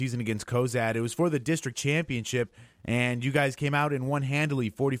season against Cozad. It was for the district championship, and you guys came out and won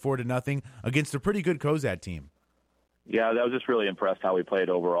handily 44-0 against a pretty good Cozad team. Yeah, I was just really impressed how we played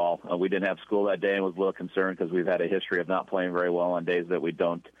overall. We didn't have school that day and was a little concerned because we've had a history of not playing very well on days that we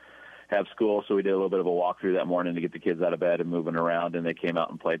don't have school, so we did a little bit of a walkthrough that morning to get the kids out of bed and moving around, and they came out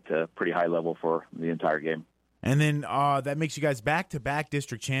and played to a pretty high level for the entire game. And then that makes you guys back-to-back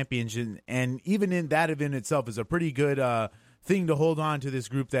district champions, and even in that event itself is a pretty good thing to hold on to this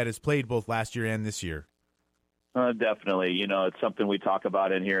group that has played both last year and this year. Definitely. It's something we talk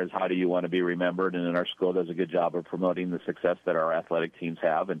about in here is how do you want to be remembered, and our school does a good job of promoting the success that our athletic teams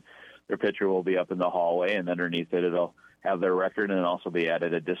have, and their picture will be up in the hallway, and underneath it it'll have their record and also be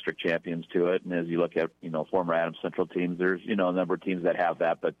added a district champions to it. And as you look at, former Adams Central teams, there's, a number of teams that have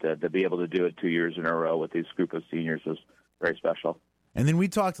that, but to be able to do it 2 years in a row with these group of seniors is very special. And then we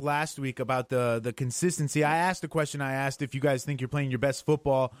talked last week about the consistency. I asked if you guys think you're playing your best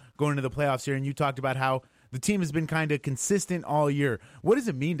football going into the playoffs here, and you talked about how the team has been kind of consistent all year. What does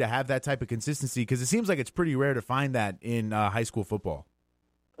it mean to have that type of consistency? Because it seems like it's pretty rare to find that in high school football.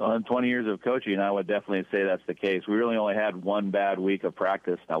 Well, in 20 years of coaching, I would definitely say that's the case. We really only had one bad week of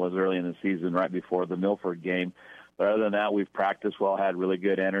practice. That was early in the season, right before the Milford game. But other than that, we've practiced well, had really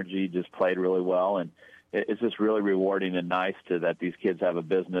good energy, just played really well, and it's just really rewarding and nice that these kids have a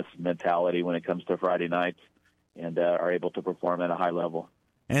business mentality when it comes to Friday nights and are able to perform at a high level.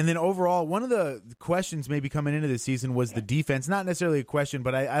 And then overall, one of the questions maybe coming into this season was the defense. Not necessarily a question,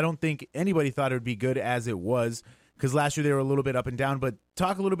 but I don't think anybody thought it would be good as it was, because last year they were a little bit up and down. But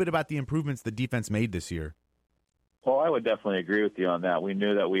talk a little bit about the improvements the defense made this year. Well, I would definitely agree with you on that. We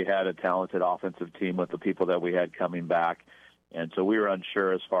knew that we had a talented offensive team with the people that we had coming back. And so we were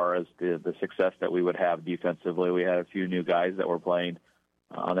unsure as far as the success that we would have defensively. We had a few new guys that were playing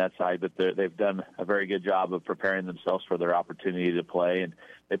on that side, but they've done a very good job of preparing themselves for their opportunity to play. And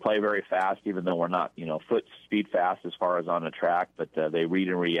they play very fast, even though we're not, foot speed fast as far as on the track, but they read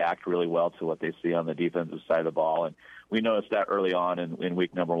and react really well to what they see on the defensive side of the ball. And we noticed that early on in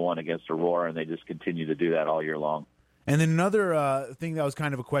week number 1 against Aurora, and they just continue to do that all year long. And then another thing that was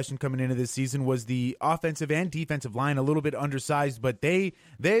kind of a question coming into this season was the offensive and defensive line, a little bit undersized, but they've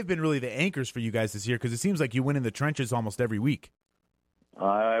been really the anchors for you guys this year, because it seems like you win in the trenches almost every week.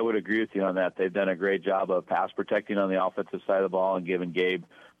 I would agree with you on that. They've done a great job of pass protecting on the offensive side of the ball and giving Gabe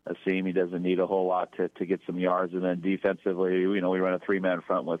a seam. He doesn't need a whole lot to get some yards. And then defensively, we run a 3-man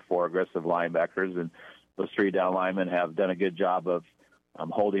front with 4 aggressive linebackers, and those 3 down linemen have done a good job of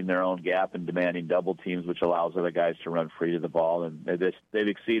holding their own gap and demanding double teams, which allows other guys to run free to the ball. And they've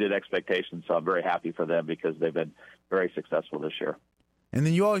exceeded expectations, so I'm very happy for them because they've been very successful this year. And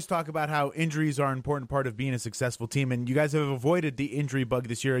then you always talk about how injuries are an important part of being a successful team, and you guys have avoided the injury bug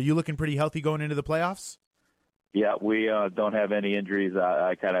this year. Are you looking pretty healthy going into the playoffs? Yeah, we don't have any injuries.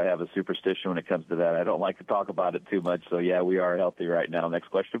 I kind of have a superstition when it comes to that. I don't like to talk about it too much. So, yeah, we are healthy right now.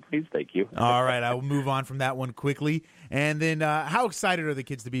 Next question, please. Thank you. All right, I will move on from that one quickly. And then how excited are the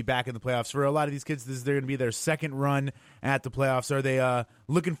kids to be back in the playoffs? For a lot of these kids, this is going to be their second run at the playoffs. Are they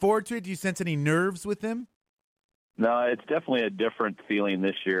looking forward to it? Do you sense any nerves with them? No, it's definitely a different feeling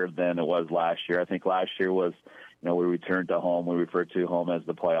this year than it was last year. I think last year was, we returned to home. We referred to home as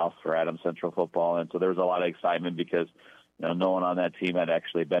the playoffs for Adams Central football. And so there was a lot of excitement because, no one on that team had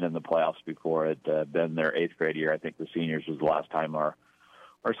actually been in the playoffs before. It had been their 8th grade year. I think the seniors was the last time our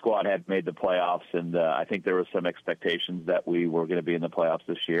squad had made the playoffs. And I think there was some expectations that we were going to be in the playoffs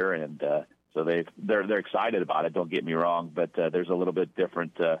this year. And so they're excited about it. Don't get me wrong, but there's a little bit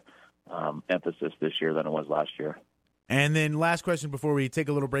different emphasis this year than it was last year. And then last question before we take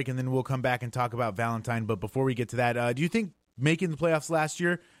a little break, and then we'll come back and talk about Valentine. But before we get to that, do you think making the playoffs last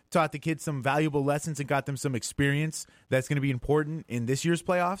year taught the kids some valuable lessons and got them some experience that's going to be important in this year's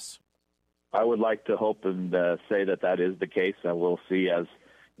playoffs? I would like to hope and say that is the case. We'll see as,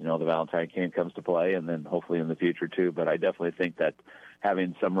 the Valentine game comes to play, and then hopefully in the future too. But I definitely think that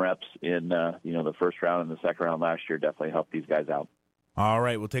having some reps in, the first round and the second round last year definitely helped these guys out. All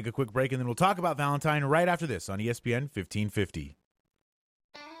right, we'll take a quick break, and then we'll talk about Valentine right after this on ESPN 1550.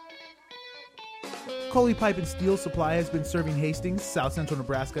 Coley Pipe and Steel Supply has been serving Hastings, South Central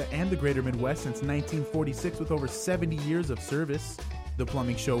Nebraska, and the greater Midwest since 1946 with over 70 years of service. The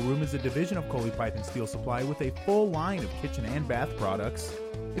Plumbing Showroom is a division of Coley Pipe and Steel Supply with a full line of kitchen and bath products.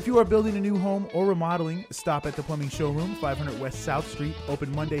 If you are building a new home or remodeling, stop at the Plumbing Showroom, 500 West South Street,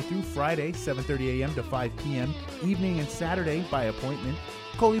 open Monday through Friday, 7:30 a.m. to 5 p.m., evening and Saturday by appointment.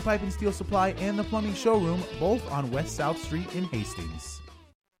 Coley Pipe and Steel Supply and the Plumbing Showroom, both on West South Street in Hastings.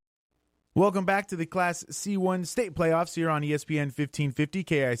 Welcome back to the Class C1 state playoffs here on ESPN 1550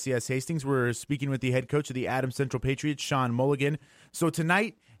 KICS Hastings. We're speaking with the head coach of the Adams Central Patriots, Sean Mulligan. So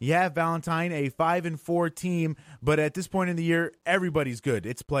tonight, you have Valentine, a 5-4 team, but at this point in the year, everybody's good.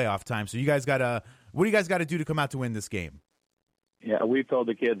 It's playoff time. So what do you guys got to do to come out to win this game? Yeah, we've told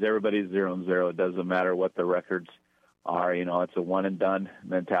the kids everybody's 0-0. It doesn't matter what the records are. It's a one-and-done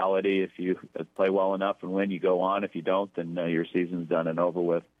mentality. If you play well enough and win, you go on. If you don't, then your season's done and over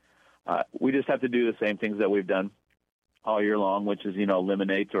with. We just have to do the same things that we've done all year long, which is,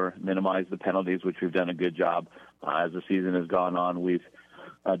 eliminate or minimize the penalties, which we've done a good job. As the season has gone on, we've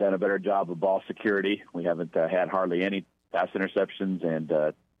done a better job of ball security. We haven't had hardly any pass interceptions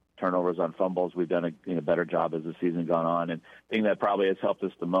and turnovers on fumbles. We've done a better job as the season gone on. And the thing that probably has helped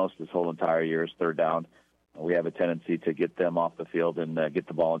us the most this whole entire year is third down. We have a tendency to get them off the field and get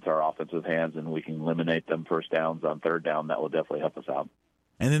the ball into our offensive hands, and we can eliminate them first downs on third down. That will definitely help us out.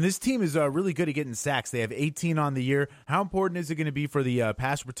 And then this team is really good at getting sacks. They have 18 on the year. How important is it going to be for the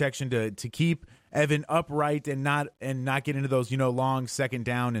pass protection to keep Evan upright and not get into those long second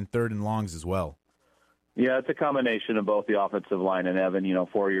down and third and longs as well? Yeah, it's a combination of both the offensive line and Evan.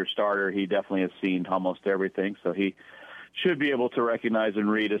 4-year starter, he definitely has seen almost everything, so he should be able to recognize and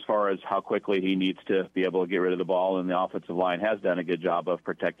read as far as how quickly he needs to be able to get rid of the ball, and the offensive line has done a good job of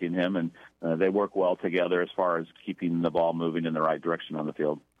protecting him, and they work well together as far as keeping the ball moving in the right direction on the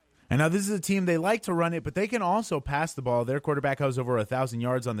field. And now this is a team, they like to run it, but they can also pass the ball. Their quarterback has over 1,000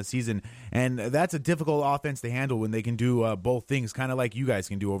 yards on the season, and that's a difficult offense to handle when they can do both things, kind of like you guys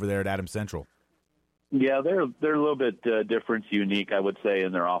can do over there at Adams Central. Yeah, they're a little bit different, unique, I would say,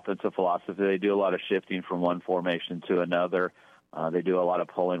 in their offensive philosophy. They do a lot of shifting from one formation to another. They do a lot of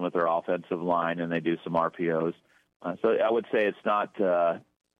pulling with their offensive line, and they do some RPOs. So I would say it's not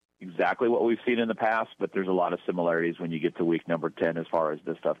exactly what we've seen in the past, but there's a lot of similarities when you get to week number 10 as far as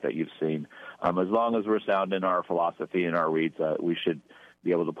the stuff that you've seen. As long as we're sound in our philosophy and our reads, we should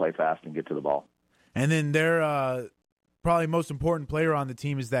be able to play fast and get to the ball. And then their probably most important player on the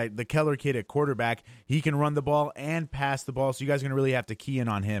team is that the Keller kid at quarterback. He can run the ball and pass the ball, so you guys are going to really have to key in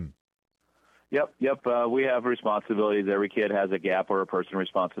on him. Yep. We have responsibilities. Every kid has a gap or a person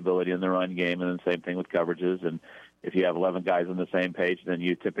responsibility in the run game, and then same thing with coverages. And if you have 11 guys on the same page, then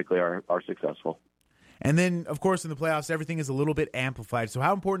you typically are successful. And then, of course, in the playoffs, everything is a little bit amplified. So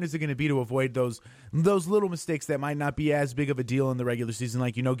how important is it going to be to avoid those little mistakes that might not be as big of a deal in the regular season,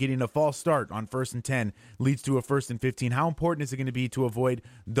 like, getting a false start on 1st and 10 leads to a 1st and 15? How important is it going to be to avoid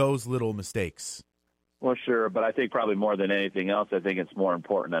those little mistakes? Well, sure, but I think probably more than anything else, I think it's more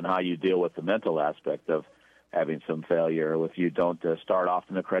important on how you deal with the mental aspect of having some failure. If you don't start off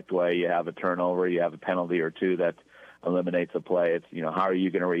in the correct way, you have a turnover, you have a penalty or two that eliminates a play. It's, how are you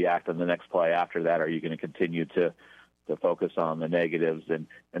going to react on the next play after that? Are you going to continue to focus on the negatives? And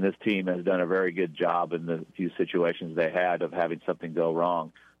this team has done a very good job in the few situations they had of having something go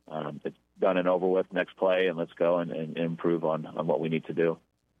wrong. It's done and over with, next play, and let's go and improve on what we need to do.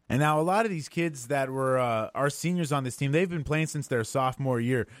 And now a lot of these kids that were our seniors on this team, they've been playing since their sophomore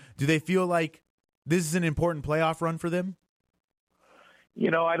year. Do they feel like this is an important playoff run for them?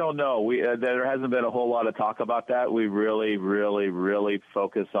 I don't know. There hasn't been a whole lot of talk about that. We really, really, really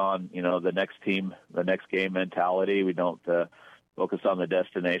focus on, the next team, the next game mentality. We don't focus on the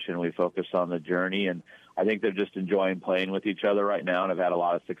destination. We focus on the journey. And I think they're just enjoying playing with each other right now and have had a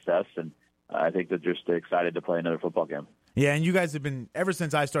lot of success. And I think they're just excited to play another football game. Yeah, and you guys have been, ever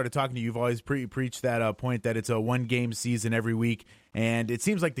since I started talking to you, you've always preached that point that it's a one-game season every week. And it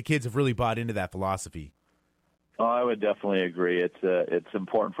seems like the kids have really bought into that philosophy. Oh, I would definitely agree. It's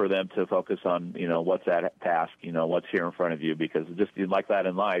important for them to focus on, what's at task, what's here in front of you, because just like that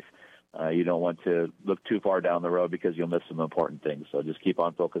in life, you don't want to look too far down the road because you'll miss some important things. So just keep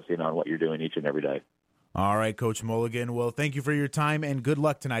on focusing on what you're doing each and every day. All right, Coach Mulligan. Well, thank you for your time, and good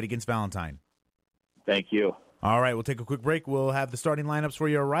luck tonight against Valentine. Thank you. All right, we'll take a quick break. We'll have the starting lineups for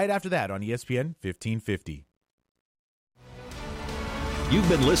you right after that on ESPN 1550. You've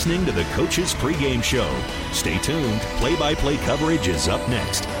been listening to the Coach's Pregame Show. Stay tuned. Play-by-play coverage is up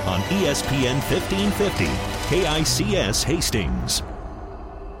next on ESPN 1550, KICS Hastings.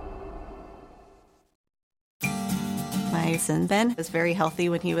 My son, Ben, was very healthy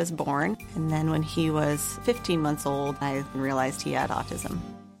when he was born. And then when he was 15 months old, I realized he had autism.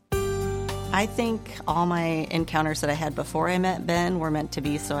 I think all my encounters that I had before I met Ben were meant to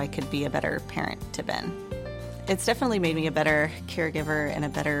be so I could be a better parent to Ben. It's definitely made me a better caregiver and a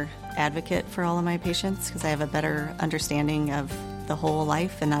better advocate for all of my patients because I have a better understanding of the whole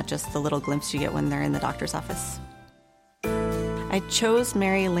life and not just the little glimpse you get when they're in the doctor's office. I chose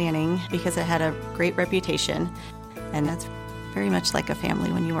Mary Lanning because it had a great reputation, and that's very much like a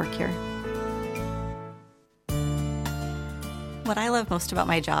family when you work here. What I love most about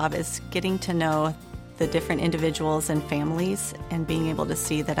my job is getting to know the different individuals and families and being able to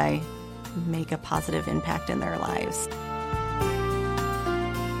see that I make a positive impact in their lives.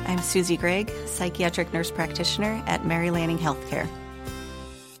 I'm Susie Gregg, psychiatric nurse practitioner at Mary Lanning Healthcare.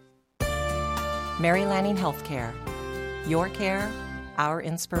 Mary Lanning Healthcare. Your care, our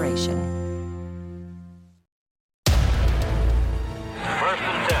inspiration. First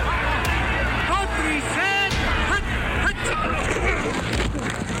and 10.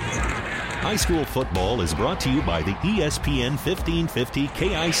 High school football is brought to you by the ESPN 1550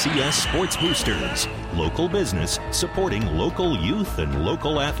 KICS Sports Boosters. Local business supporting local youth and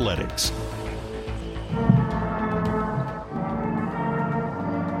local athletics.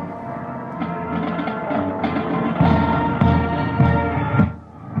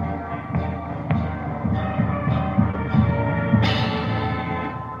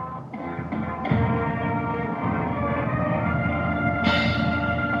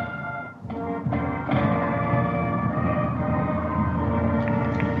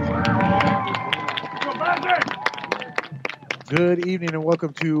 Good evening and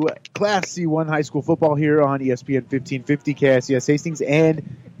welcome to Class C1 High School Football here on ESPN 1550 KICS Hastings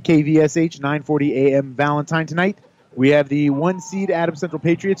and KVSH 940 AM Valentine. Tonight we have the 1 seed Adams Central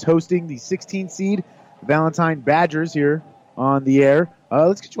Patriots hosting the 16 seed Valentine Badgers here on the air.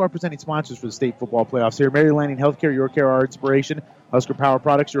 Let's get you our presenting sponsors for the state football playoffs here. Mary Lanning Healthcare, your care, our inspiration. Husker Power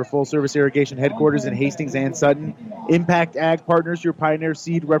Products, your full-service irrigation headquarters in Hastings and Sutton. Impact Ag Partners, your Pioneer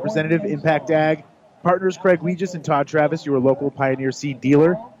Seed representative. Impact Ag Partners, Craig Weegis and Todd Travis, your local Pioneer seed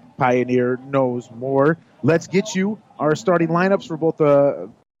dealer. Pioneer knows more. Let's get you our starting lineups for both the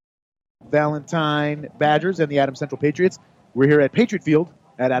Valentine Badgers and the Adams Central Patriots. We're here at Patriot Field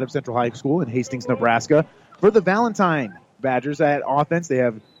at Adams Central High School in Hastings, Nebraska. For the Valentine Badgers at offense, they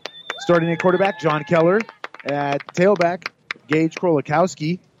have starting at quarterback John Keller. At tailback, Gage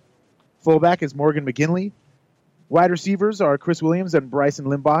Krolikowski. Fullback is Morgan McGinley. Wide receivers are Chris Williams and Bryson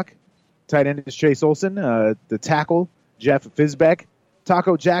Limbach. Tight end is Chase Olson. The tackle, Jeff Fisbeck.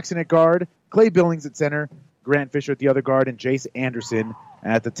 Taco Jackson at guard. Clay Billings at center. Grant Fisher at the other guard. And Jace Anderson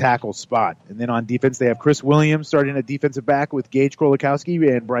at the tackle spot. And then on defense, they have Chris Williams starting at defensive back with Gage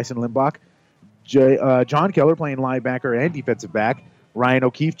Krolikowski and Bryson Limbach. John Keller playing linebacker and defensive back. Ryan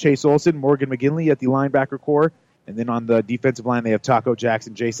O'Keefe, Chase Olson, Morgan McGinley at the linebacker core. And then on the defensive line, they have Taco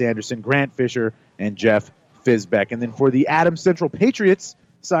Jackson, Jace Anderson, Grant Fisher, and Jeff Fisbeck. And then for the Adams Central Patriots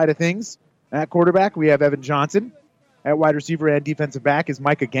side of things, at quarterback, we have Evan Johnson. At wide receiver and defensive back is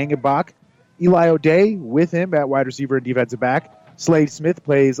Micah Gangenbach. Eli O'Day with him at wide receiver and defensive back. Slade Smith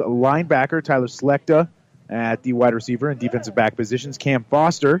plays linebacker. Tyler Slechta at the wide receiver and defensive back positions. Cam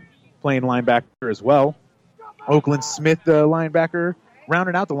Foster playing linebacker as well. Oakland Smith, the linebacker,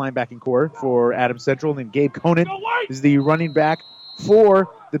 rounding out the linebacking core for Adams Central. And then Gabe Conant is the running back for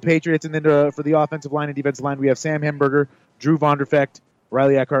the Patriots. And then for the offensive line and defensive line, we have Sam Hemberger, Drew Vonderfecht,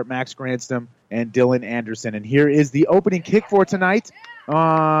 Riley Eckhart, Max Granstom, and Dylan Anderson. And here is the opening kick for tonight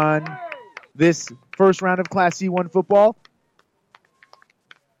on this first round of Class C1 football.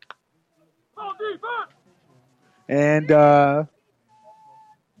 And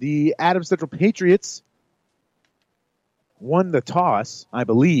the Adams Central Patriots won the toss, I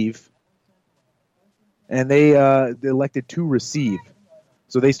believe, and they elected to receive.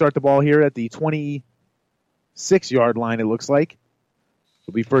 So they start the ball here at the 26-yard line, it looks like.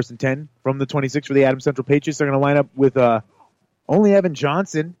 It'll be 1st and 10 from the 26 for the Adams Central Patriots. They're going to line up with only Evan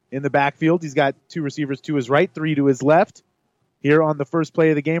Johnson in the backfield. He's got 2 receivers to his right, 3 to his left. Here on the first play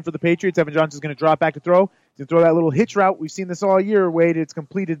of the game for the Patriots, Evan Johnson's going to drop back to throw. He's going to throw that little hitch route. We've seen this all year, Wade. It's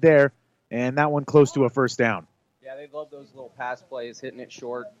completed there, and that one close to a first down. Yeah, they love those little pass plays, hitting it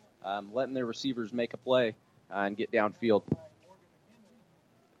short, letting their receivers make a play and get downfield.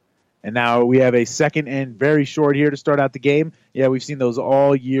 And now we have a 2nd and very short here to start out the game. Yeah, we've seen those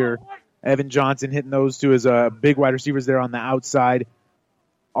all year. Evan Johnson hitting those to his big wide receivers there on the outside,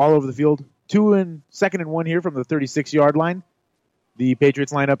 all over the field. 2nd and 1 here from the 36-yard line. The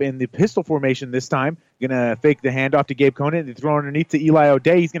Patriots line up in the pistol formation this time. Going to fake the handoff to Gabe Conant. They throw underneath to Eli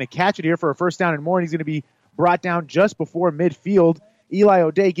O'Day. He's going to catch it here for a first down and more, and he's going to be brought down just before midfield. Eli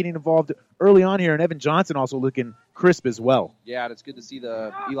O'Day getting involved early on here, and Evan Johnson also looking crisp as well. Yeah, and it's good to see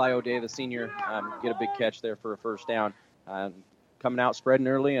the Eli O'Day, the senior, get a big catch there for a first down. Coming out, spreading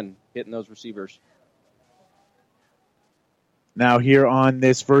early, and hitting those receivers. Now here on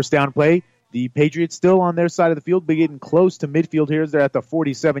this first down play, the Patriots still on their side of the field, but getting close to midfield here as they're at the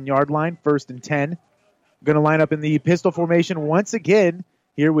 47-yard line, 1st and 10. Going to line up in the pistol formation once again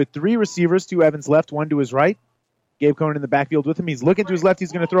here with 3 receivers, 2 Evans left, 1 to his right. Gabe Conant in the backfield with him. He's looking to his left.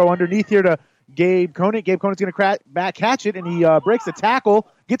 He's going to throw underneath here to Gabe Conant. Gabe Conant's going to catch it, and he breaks the tackle,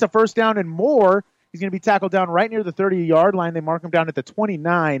 gets a first down and more. He's going to be tackled down right near the 30-yard line. They mark him down at the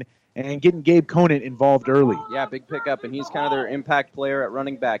 29, and getting Gabe Conant involved early. Yeah, big pickup, and he's kind of their impact player at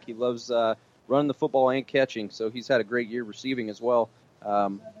running back. He loves running the football and catching, so he's had a great year receiving as well.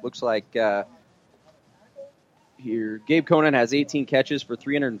 Looks like here Gabe Conant has 18 catches for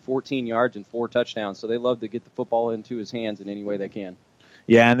 314 yards and 4 touchdowns, so they love to get the football into his hands in any way they can.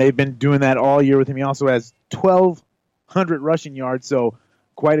 Yeah, and they've been doing that all year with him. He also has 1,200 rushing yards, so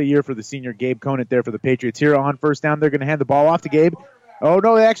quite a year for the senior Gabe Conant there for the Patriots. Here on first down, they're going to hand the ball off to Gabe. Oh,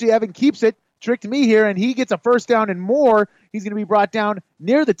 no, actually Evan keeps it. Tricked me here, and he gets a first down and more. He's going to be brought down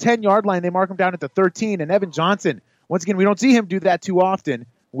near the 10-yard line. They mark him down at the 13, and Evan Johnson, once again, we don't see him do that too often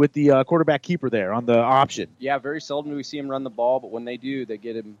with the quarterback keeper there on the option. Yeah, very seldom do we see him run the ball, but when they do, they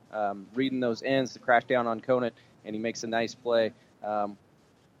get him reading those ends to crash down on Conant, and he makes a nice play.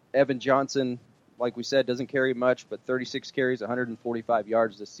 Evan Johnson, like we said, doesn't carry much, but 36 carries, 145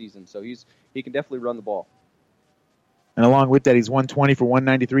 yards this season, so he can definitely run the ball. And along with that, he's 120 for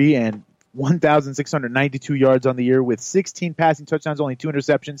 193 and 1,692 yards on the year with 16 passing touchdowns, only 2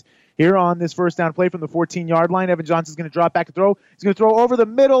 interceptions. Here on this first down play from the 14-yard line, Evan Johnson's going to drop back and throw. He's going to throw over the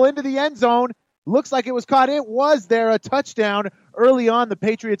middle into the end zone. Looks like it was caught. It was there, a touchdown. Early on, the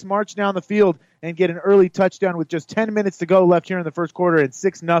Patriots march down the field and get an early touchdown with just 10 minutes to go left here in the first quarter, and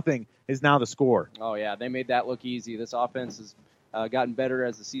 6-0 is now the score. Oh, yeah, they made that look easy. This offense has gotten better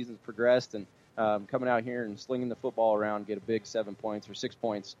as the season's progressed, and coming out here and slinging the football around, get a big 7 points or 6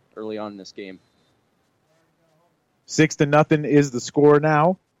 points early on in this game. 6-0 is the score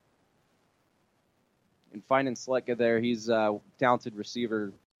now. And finding Sletka there, he's a talented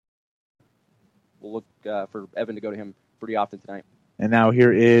receiver. We'll look for Evan to go to him pretty often tonight. And now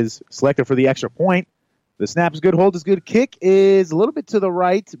here is Sletka for the extra point. The snap is good, hold is good. Kick is a little bit to the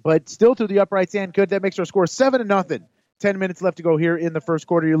right, but still to the upright stand. Good. That makes our score 7-0. 10 minutes left to go here in the first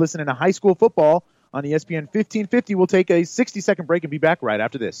quarter. You're listening to High School Football on ESPN 1550. We'll take a 60-second break and be back right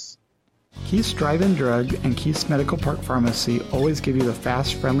after this. Keith's Drive-In Drug and Keith's Medical Park Pharmacy always give you the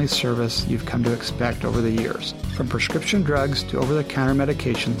fast, friendly service you've come to expect over the years. From prescription drugs to over-the-counter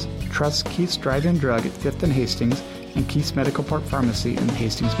medications, trust Keith's Drive-In Drug at 5th and Hastings and Keith's Medical Park Pharmacy in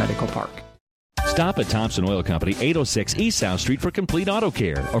Hastings Medical Park. Stop at Thompson Oil Company, 806 East South Street for complete auto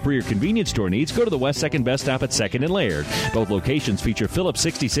care. Or for your convenience store needs, go to the West 2nd Best Stop at 2nd and Laird. Both locations feature Phillips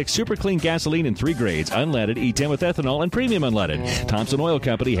 66 Super Clean gasoline in 3 grades, unleaded, E10 with ethanol, and premium unleaded. Thompson Oil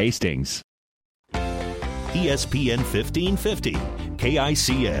Company, Hastings. ESPN 1550,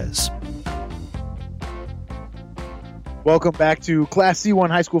 KICS. Welcome back to Class C1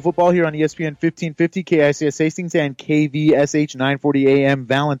 High School Football here on ESPN 1550, KICS Hastings, and KVSH 940 AM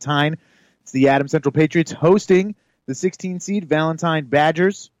Valentine. It's the Adams Central Patriots hosting the 16-seed Valentine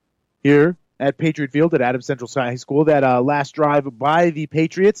Badgers here at Patriot Field at Adams Central High School. That last drive by the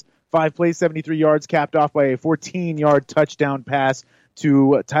Patriots, 5 plays, 73 yards, capped off by a 14-yard touchdown pass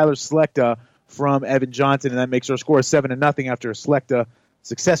to Tyler Sletka from Evan Johnson, and that makes our score 7-0 after Sletka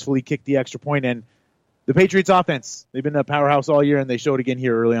successfully kicked the extra point. And the Patriots offense, they've been a powerhouse all year, and they showed again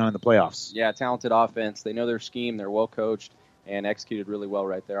here early on in the playoffs. Yeah, talented offense. They know their scheme. They're well coached and executed really well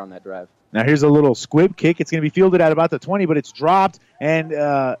right there on that drive. Now here's a little squib kick. It's going to be fielded at about the 20, but it's dropped, and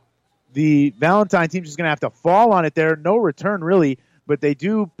the Valentine team's just going to have to fall on it there. No return, really, but they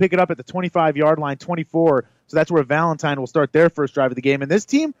do pick it up at the 25-yard line, 24. So that's where Valentine will start their first drive of the game. And this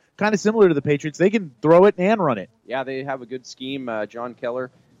team, kind of similar to the Patriots, they can throw it and run it. Yeah, they have a good scheme. John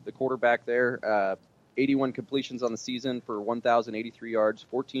Keller, the quarterback there, 81 completions on the season for 1,083 yards,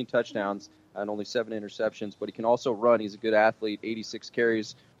 14 touchdowns, and only 7 interceptions. But he can also run. He's a good athlete, 86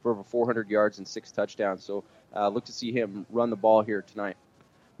 carries for over 400 yards and 6 touchdowns. So look to see him run the ball here tonight.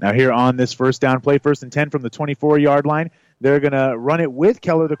 Now here on this first down play, 1st and 10 from the 24-yard line, they're going to run it with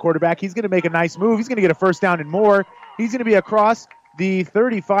Keller, the quarterback. He's going to make a nice move. He's going to get a first down and more. He's going to be across the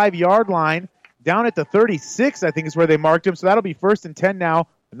 35-yard line, down at the 36, I think is where they marked him. So that'll be 1st and 10 now.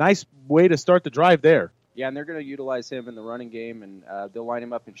 A nice way to start the drive there. Yeah, and they're going to utilize him in the running game, and they'll line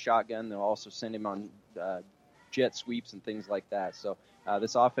him up in shotgun. They'll also send him on jet sweeps and things like that. So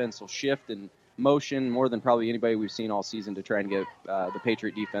this offense will shift and motion more than probably anybody we've seen all season to try and get the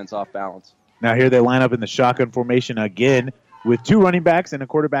Patriot defense off balance. Now here they line up in the shotgun formation again with 2 running backs and a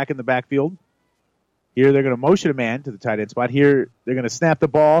quarterback in the backfield. Here they're going to motion a man to the tight end spot. Here they're going to snap the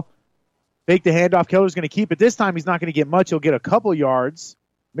ball, fake the handoff. Keller's going to keep it. This time he's not going to get much. He'll get a couple yards,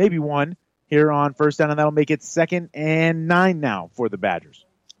 maybe 1 here on first down, and that'll make it 2nd and 9 now for the Badgers.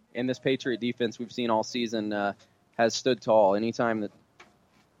 And this Patriot defense we've seen all season has stood tall. Anytime that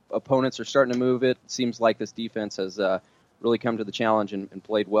opponents are starting to move it. It seems like this defense has really come to the challenge and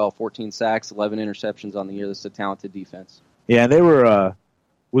played well. 14 sacks, 11 interceptions on the year. This is a talented defense. Yeah, they were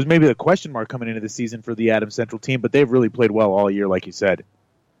was maybe the question mark coming into the season for the Adams Central team, but they've really played well all year, like you said.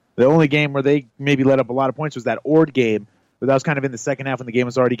 The only game where they maybe let up a lot of points was that Ord game, but that was kind of in the second half when the game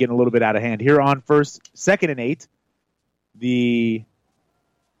was already getting a little bit out of hand. Here on second and 8, the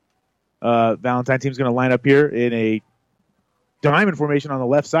Valentine team's going to line up here in a diamond formation on the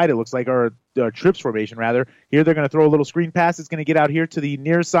left side, it looks like, or trips formation, rather. Here they're going to throw a little screen pass. It's going to get out here to the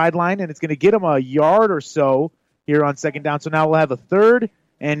near sideline, and it's going to get them a yard or so here on second down. So now we'll have a third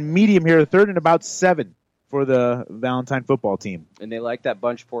and medium here, a third and about 7 for the Valentine football team. And they like that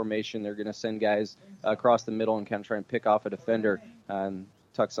bunch formation. They're going to send guys across the middle and kind of try and pick off a defender and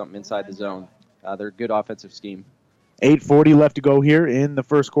tuck something inside the zone. They're a good offensive scheme. 8:40 left to go here in the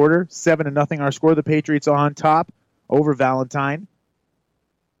first quarter. 7-0 our score. The Patriots on top over Valentine.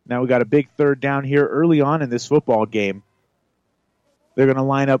 Now we got a big third down here early on in this football game. They're going to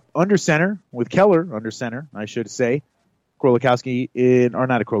line up under center with Keller under center, I should say. Krolikowski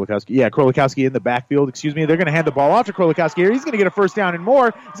Krolikowski in the backfield, excuse me. They're going to hand the ball off to Krolikowski here. He's going to get a first down and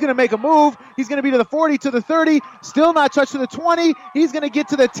more. He's going to make a move. He's going to be to the 40, to the 30, still not touched to the 20. He's going to get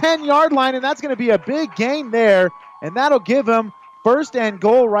to the 10-yard line, and that's going to be a big gain there, and that'll give him first and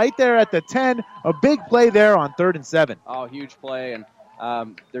goal right there at the 10. A big play there on 3rd and 7. Oh, huge play,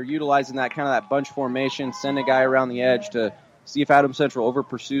 and they're utilizing that kind of that bunch formation, send a guy around the edge to see if Adams Central over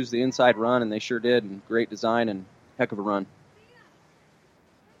pursues the inside run, and they sure did, and great design and heck of a run.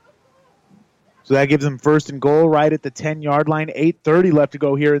 So that gives them first and goal right at the 10-yard line. 8:30 left to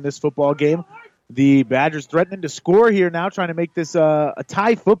go here in this football game. The Badgers threatening to score here now, trying to make this a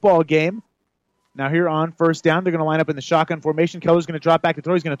tie football game. Now here on first down, they're going to line up in the shotgun formation. Keller's going to drop back to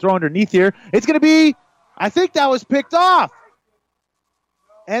throw. He's going to throw underneath here. It's going to be, I think that was picked off.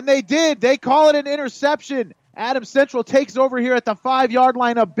 And they did. They call it an interception. Adams Central takes over here at the 5-yard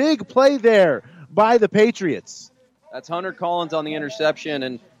line. A big play there by the Patriots. That's Hunter Collins on the interception,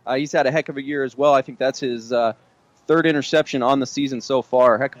 and he's had a heck of a year as well. I think that's his 3rd interception on the season so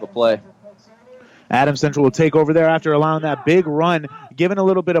far. Heck of a play. Adams Central will take over there after allowing that big run, giving a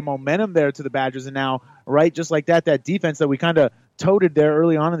little bit of momentum there to the Badgers. And now, right, just like that defense that we kind of toted there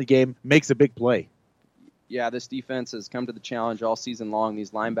early on in the game makes a big play. Yeah, this defense has come to the challenge all season long.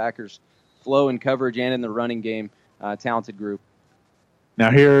 These linebackers flow in coverage and in the running game. Talented group. Now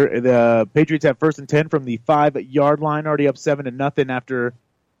here, the Patriots have 1st and 10 from the 5-yard line, already up 7-0 after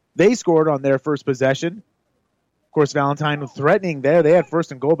they scored on their first possession. Of course, Valentine was threatening there. They had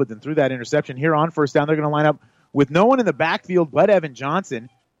 1st and goal, but then threw that interception. Here on first down, they're going to line up with no one in the backfield but Evan Johnson.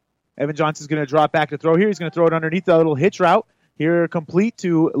 Evan Johnson's going to drop back to throw here. He's going to throw it underneath that little hitch route. Here, complete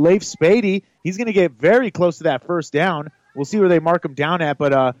to Leif Spady. He's going to get very close to that first down. We'll see where they mark him down at,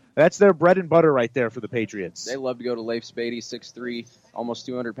 but that's their bread and butter right there for the Patriots. They love to go to Leif Spady, 6'3", almost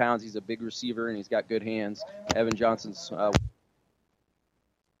 200 pounds. He's a big receiver, and he's got good hands. Evan Johnson's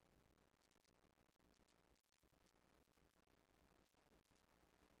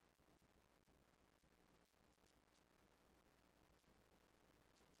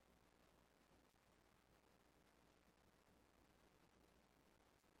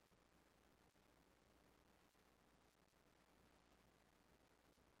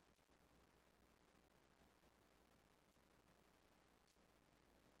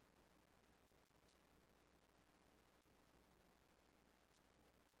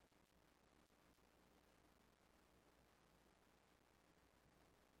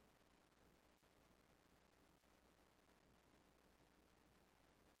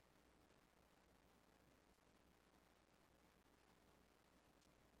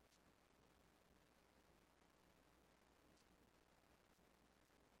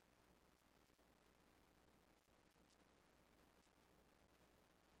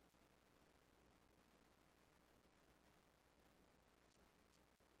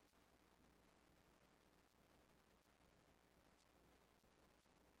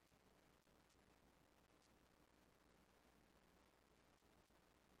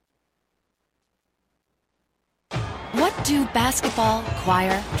What do basketball,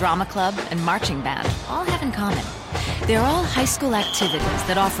 choir, drama club, and marching band all have in common? They're all high school activities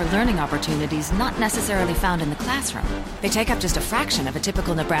that offer learning opportunities not necessarily found in the classroom. They take up just a fraction of a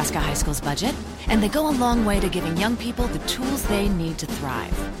typical Nebraska high school's budget, and they go a long way to giving young people the tools they need to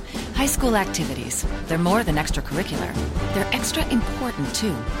thrive. High school activities, they're more than extracurricular. They're extra important,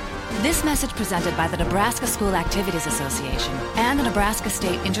 too. This message presented by the Nebraska School Activities Association and the Nebraska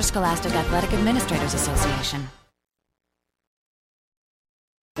State Interscholastic Athletic Administrators Association.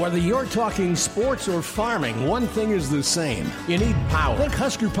 Whether you're talking sports or farming, one thing is the same. You need power. Think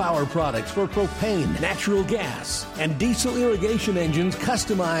Husker Power products for propane, natural gas, and diesel irrigation engines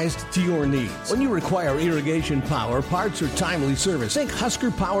customized to your needs. When you require irrigation power, parts, or timely service, think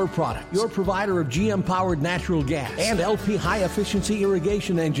Husker Power products, your provider of GM-powered natural gas and LP high-efficiency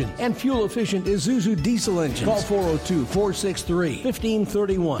irrigation engine and fuel-efficient Isuzu diesel engines. Call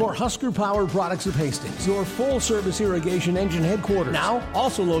 402-463-1531 for Husker Power products of Hastings, your full-service irrigation engine headquarters. Now,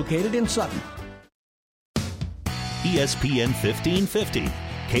 also located in Sutton. ESPN 1550,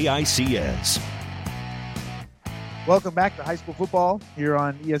 KICS. Welcome back to high school football here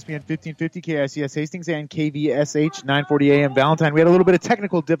on ESPN 1550, KICS Hastings and KVSH 940 AM Valentine. We had a little bit of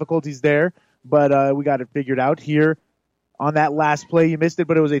technical difficulties there, but we got it figured out here. On that last play, you missed it,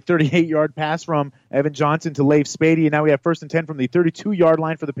 but it was a 38-yard pass from Evan Johnson to Leif Spady, and now we have 1st and 10 from the 32-yard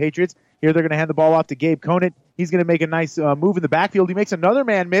line for the Patriots. Here they're going to hand the ball off to Gabe Conant. He's going to make a nice move in the backfield. He makes another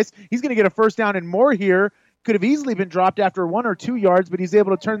man miss. He's going to get a first down and more here. Could have easily been dropped after 1 or 2 yards, but he's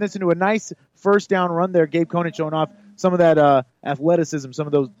able to turn this into a nice first down run there. Gabe Conant showing off some of that athleticism, some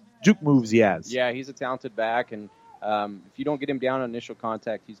of those juke moves he has. Yeah, he's a talented back, and if you don't get him down on initial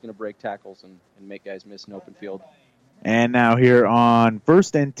contact, he's going to break tackles and make guys miss in open field. And now here on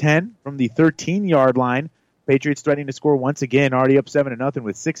 1st and 10 from the 13-yard line, Patriots threatening to score once again, already up 7-0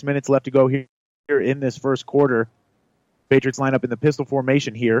 with 6 minutes left to go here in this first quarter. Patriots line up in the pistol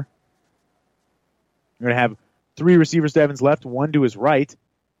formation here. They're going to have 3 receivers to Evans left, 1 to his right.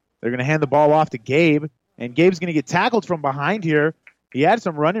 They're going to hand the ball off to Gabe, and Gabe's going to get tackled from behind here. He had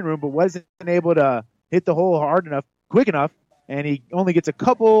some running room, but wasn't able to hit the hole hard enough, quick enough, and he only gets a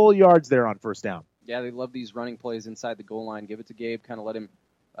couple yards there on first down. Yeah, they love these running plays inside the goal line. Give it to Gabe, kind of let him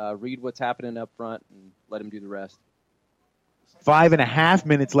read what's happening up front and let him do the rest. 5.5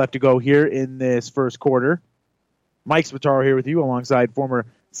 minutes left to go here in this first quarter. Mike Spataro here with you alongside former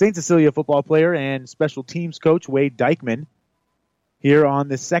St. Cecilia football player and special teams coach Wade Dykeman. Here on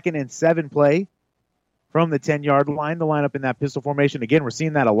the 2nd and 7 play from the 10-yard line, the lineup in that pistol formation. Again, we're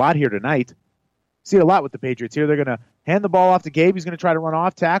seeing that a lot here tonight. See it a lot with the Patriots here. They're going to hand the ball off to Gabe. He's going to try to run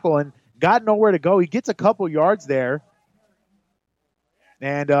off tackle and got nowhere to go. He gets a couple yards there.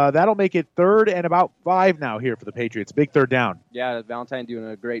 And that'll make it 3rd and about 5 now here for the Patriots. Big 3rd down. Yeah, Valentine doing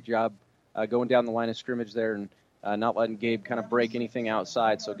a great job going down the line of scrimmage there and not letting Gabe kind of break anything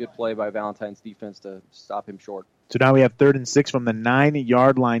outside. So good play by Valentine's defense to stop him short. So now we have 3rd and 6 from the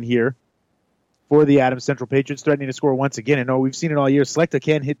 9-yard line here for the Adams Central Patriots, threatening to score once again. And we've seen it all year. Selecta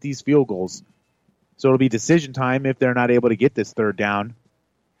can hit these field goals. So it'll be decision time if they're not able to get this 3rd down.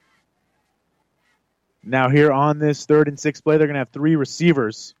 Now here on this 3rd and 6 play, they're going to have 3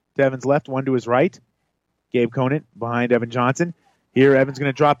 receivers to Evans' left, 1 to his right. Gabe Conant behind Evan Johnson. Here, Evans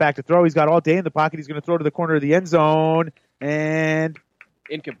going to drop back to throw. He's got all day in the pocket. He's going to throw to the corner of the end zone. And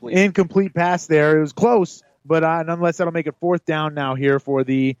incomplete pass there. It was close, but nonetheless, that'll make it 4th down now here for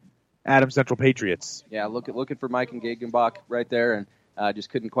the Adams Central Patriots. Yeah, looking for Mike and Gegenbach right there, and just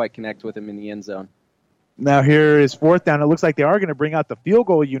couldn't quite connect with him in the end zone. Now here is 4th down. It looks like they are going to bring out the field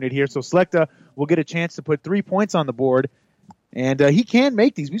goal unit here, so Selecta will get a chance to put 3 points on the board, and he can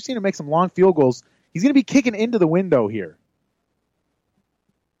make these. We've seen him make some long field goals. He's going to be kicking into the window here.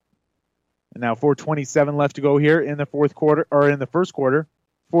 And now 4:27 left to go here in the first quarter.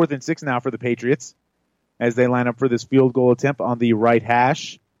 4th and 6 now for the Patriots as they line up for this field goal attempt on the right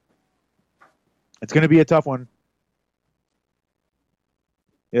hash. It's going to be a tough one.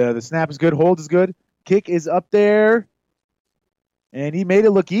 Yeah, the snap is good. Hold is good. Kick is up there. And he made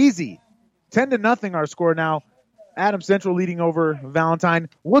it look easy. 10-0 our score now. Adams Central leading over Valentine.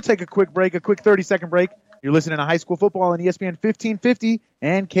 We'll take a quick break, a quick 30-second break. You're listening to High School Football on ESPN 1550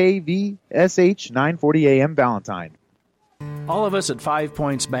 and KVSH 940 AM Valentine. All of us at 5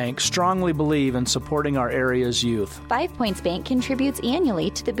 Points Bank strongly believe in supporting our area's youth. 5 Points Bank contributes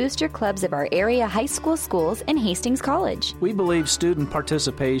annually to the booster clubs of our area high school schools and Hastings College. We believe student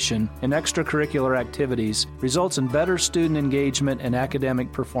participation in extracurricular activities results in better student engagement and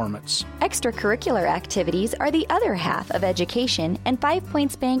academic performance. Extracurricular activities are the other half of education, and 5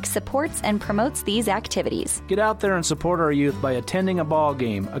 Points Bank supports and promotes these activities. Get out there and support our youth by attending a ball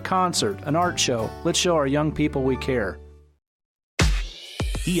game, a concert, an art show. Let's show our young people we care.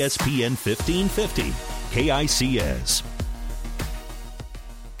 ESPN 1550, KICS.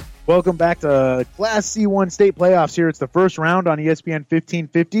 Welcome back to Class C1 state playoffs here. It's the first round on ESPN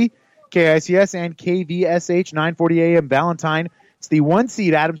 1550, KICS, and KVSH 940 AM Valentine. It's the 1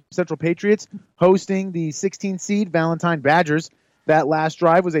 seed Adams Central Patriots hosting the 16 seed Valentine Badgers. That last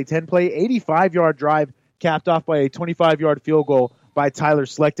drive was a 10-play, 85-yard drive capped off by a 25-yard field goal by Tyler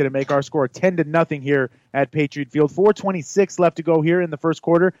Schlechter to make our score 10-0 here at Patriot Field. 4:26 left to go here in the first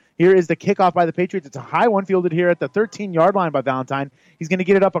quarter. Here is the kickoff by the Patriots. It's a high one fielded here at the 13-yard line by Valentine. He's going to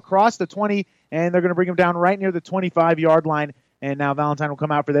get it up across the 20, and they're going to bring him down right near the 25-yard line. And now Valentine will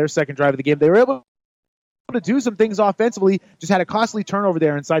come out for their second drive of the game. They were able to do some things offensively, just had a costly turnover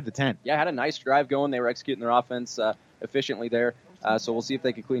there inside the 10. Yeah, had a nice drive going. They were executing their offense efficiently there. So we'll see if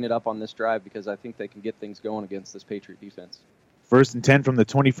they can clean it up on this drive, because I think they can get things going against this Patriot defense. 1st and 10 from the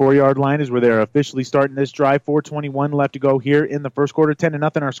 24-yard line is where they're officially starting this drive. 4:21 left to go here in the first quarter.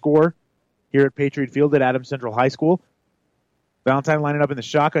 10-0 our score here at Patriot Field at Adams Central High School. Valentine lining up in the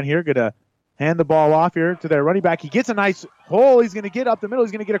shotgun here. Going to hand the ball off here to their running back. He gets a nice hole. He's going to get up the middle.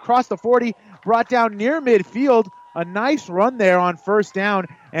 He's going to get across the 40, brought down near midfield. A nice run there on first down.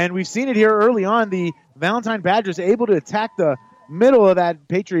 And we've seen it here early on. The Valentine Badgers able to attack the middle of that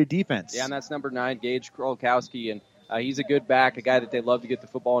Patriot defense. Yeah, and that's number 9, Gage Krolkowski, and he's a good back, a guy that they love to get the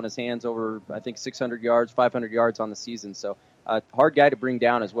football in his hands over, I think, 600 yards, 500 yards on the season. So hard guy to bring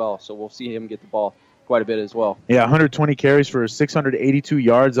down as well. So we'll see him get the ball quite a bit as well. Yeah, 120 carries for 682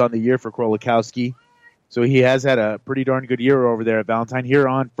 yards on the year for Krolkowski. So he has had a pretty darn good year over there at Valentine. Here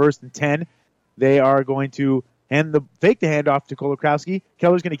on 1st and 10, they are going to fake the handoff to Krolkowski.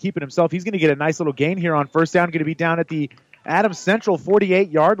 Keller's going to keep it himself. He's going to get a nice little gain here on first down. Going to be down at the Adams Central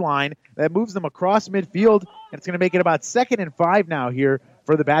 48-yard line. That moves them across midfield, and it's going to make it about 2nd and 5 now here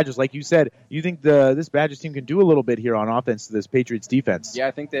for the Badgers. Like you said, you think this Badgers team can do a little bit here on offense to this Patriots defense. Yeah,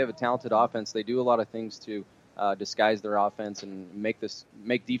 I think they have a talented offense. They do a lot of things to disguise their offense and make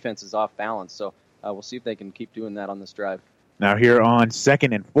defenses off balance. So we'll see if they can keep doing that on this drive. Now here on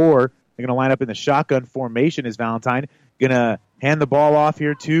 2nd and 4, they're going to line up in the shotgun formation as Valentine. Going to hand the ball off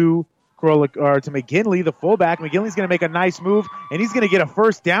here to McGinley, the fullback. McGinley's going to make a nice move, and he's going to get a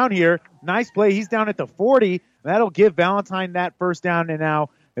first down here. Nice play. He's down at the 40. That'll give Valentine that first down, and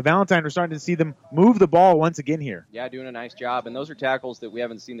now Valentine, we're starting to see them move the ball once again here. Yeah, doing a nice job, and those are tackles that we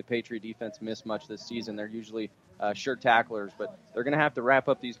haven't seen the Patriot defense miss much this season. They're usually sure tacklers, but they're going to have to wrap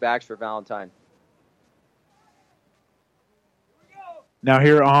up these backs for Valentine. Now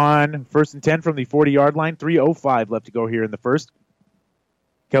here on 1st and 10 from the 40-yard line, 3:05 left to go here in the first.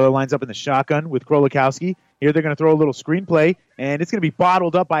 Keller lines up in the shotgun with Krolkowski. Here they're going to throw a little screen play, and it's going to be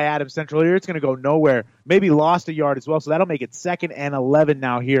bottled up by Adams Central here. It's going to go nowhere. Maybe lost a yard as well, so that'll make it 2nd and 11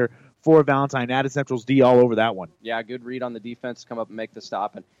 now here for Valentine. Adams Central's D all over that one. Yeah, good read on the defense to come up and make the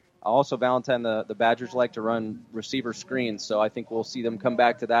stop. And also, Valentine, the Badgers like to run receiver screens, so I think we'll see them come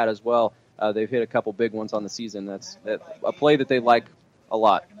back to that as well. They've hit a couple big ones on the season. That's a play that they like a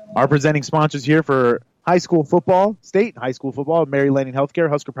lot. Our presenting sponsors here for high school football, state high school football, Mary Lanning Healthcare,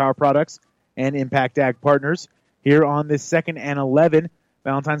 Husker Power Products, and Impact Ag Partners. Here on this 2nd and 11,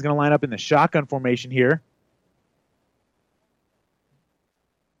 Valentine's going to line up in the shotgun formation here.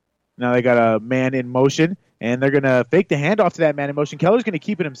 Now they got a man in motion, and they're going to fake the handoff to that man in motion. Keller's going to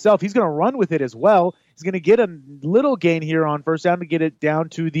keep it himself. He's going to run with it as well. He's going to get a little gain here on first down to get it down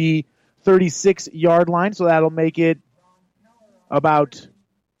to the 36-yard line, so that'll make it about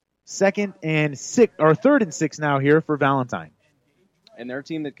 3rd and 6 now here for Valentine. And they're a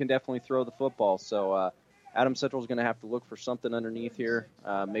team that can definitely throw the football. So Adams Central is going to have to look for something underneath here,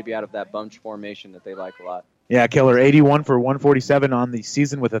 maybe out of that bunch formation that they like a lot. Yeah, Keller, 81 for 147 on the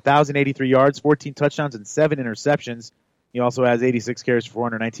season with 1,083 yards, 14 touchdowns, and 7 interceptions. He also has 86 carries for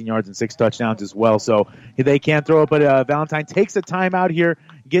 419 yards and 6 touchdowns as well. So they can't throw it, but Valentine takes a timeout here,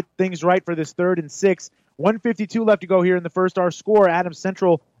 get things right for this 3rd and 6. 1:52 left to go here in the first. Our score, Adams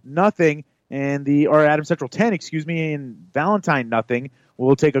Central nothing, Adams Central 10, and Valentine nothing.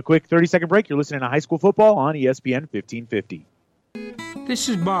 We'll take a quick 30-second break. You're listening to High School Football on ESPN 1550. This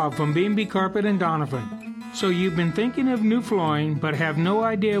is Bob from B&B Carpet and Donovan. So you've been thinking of new flooring but have no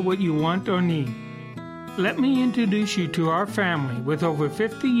idea what you want or need. Let me introduce you to our family with over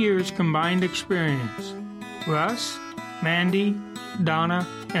 50 years combined experience. Russ, Mandy, Donna,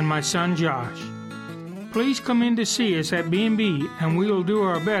 and my son Josh. Please come in to see us at B&B, and we will do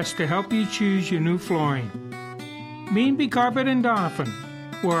our best to help you choose your new flooring. B&B Carpet and Donovan,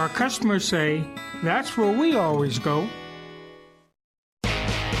 where our customers say, that's where we always go.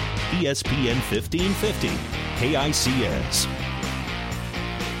 ESPN 1550, KICS.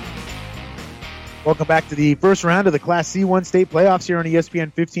 Welcome back to the first round of the Class C1 state playoffs here on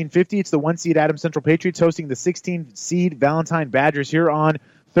ESPN 1550. It's the 1-seed Adams Central Patriots hosting the 16-seed Valentine Badgers here on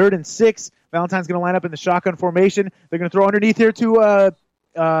 3rd and 6. Valentine's going to line up in the shotgun formation. They're going to throw underneath here to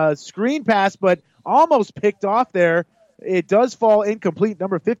a screen pass, but almost picked off there. It does fall incomplete.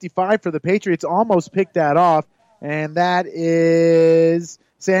 Number 55 for the Patriots almost picked that off, and that is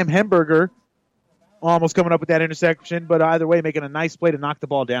Sam Hemberger. almost coming up with that interception, but either way, making a nice play to knock the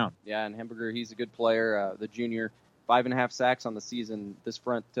ball down. Yeah, and Hemberger, he's a good player. The junior, 5.5 sacks on the season. This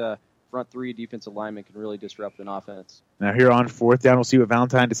front three defensive linemen can really disrupt an offense. Now here on 4th down, we'll see what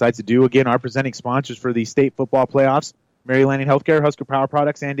Valentine decides to do. Again, our presenting sponsors for the state football playoffs, Mary Lanning Healthcare, Husker Power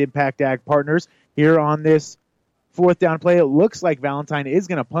Products, and Impact Ag Partners. Here on this 4th down play, it looks like Valentine is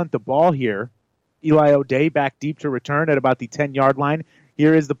going to punt the ball here. Eli O'Day back deep to return at about the 10-yard line.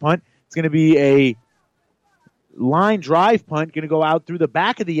 Here is the punt. It's going to be a line drive punt, going to go out through the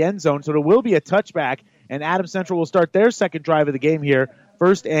back of the end zone, so there will be a touchback, and Adams Central will start their second drive of the game here.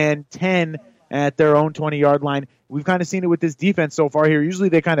 1st and 10 at their own 20-yard line. We've kind of seen it with this defense so far here. Usually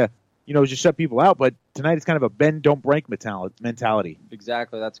they kind of, just shut people out, but tonight it's kind of a bend, don't break mentality.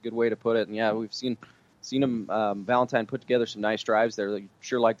 Exactly. That's a good way to put it. And, yeah, we've seen them, Valentine put together some nice drives there. They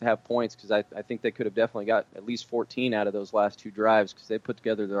sure like to have points because I think they could have definitely got at least 14 out of those last 2 drives because they put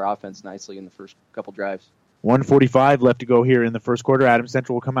together their offense nicely in the first couple drives. 1:45 left to go here in the first quarter. Adams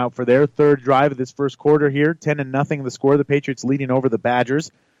Central will come out for their third drive of this first quarter here. 10-0 the score. The Patriots leading over the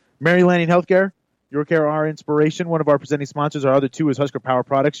Badgers. Mary Lanning Healthcare, your care, our inspiration. One of our presenting sponsors. Our other two is Husker Power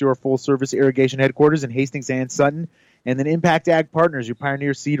Products, your full-service irrigation headquarters in Hastings and Sutton. And then Impact Ag Partners, your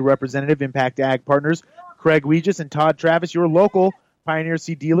Pioneer Seed representative. Impact Ag Partners, Craig Weegis and Todd Travis, your local Pioneer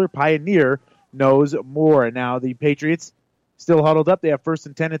Seed dealer. Pioneer knows more. Now the Patriots still huddled up. They have 1st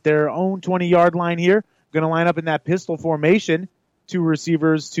and 10 at their own 20-yard line here. Going to line up in that pistol formation. 2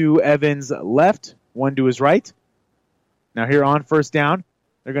 receivers to Evans' left, 1 to his right. Now here on 1st down,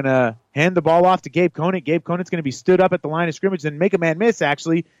 they're going to hand the ball off to Gabe Conant. Gabe Conant's going to be stood up at the line of scrimmage and make a man miss,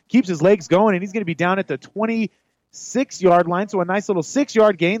 actually. Keeps his legs going, and he's going to be down at the 26-yard line, so a nice little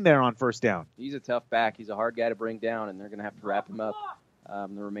 6-yard gain there on 1st down. He's a tough back. He's a hard guy to bring down, and they're going to have to wrap him up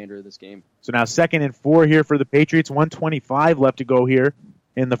the remainder of this game. So now 2nd and 4 here for the Patriots. 1:25 left to go here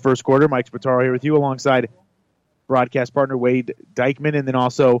in the first quarter. Mike Spataro here with you alongside broadcast partner Wade Dykeman, and then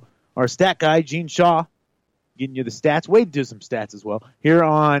also our stat guy, Gene Shaw, getting you the stats. Wade does some stats as well. Here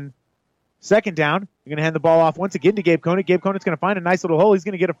on 2nd down, you're going to hand the ball off once again to Gabe Conant. Gabe Conant's going to find a nice little hole. He's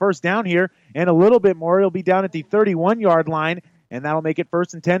going to get a 1st down here, and a little bit more. He'll be down at the 31-yard line, and that'll make it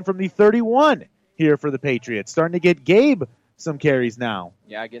 1st and 10 from the 31 here for the Patriots. Starting to get Gabe some carries now.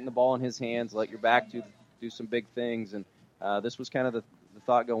 Yeah, getting the ball in his hands, let your back do some big things, and this was kind of the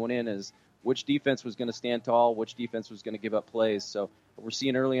thought going in is which defense was going to stand tall, which defense was going to give up plays. So we're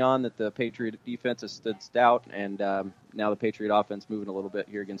seeing early on that the Patriot defense has stood stout, and now the Patriot offense moving a little bit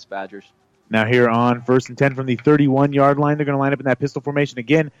here against Badgers. Now here on 1st and 10 from the 31-yard line, they're going to line up in that pistol formation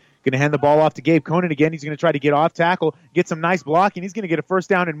again. Going to hand the ball off to Gabe Conant again. He's going to try to get off tackle, get some nice blocking. He's going to get a 1st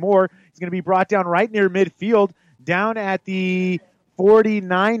down and more. He's going to be brought down right near midfield, down at the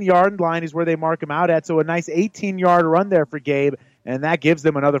 49-yard line is where they mark him out at. So a nice 18-yard run there for Gabe. And that gives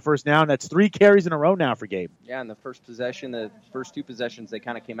them another 1st down. That's 3 carries in a row now for Gabe. Yeah, in the first possession, the first 2 possessions, they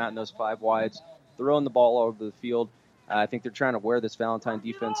kind of came out in those 5 wides, throwing the ball all over the field. I think they're trying to wear this Valentine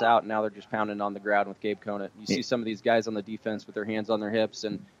defense out, and now they're just pounding on the ground with Gabe Conant. You see some of these guys on the defense with their hands on their hips,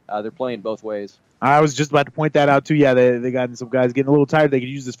 and they're playing both ways. I was just about to point that out, too. Yeah, they got some guys getting a little tired. They could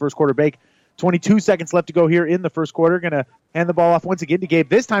use this first quarter break. 22 seconds left to go here in the first quarter. Going to hand the ball off once again to Gabe.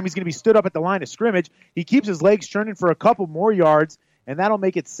 This time he's going to be stood up at the line of scrimmage. He keeps his legs churning for a couple more yards, and that'll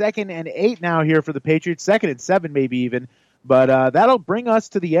make it 2nd and 8 now here for the Patriots. 2nd and 7 maybe even. But that'll bring us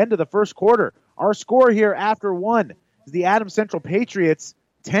to the end of the first quarter. Our score here after 1 is the Adams Central Patriots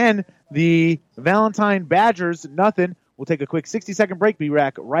 10, the Valentine Badgers nothing. We'll take a quick 60-second break. Be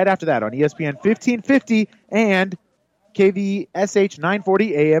back right after that on ESPN 1550 and KVSH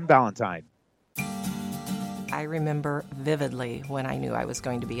 940 AM Valentine. I remember vividly when I knew I was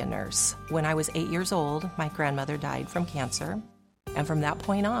going to be a nurse. When I was 8 years old, my grandmother died from cancer. And from that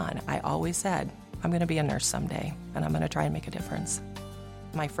point on, I always said, I'm going to be a nurse someday, and I'm going to try and make a difference.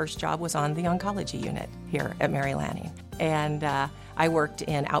 My first job was on the oncology unit here at Mary Lanning. And I worked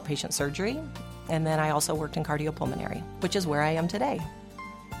in outpatient surgery, and then I also worked in cardiopulmonary, which is where I am today.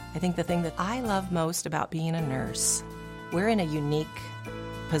 I think the thing that I love most about being a nurse, we're in a unique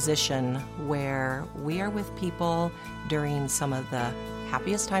position where we are with people during some of the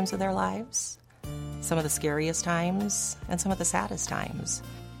happiest times of their lives, some of the scariest times, and some of the saddest times.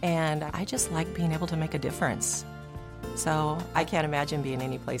 And I just like being able to make a difference. So I can't imagine being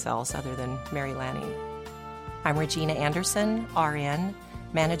anyplace else other than Mary Lanning. I'm Regina Anderson, RN,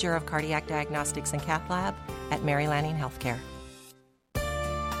 Manager of Cardiac Diagnostics and Cath Lab at Mary Lanning Healthcare.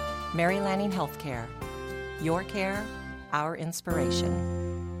 Mary Lanning Healthcare. Your care, our inspiration.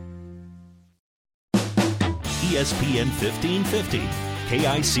 ESPN 1550,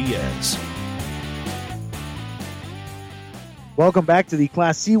 KICS. Welcome back to the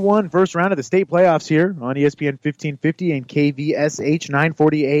Class C1 first round of the state playoffs here on ESPN 1550 and KVSH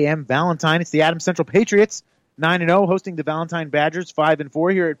 940 AM Valentine. It's the Adams Central Patriots, 9-0, hosting the Valentine Badgers,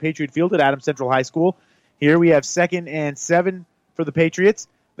 5-4 here at Patriot Field at Adams Central High School. Here we have 2nd and 7 for the Patriots.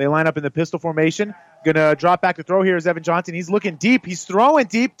 They line up in the pistol formation. Going to drop back to throw here is Evan Johnson. He's looking deep. He's throwing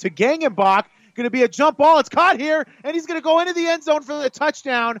deep to Gangenbach. Going to be a jump ball. It's caught here, and he's going to go into the end zone for the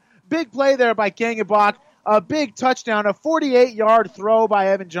touchdown. Big play there by Gangenbach. A big touchdown, a 48-yard throw by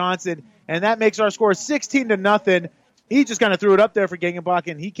Evan Johnson, and that makes our score 16-0. He just kind of threw it up there for Gangenbach,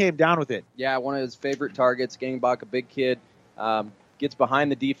 and he came down with it. Yeah, one of his favorite targets. Gangenbach, a big kid, gets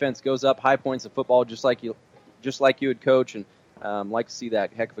behind the defense, goes up, high points the football just like you would coach, and like to see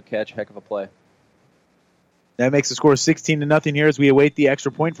that. Heck of a catch, heck of a play. That makes the score 16-0 here as we await the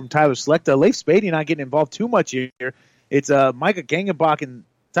extra point from Tyler Slechta. Leif Spady not getting involved too much here. It's Micah Gangenbach and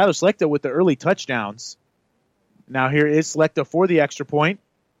Tyler Slechta with the early touchdowns. Now here is Slechta for the extra point.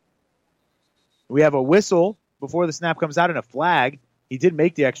 We have a whistle before the snap comes out and a flag. He did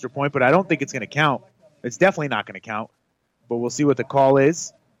make the extra point, but I don't think it's going to count. It's definitely not going to count, but we'll see what the call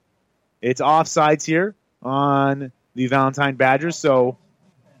is. It's offsides here on the Valentine Badgers, so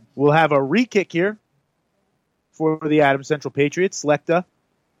we'll have a re-kick here for the Adams Central Patriots. Slechta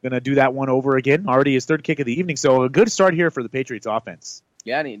going to do that one over again. Already his third kick of the evening, so a good start here for the Patriots offense.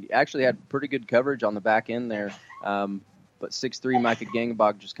 Yeah, and he actually had pretty good coverage on the back end there. But 6'3", Micah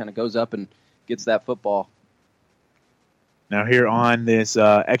Gangenbach just kind of goes up and gets that football. Now here on this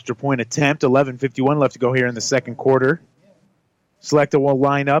extra point attempt, 11:51 left to go here in the second quarter. Slechta will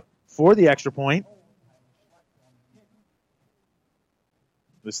line up for the extra point.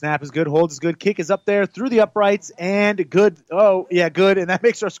 The snap is good, hold is good, kick is up there through the uprights, and good. Oh, yeah, good, and that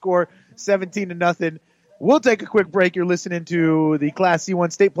makes our score 17-0. We'll take a quick break. You're listening to the Class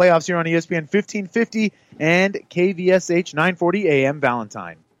C1 state playoffs here on ESPN 1550 and KVSH 940 AM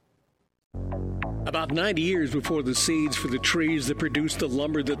Valentine. About 90 years before the seeds for the trees that produce the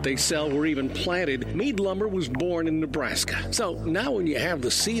lumber that they sell were even planted, Mead Lumber was born in Nebraska. So now when you have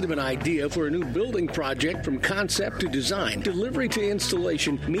the seed of an idea for a new building project from concept to design, delivery to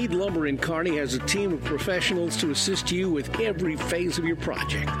installation, Mead Lumber in Kearney has a team of professionals to assist you with every phase of your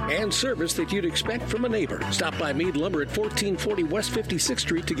project and service that you'd expect from a neighbor. Stop by Mead Lumber at 1440 West 56th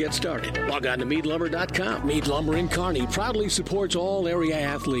Street to get started. Log on to meadlumber.com. Mead Lumber in Kearney proudly supports all area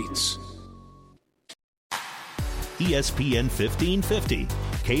athletes. ESPN 1550,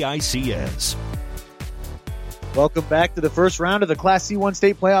 KICS. Welcome back to the first round of the Class C1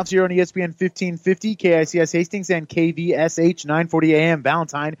 state playoffs here on ESPN 1550, KICS Hastings, and KVSH 940 AM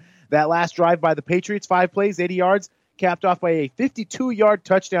Valentine. That last drive by the Patriots, 5 plays, 80 yards, capped off by a 52-yard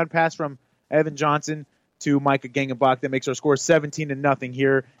touchdown pass from Evan Johnson to Micah Gangenbach. That makes our score 17-0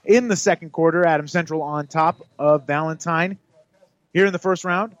 here in the second quarter. Adams Central on top of Valentine. Here in the first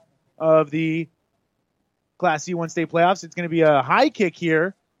round of the Class C1 state playoffs, it's going to be a high kick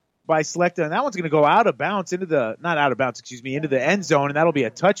here by Slechta, and that one's going to go out of bounds into the end zone, and that'll be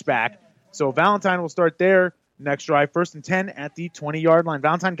a touchback. So Valentine will start their next drive, 1st and 10 at the 20-yard line.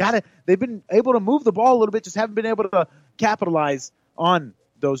 Valentine got it. They've been able to move the ball a little bit, just haven't been able to capitalize on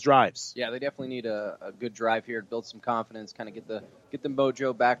those drives. Yeah, they definitely need a good drive here to build some confidence, kind of get the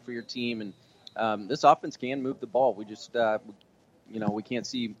mojo back for your team, and this offense can move the ball. We just we can't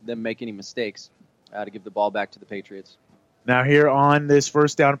see them make any mistakes to give the ball back to the Patriots. Now here on this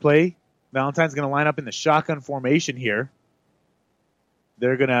first down play, Valentine's going to line up in the shotgun formation here.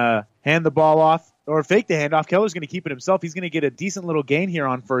 They're going to hand the ball off, or fake the handoff. Keller's going to keep it himself. He's going to get a decent little gain here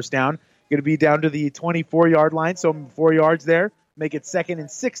on first down. Going to be down to the 24-yard line, so 4 yards there. Make it 2nd and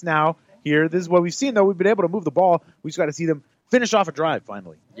 6 now here. This is what we've seen, though. We've been able to move the ball. We just got to see them finish off a drive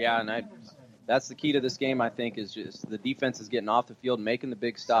finally. Yeah, and that's the key to this game, I think, is just the defense is getting off the field, making the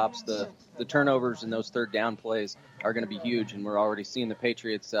big stops. The turnovers and those third down plays are going to be huge, and we're already seeing the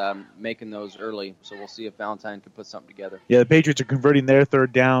Patriots making those early. So we'll see if Valentine can put something together. Yeah, the Patriots are converting their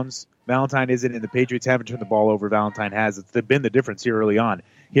third downs. Valentine isn't, and the Patriots haven't turned the ball over. Valentine has. It's been the difference here early on.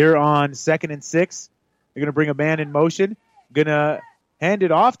 Here on 2nd and 6, they're going to bring a man in motion. Going to hand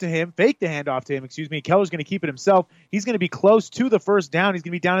it off to him, fake the handoff to him, Keller's going to keep it himself. He's going to be close to the first down. He's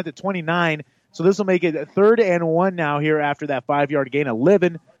going to be down at the 29. So this will make it 3rd and 1 now here after that 5-yard gain.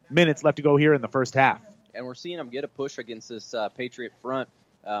 11 minutes left to go here in the first half. And we're seeing them get a push against this Patriot front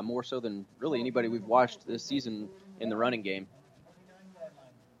more so than really anybody we've watched this season in the running game.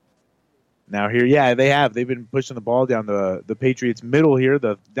 Now here, yeah, they have. They've been pushing the ball down the Patriots' middle here,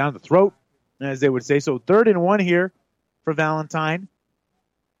 down the throat, as they would say. So 3rd and 1 here for Valentine.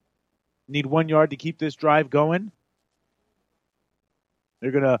 Need 1 yard to keep this drive going.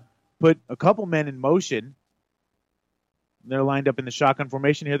 They're going to put a couple men in motion. They're lined up in the shotgun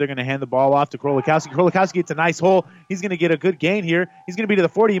formation here. They're going to hand the ball off to Krolikowski. Krolikowski gets a nice hole. He's going to get a good gain here. He's going to be to the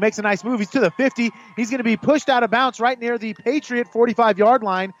 40. He makes a nice move. He's to the 50. He's going to be pushed out of bounds right near the Patriot 45-yard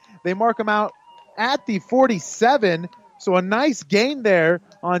line. They mark him out at the 47. So a nice gain there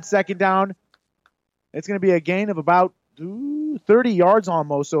on second down. It's going to be a gain of about 30 yards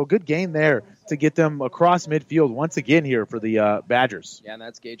almost. So a good gain there to get them across midfield once again here for the Badgers. Yeah, and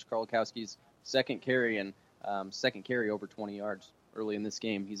that's Gage Krolikowski's second carry over 20 yards early in this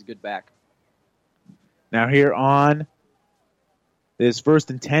game. He's a good back. Now here on this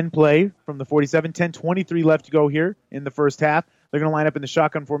 1st and 10 play from the 47, 10:23 left to go here in the first half. They're going to line up in the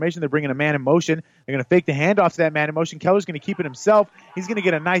shotgun formation. They're bringing a man in motion. They're going to fake the handoff to that man in motion. Keller's going to keep it himself. He's going to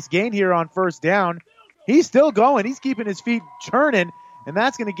get a nice gain here on first down. He's still going. He's keeping his feet churning, and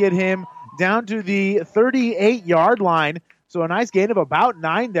that's going to get him down to the 38-yard line. So a nice gain of about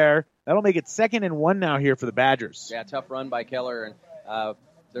 9 there. That'll make it 2nd and 1 now here for the Badgers. Yeah, tough run by Keller, and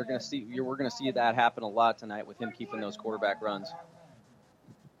we're going to see that happen a lot tonight with him keeping those quarterback runs.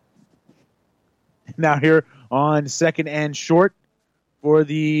 Now here on 2nd and short for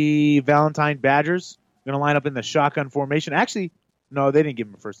the Valentine Badgers. Going to line up in the shotgun formation. Actually, no, they didn't give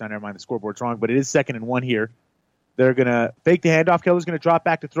him a first down. Never mind, the scoreboard's wrong, but it is 2nd and 1 here. They're going to fake the handoff. Keller's going to drop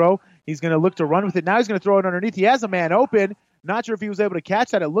back to throw. He's going to look to run with it. Now he's going to throw it underneath. He has a man open. Not sure if he was able to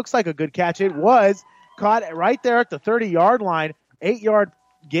catch that. It looks like a good catch. It was caught right there at the 30-yard line. 8-yard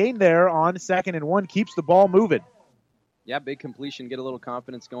gain there on 2nd and 1. Keeps the ball moving. Yeah, big completion. Get a little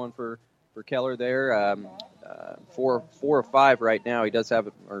confidence going for Keller there. 4 of 5 right now. He does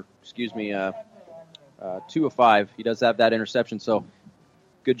have, 2 of 5. He does have that interception, so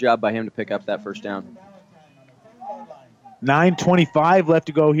good job by him to pick up that first down. 9:25 left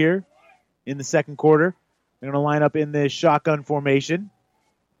to go here in the second quarter. They're going to line up in the shotgun formation.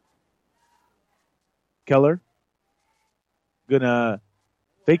 Keller going to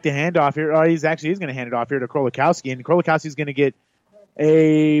fake the handoff here. Oh, he's going to hand it off here to Krolikowski, and Krolikowski's going to get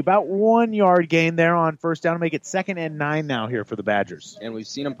about 1 yard gain there on first down to make it 2nd and 9 now here for the Badgers. And we've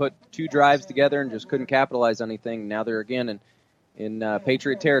seen them put 2 drives together and just couldn't capitalize on anything. Now they're again in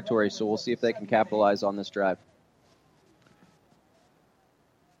Patriot territory, so we'll see if they can capitalize on this drive.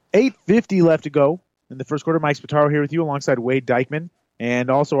 8:50 left to go in the first quarter. Mike Spataro here with you alongside Wade Dykeman. And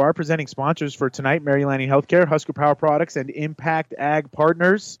also our presenting sponsors for tonight, Mary Lanning Healthcare, Husker Power Products, and Impact Ag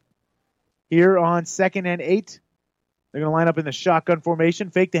Partners. Here on 2nd and 8, they're going to line up in the shotgun formation.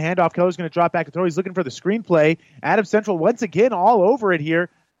 Fake the handoff. Keller's going to drop back and throw. He's looking for the screenplay. Adams Central once again all over it here.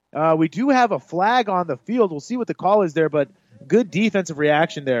 We do have a flag on the field. We'll see what the call is there, but good defensive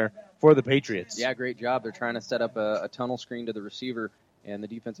reaction there for the Patriots. Yeah, great job. They're trying to set up a tunnel screen to the receiver, and the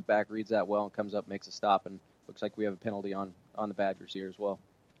defensive back reads that well and comes up, makes a stop, and looks like we have a penalty on the Badgers here as well.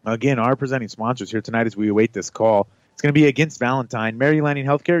 Again, our presenting sponsors here tonight as we await this call. It's going to be against Valentine. Mary Lanning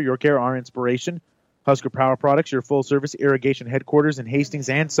Healthcare, your care, our inspiration. Husker Power Products, your full-service irrigation headquarters in Hastings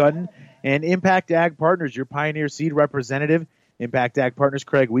and Sutton. And Impact Ag Partners, your Pioneer Seed representative. Impact Ag Partners,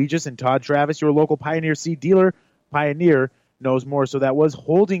 Craig Weegis and Todd Travis, your local Pioneer Seed dealer. Pioneer knows more. So that was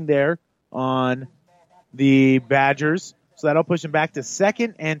holding there on the Badgers. So that'll push them back to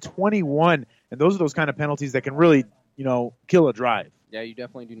 2nd and 21. And those are those kind of penalties that can really, kill a drive. Yeah, you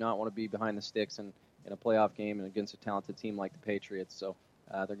definitely do not want to be behind the sticks in a playoff game and against a talented team like the Patriots. So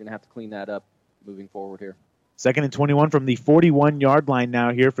they're going to have to clean that up moving forward here. 2nd and 21 from the 41-yard line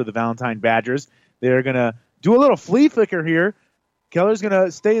now here for the Valentine Badgers. They're going to do a little flea flicker here. Keller's going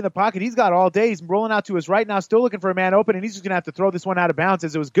to stay in the pocket. He's got all day. He's rolling out to his right now, still looking for a man open, and he's just going to have to throw this one out of bounds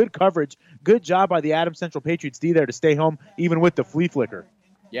as it was good coverage. Good job by the Adams Central Patriots D there to stay home even with the flea flicker.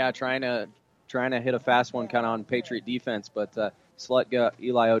 Yeah, trying to hit a fast one kind of on Patriot defense, but Slutga,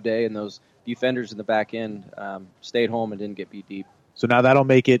 Eli O'Day, and those defenders in the back end stayed home and didn't get beat deep. So now that'll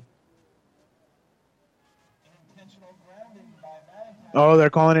make it. Oh, they're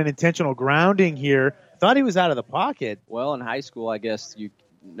calling it intentional grounding here. Thought he was out of the pocket. Well, in high school, I guess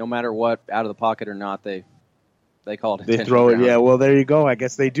no matter what, out of the pocket or not, they call it intentional They throw it, grounding. yeah. Well, there you go. I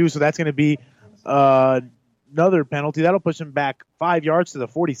guess they do. So that's going to be another penalty. That'll push him back 5 yards to the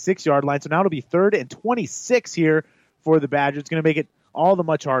 46-yard line. So now it'll be 3rd and 26 here for the Badgers. It's going to make it all the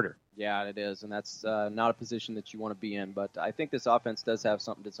much harder. Yeah, it is, and that's not a position that you want to be in. But I think this offense does have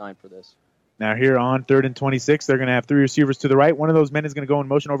something designed for this. Now here on 3rd and 26, they're going to have 3 receivers to the right. One of those men is going to go in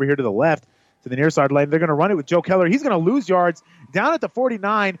motion over here to the left, to the near side lane. They're going to run it with Joe Keller. He's going to lose yards down at the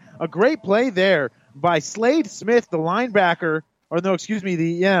 49. A great play there by Slade Smith, the linebacker. The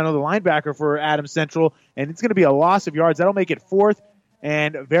linebacker for Adams Central. And it's going to be a loss of yards. That'll make it 4th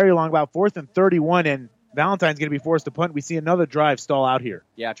and very long, about 4th and 31. And Valentine's going to be forced to punt. We see another drive stall out here.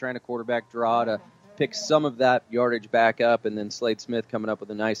 Yeah, trying to quarterback draw to pick some of that yardage back up, and then Slade Smith coming up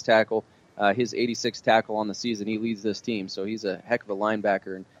with a nice tackle. His 86th tackle on the season. He leads this team, so he's a heck of a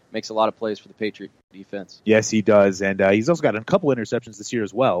linebacker and makes a lot of plays for the Patriot defense. Yes, he does, and he's also got a couple interceptions this year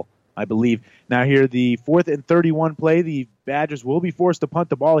as well, I believe. Now here, the 4th and 31 play. The Badgers will be forced to punt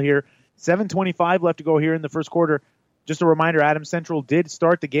the ball here. 7:25 left to go here in the first quarter. Just a reminder, Adams Central did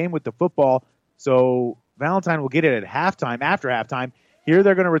start the game with the football, so Valentine will get it at halftime, after halftime. Here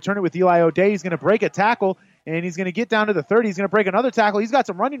they're going to return it with Eli O'Day. He's going to break a tackle, and he's going to get down to the 30. He's going to break another tackle. He's got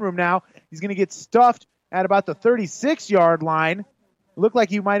some running room now. He's going to get stuffed at about the 36-yard line. Looked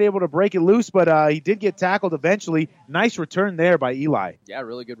like he might be able to break it loose, but he did get tackled eventually. Nice return there by Eli. Yeah,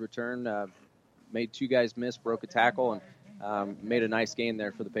 really good return. Made 2 guys miss, broke a tackle, and made a nice gain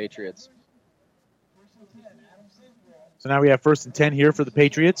there for the Patriots. So now we have 1st and 10 here for the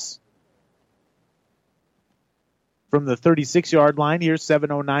Patriots. From the 36-yard line here,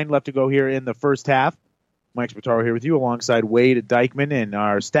 7:09 left to go here in the first half. Mike Spataro here with you alongside Wade Dykeman and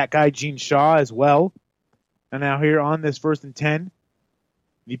our stat guy, Gene Shaw, as well. And now here on this 1st and 10,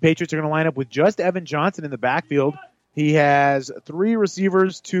 the Patriots are going to line up with just Evan Johnson in the backfield. He has 3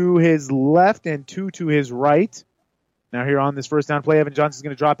 receivers to his left and 2 to his right. Now here on this first down play, Evan Johnson's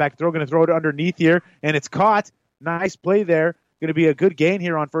going to drop back, going to throw it underneath here, and it's caught. Nice play there. Going to be a good gain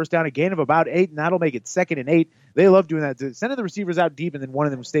here on first down, a gain of about 8, and that'll make it 2nd and 8. They love doing that. Sending the receivers out deep, and then one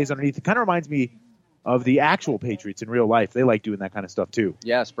of them stays underneath. It kind of reminds me of the actual Patriots in real life. They like doing that kind of stuff, too.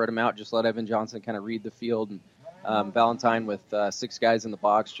 Yeah, spread them out. Just let Evan Johnson kind of read the field. And Valentine with 6 guys in the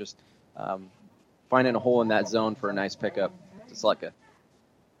box, just finding a hole in that zone for a nice pickup. Just like a.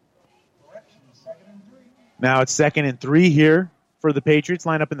 Now it's 2nd and 3 here for the Patriots.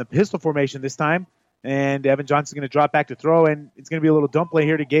 Line up in the pistol formation this time. And Evan Johnson's going to drop back to throw, and it's going to be a little dump play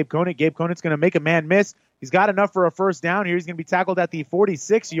here to Gabe Conant. Gabe Conant's going to make a man miss. He's got enough for a first down here. He's going to be tackled at the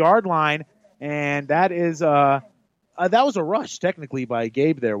 46-yard line, and that is that was a rush technically by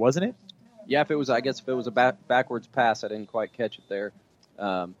Gabe there, wasn't it? Yeah, if it was a backwards pass, I didn't quite catch it there.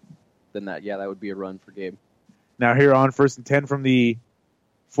 Then that would be a run for Gabe. Now here on 1st and 10 from the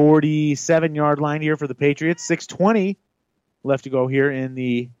 47-yard line here for the Patriots. 6:20 left to go here in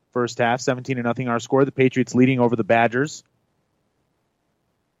the first half. 17-0 our score. The Patriots leading over the Badgers.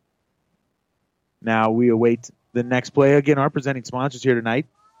 Now we await the next play. Again, our presenting sponsors here tonight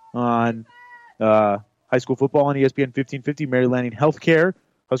on high school football on ESPN 1550, Mary Lanning Healthcare,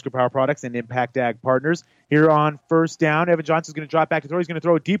 Husker Power Products, and Impact Ag Partners. Here on first down, Evan Johnson's going to drop back to throw. He's going to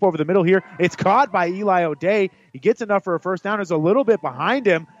throw it deep over the middle here. It's caught by Eli O'Day. He gets enough for a first down. There's a little bit behind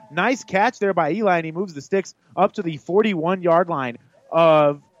him. Nice catch there by Eli, and he moves the sticks up to the 41-yard line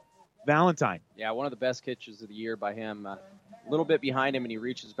of Valentine. Yeah, one of the best catches of the year by him. A little bit behind him, and he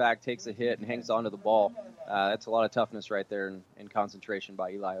reaches back, takes a hit, and hangs onto the ball. That's a lot of toughness right there and concentration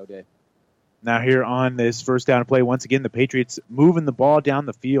by Eli O'Day. Now here on this first down play, once again, the Patriots moving the ball down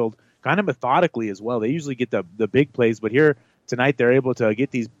the field kind of methodically as well. They usually get the big plays, but here tonight they're able to get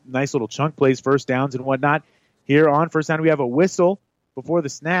these nice little chunk plays, first downs and whatnot. Here on first down, we have a whistle before the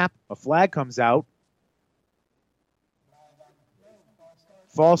snap. A flag comes out.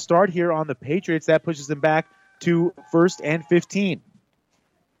 False start here on the Patriots. That pushes them back to 1st and 15.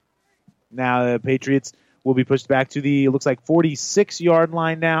 Now the Patriots will be pushed back to the, it looks like, 46-yard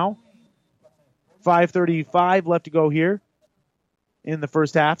line now. 5:35 left to go here in the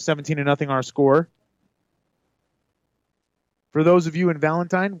first half. 17-0 our score. For those of you in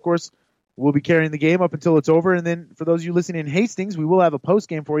Valentine, of course, we'll be carrying the game up until it's over. And then for those of you listening in Hastings, we will have a post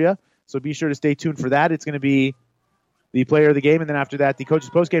game for you. So be sure to stay tuned for that. It's going to be the player of the game, and then after that, the coach's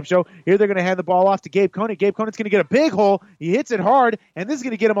post-game show. Here they're going to hand the ball off to Gabe Conant. Gabe Conant's going to get a big hole. He hits it hard, and this is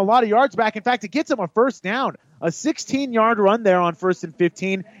going to get him a lot of yards back. In fact, it gets him a first down. A 16-yard run there on 1st and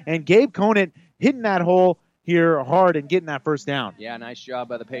 15, and Gabe Conant hitting that hole here hard and getting that first down. Yeah, nice job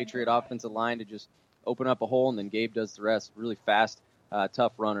by the Patriot offensive line to just open up a hole, and then Gabe does the rest. Really fast,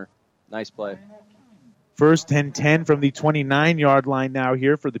 tough runner. Nice play. 1st and 10 from the 29-yard line now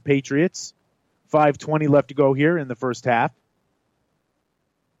here for the Patriots. 5:20 left to go here in the first half.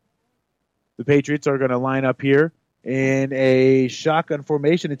 The Patriots are going to line up here in a shotgun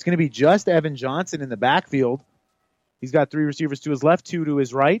formation. It's going to be just Evan Johnson in the backfield. He's got 3 receivers to his left, 2 to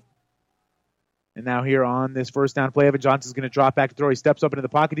his right. And now here on this first down play, Evan Johnson's going to drop back to throw. He steps up into the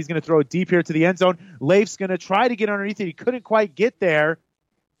pocket. He's going to throw it deep here to the end zone. Leif's going to try to get underneath it. He couldn't quite get there.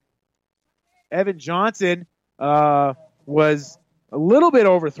 Evan Johnson was a little bit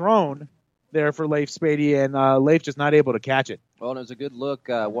overthrown there for Leif Spady, and Leif just not able to catch it. Well, it was a good look,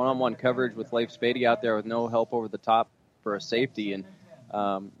 one-on-one coverage with Leif Spady out there with no help over the top for a safety, and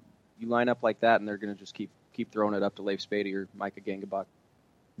you line up like that, and they're going to just keep throwing it up to Leif Spady or Micah Gangabach.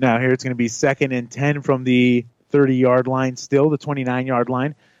 Now here it's going to be 2nd and 10 from the 30-yard line still, the 29-yard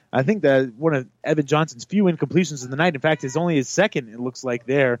line. I think that one of Evan Johnson's few incompletions of the night. In fact, it's only his second, it looks like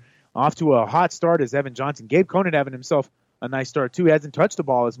there. Off to a hot start is Evan Johnson. Gabe Conant having himself a nice start, too. He hasn't touched the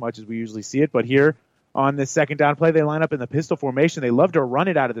ball as much as we usually see it, but here on this second down play, they line up in the pistol formation. They love to run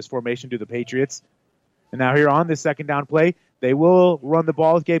it out of this formation, do the Patriots. And now here on this second down play, they will run the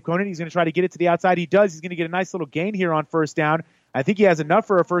ball with Gabe Conant. He's going to try to get it to the outside. He does. He's going to get a nice little gain here on first down. I think he has enough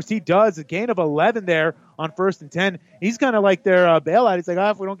for a first. He does. A gain of 11 there on 1st and 10. He's kind of like their bailout. He's like,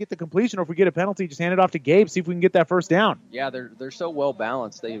 if we don't get the completion or if we get a penalty, just hand it off to Gabe, see if we can get that first down. Yeah, they're so well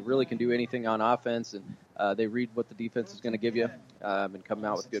balanced. They really can do anything on offense, and they read what the defense is going to give you and come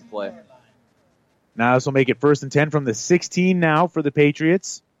out with good play. Now this will make it 1st and 10 from the 16 now for the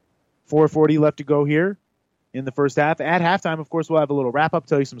Patriots. 4:40 left to go here in the first half. At halftime, of course, we'll have a little wrap-up,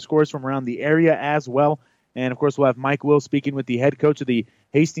 tell you some scores from around the area as well. And, of course, we'll have Mike Will speaking with the head coach of the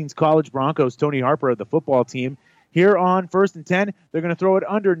Hastings College Broncos, Tony Harper, of the football team. Here on 1st and 10, they're going to throw it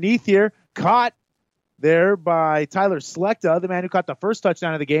underneath here. Caught there by Tyler Slechta, the man who caught the first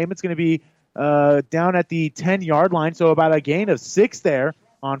touchdown of the game. It's going to be down at the 10-yard line, so about a gain of 6 there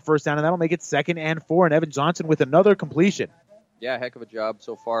on first down, and that'll make it 2nd and 4. And Evan Johnson with another completion. Yeah, heck of a job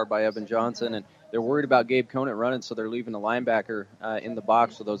so far by Evan Johnson. And they're worried about Gabe Conant running, so they're leaving the linebacker in the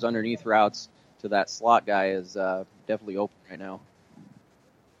box, so those underneath routes to that slot guy is definitely open right now.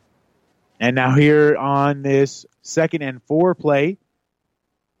 And now here on this 2nd and 4 play,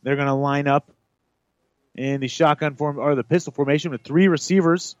 they're going to line up in the shotgun form or the pistol formation with 3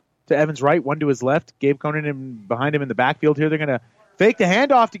 receivers to Evan's right, 1 to his left. Gabe Conant behind him in the backfield here. They're going to fake the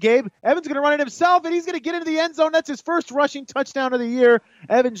handoff to Gabe. Evan's going to run it himself, and he's going to get into the end zone. That's his first rushing touchdown of the year.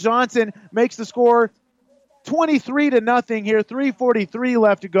 Evan Johnson makes the score 23-0 here. 3:43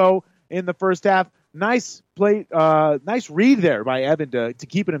 left to go in the first half. Nice play, nice read there by Evan to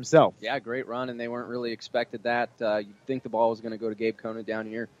keep it himself. Yeah, great run, and they weren't really expected that. You'd think the ball was going to go to Gabe Conant down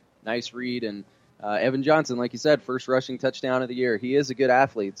here. Nice read, and Evan Johnson, like you said, first rushing touchdown of the year. He is a good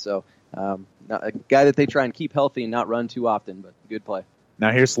athlete, so a guy that they try and keep healthy and not run too often, but good play.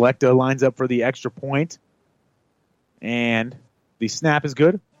 Now here Slechta lines up for the extra point, and the snap is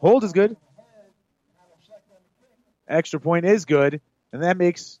good. Hold is good. Extra point is good, and that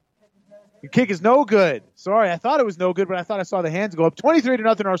makes... The kick is no good. Sorry, I thought it was no good, but I thought I saw the hands go up.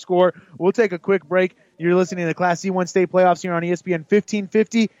 23-0 our score. We'll take a quick break. You're listening to the Class C1 State Playoffs here on ESPN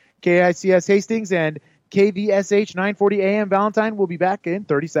 1550, KICS Hastings, and KVSH 940 AM Valentine. We'll be back in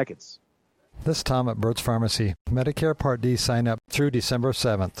 30 seconds. This is Tom at Burt's Pharmacy. Medicare Part D sign up through December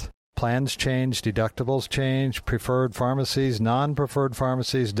 7th. Plans change, deductibles change, preferred pharmacies, non-preferred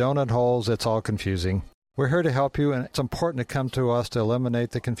pharmacies, donut holes, it's all confusing. We're here to help you, and it's important to come to us to eliminate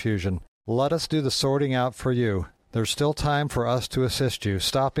the confusion. Let us do the sorting out for you. There's still time for us to assist you.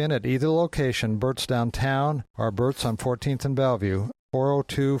 Stop in at either location, Burt's downtown or Burt's on 14th and Bellevue,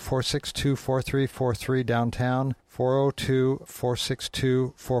 402-462-4343 downtown,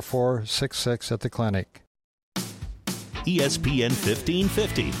 402-462-4466 at the clinic. ESPN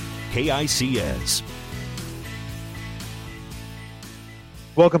 1550, KICS.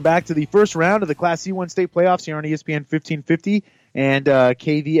 Welcome back to the first round of the Class C1 State Playoffs here on ESPN 1550 and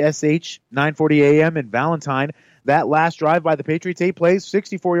KVSH 940 AM in Valentine. That last drive by the Patriots, 8 plays,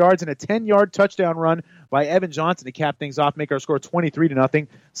 64 yards, and a 10-yard touchdown run by Evan Johnson to cap things off, make our score 23-0.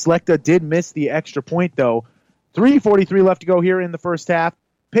 Slechta did miss the extra point, though. 3:43 left to go here in the first half.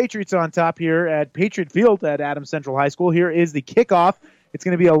 Patriots on top here at Patriot Field at Adams Central High School. Here is the kickoff. It's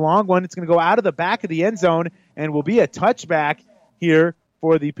going to be a long one. It's going to go out of the back of the end zone and will be a touchback here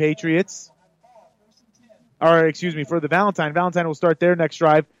for the Patriots. Or, excuse me, for the Valentine. Valentine will start their next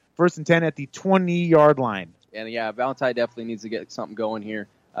drive, 1st and 10 at the 20-yard line. And, yeah, Valentine definitely needs to get something going here.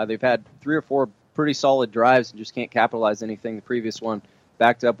 They've had 3 or 4 pretty solid drives and just can't capitalize anything. The previous one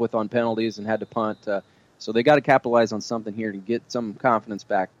backed up with on penalties and had to punt. So they got to capitalize on something here to get some confidence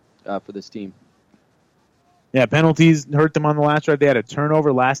back for this team. Yeah, penalties hurt them on the last drive. They had a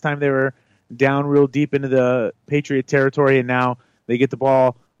turnover last time they were down real deep into the Patriot territory, and now they get the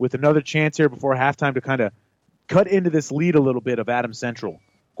ball with another chance here before halftime to kind of cut into this lead a little bit of Adams Central.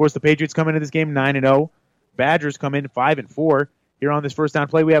 Of course, the Patriots come into this game 9-0. Badgers come in 5-4. Here on this first down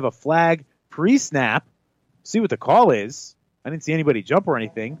play, we have a flag pre-snap. See what the call is. I didn't see anybody jump or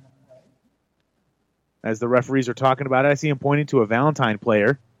anything. As the referees are talking about it, I see him pointing to a Valentine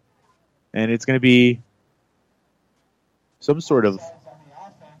player. And it's going to be some sort of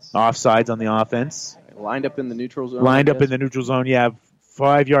offsides on the offense. Lined up in the neutral zone. Lined up in the neutral zone, yeah.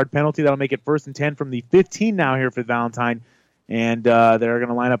 5-yard penalty. That'll make it 1st and 10 from the 15 now here for Valentine. And they're going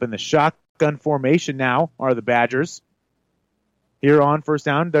to line up in the shotgun formation now, are the Badgers. here on first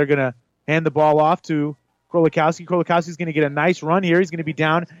down. They're going to hand the ball off to Krolikowski. Krolikowski's going to get a nice run here. He's going to be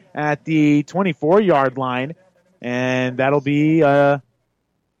down at the 24-yard line, and that'll be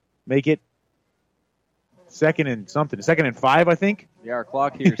make it second and 5, I think. Yeah, our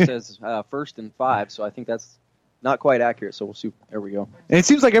clock here says 1st and 5, so I think that's not quite accurate, so we'll see. There we go. And it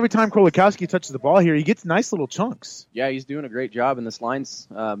seems like every time Krolikowski touches the ball here, he gets nice little chunks. Yeah, he's doing a great job, and this line's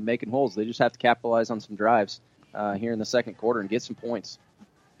making holes. They just have to capitalize on some drives here in the second quarter and get some points.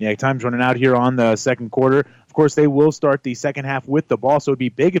 Yeah, time's running out here on the second quarter. Of course, they will start the second half with the ball, so it'd be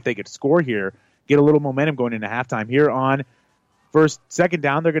big if they could score here, get a little momentum going into halftime. Here on second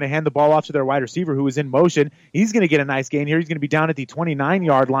down, they're going to hand the ball off to their wide receiver who is in motion. He's going to get a nice gain here. He's going to be down at the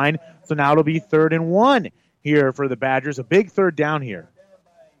 29-yard line, so now it'll be 3rd and 1 here for the Badgers. A big third down here.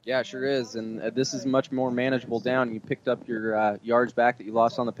 Yeah, sure is, and this is much more manageable down. You picked up your yards back that you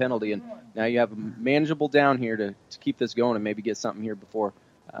lost on the penalty, and now you have a manageable down here to keep this going and maybe get something here before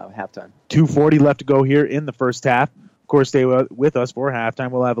halftime. 2:40 left to go here in the first half. Of course, stay with us for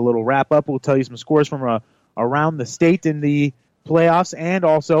halftime. We'll have a little wrap-up. We'll tell you some scores from around the state in the playoffs, and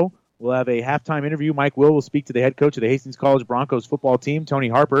also we'll have a halftime interview. Mike will speak to the head coach of the Hastings College Broncos football team, Tony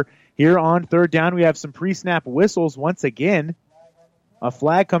Harper. Here on third down, we have some pre-snap whistles once again. A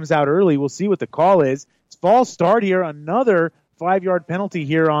flag comes out early. We'll see what the call is. It's false start here. Another 5-yard penalty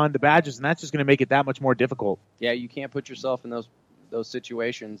here on the Badgers, and that's just going to make it that much more difficult. Yeah, you can't put yourself in those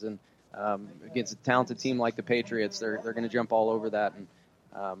situations, and against a talented team like the Patriots, they're going to jump all over that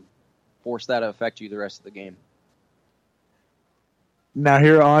and force that to affect you the rest of the game. Now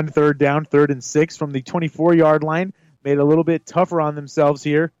here on third down, 3rd and 6 from the 24-yard line. Made it a little bit tougher on themselves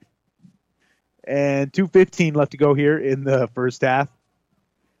here. And 2:15 left to go here in the first half.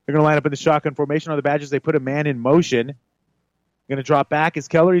 They're going to line up in the shotgun formation on the Badgers. They put a man in motion. Going to drop back is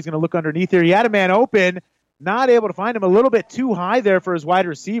Keller. He's going to look underneath here. He had a man open. Not able to find him. A little bit too high there for his wide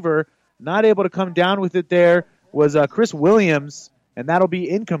receiver. Not able to come down with it there was Chris Williams, and that'll be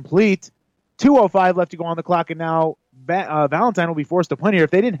incomplete. 2:05 left to go on the clock, and now Valentine will be forced to punt here.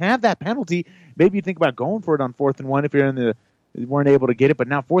 If they didn't have that penalty, maybe you think about going for it on 4th and 1 if you weren't able to get it. But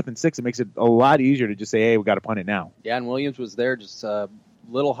now 4th and 6, it makes it a lot easier to just say, hey, we got to punt it now. Yeah, and Williams was there just a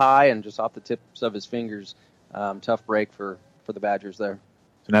little high and just off the tips of his fingers. Tough break for the Badgers there.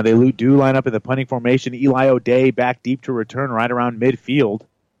 So now they do line up in the punting formation. Eli O'Day back deep to return right around midfield.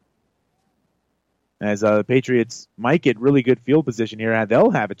 As the Patriots might get really good field position here, and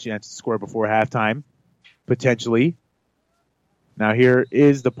they'll have a chance to score before halftime, potentially. Now here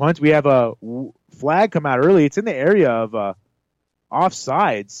is the punt. We have a flag come out early. It's in the area of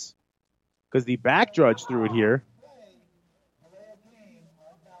offsides because the back judge threw it here.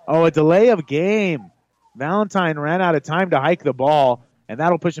 Oh, a delay of game. Valentine ran out of time to hike the ball, and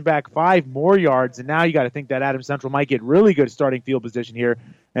that'll push him back 5 more yards. And now you got to think that Adams Central might get really good starting field position here,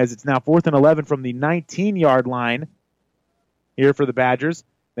 as it's now 4th and 11 from the 19-yard line here for the Badgers.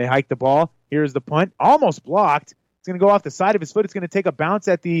 They hike the ball. Here's the punt. Almost blocked. It's going to go off the side of his foot. It's going to take a bounce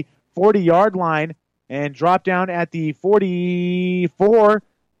at the 40-yard line and drop down at the 44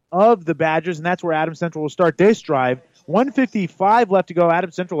 of the Badgers, and that's where Adams Central will start this drive. 1:55 left to go.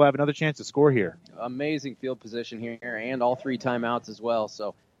 Adams Central will have another chance to score here. Amazing field position here, and all 3 timeouts as well.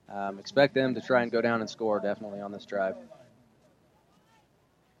 So expect them to try and go down and score definitely on this drive.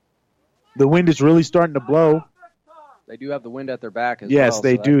 The wind is really starting to blow. They do have the wind at their back as well. Yes,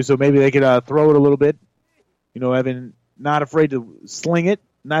 they do. So maybe they could throw it a little bit. You know, Evan, not afraid to sling it.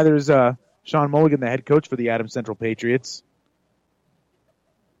 Neither is Sean Mulligan, the head coach for the Adams Central Patriots.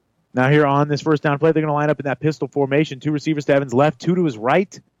 Now here on this first down play, they're going to line up in that pistol formation. 2 receivers to Evan's left, 2 to his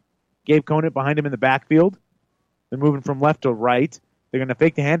right. Gabe Conant behind him in the backfield. They're moving from left to right. They're going to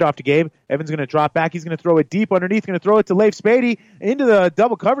fake the handoff to Gabe. Evan's going to drop back. He's going to throw it deep underneath. Going to throw it to Leif Spady into the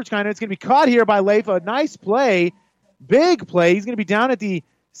double coverage kind of. It's going to be caught here by Leif. A nice play. Big play. He's going to be down at the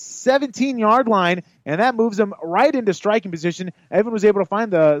 17-yard line, and that moves him right into striking position. Evan was able to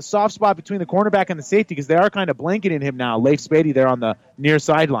find the soft spot between the cornerback and the safety because they are kind of blanketing him now. Leif Spady there on the near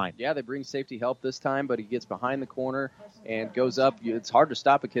sideline. Yeah, they bring safety help this time, but he gets behind the corner and goes up. It's hard to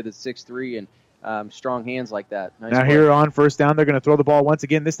stop a kid that's 6'3" and strong hands like that. Nice now play. Here on first down, they're going to throw the ball once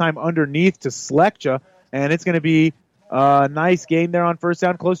again, this time underneath to Slekja, and it's going to be a nice gain there on first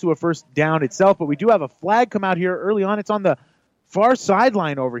down, close to a first down itself, but we do have a flag come out here early on. It's on the far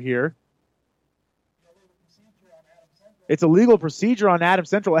sideline over here. It's a legal procedure on Adams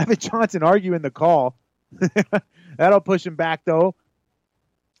Central. Evan Johnson arguing the call. That'll push him back, though.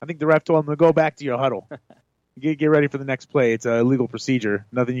 I think the ref told him to go back to your huddle. Get ready for the next play. It's a legal procedure.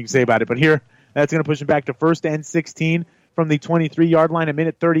 Nothing you can say about it. But here, that's going to push him back to 1st and 16 from the 23-yard line.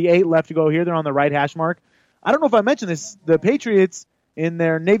 1:38 left to go here. They're on the right hash mark I don't know if I mentioned this. The Patriots in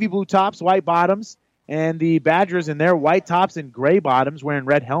their navy blue tops, white bottoms, and the Badgers in their white tops and gray bottoms, wearing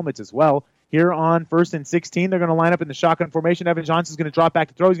red helmets as well. Here on 1st and 16, they're going to line up in the shotgun formation. Evan Johnson's going to drop back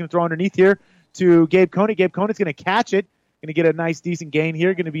to throw. He's going to throw underneath here to Gabe Conant. Gabe Conant's going to catch it. Going to get a nice, decent gain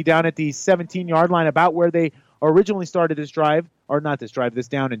here. Going to be down at the 17-yard line, about where they originally started this drive. Or not this drive, this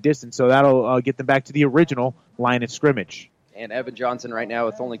down and distance. So that'll get them back to the original line of scrimmage. And Evan Johnson right now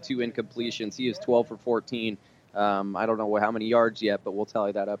with only 2 incompletions. He is 12 for 14. I don't know how many yards yet, but we'll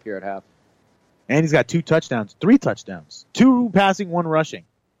tally that up here at half. And he's got 3 touchdowns. 2 passing, 1 rushing.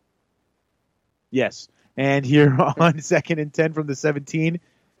 Yes. And here on 2nd and 10 from the 17,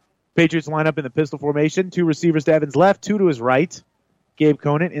 Patriots line up in the pistol formation. 2 receivers to Evan's left, 2 to his right. Gabe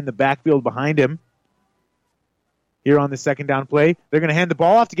Conant in the backfield behind him. Here on the 2nd down play, they're going to hand the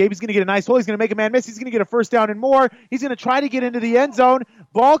ball off to Gabe. He's going to get a nice hole. He's going to make a man miss. He's going to get a first down and more. He's going to try to get into the end zone.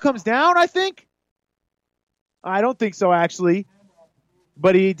 Ball comes down, I think. I don't think so, actually.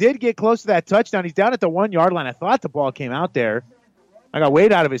 But he did get close to that touchdown. He's down at the 1-yard line. I thought the ball came out there. I got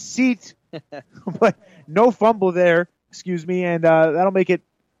weighed out of his seat. But no fumble there, and that'll make it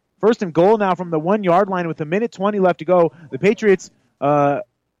 1st and goal now from the 1-yard line with 1:20 left to go. The Patriots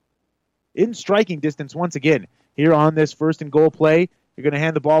in striking distance once again. Here on this 1st and goal play, you're going to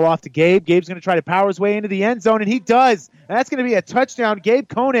hand the ball off to Gabe. Gabe's going to try to power his way into the end zone, and he does. And that's going to be a touchdown. Gabe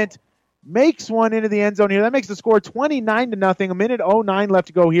Conant makes one into the end zone here. That makes the score 29-0. 1:09 left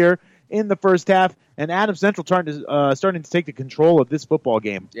to go here in the first half, and Adams Central starting to take the control of this football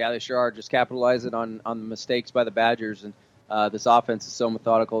game. Yeah, they sure are. Just capitalizing on the mistakes by the Badgers, and this offense is so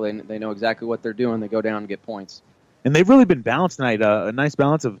methodical. They know exactly what they're doing. They go down and get points. And they've really been balanced tonight. A nice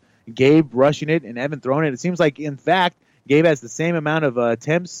balance of Gabe rushing it and Evan throwing it. It seems like, in fact, Gabe has the same amount of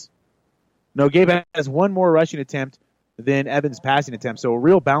attempts. No, Gabe has 1 more rushing attempt than Evan's passing attempt. So a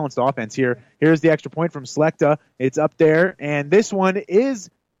real balanced offense here. Here's the extra point from Slekta. It's up there, and this one is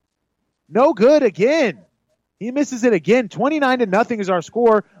no good again. He misses it again. 29-0 is our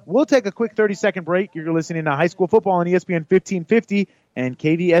score. We'll take a quick 30-second break. You're listening to High School Football on ESPN 1550 and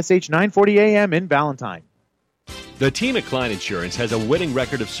KVSH 940 AM in Valentine. The team at Klein Insurance has a winning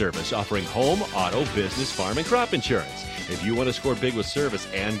record of service, offering home, auto, business, farm, and crop insurance. If you want to score big with service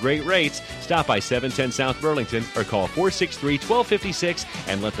and great rates, stop by 710 South Burlington or call 463-1256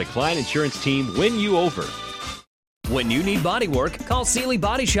 and let the Klein Insurance team win you over. When you need body work, call Seeley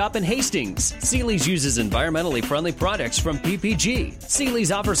Body Shop in Hastings. Seeley's uses environmentally friendly products from PPG.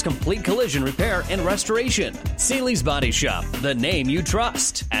 Seeley's offers complete collision repair and restoration. Seeley's Body Shop, the name you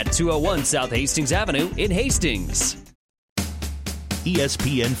trust, at 201 South Hastings Avenue in Hastings.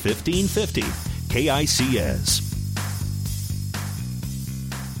 ESPN 1550, KICS.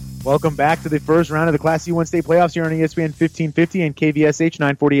 Welcome back to the first round of the Class C1 State Playoffs here on ESPN 1550 and KVSH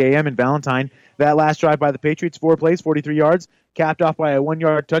 940 AM in Valentine. That last drive by the Patriots, 4 plays, 43 yards, capped off by a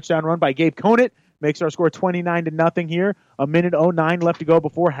 1-yard touchdown run by Gabe Conant. Makes our score 29-0 here. 1:09 left to go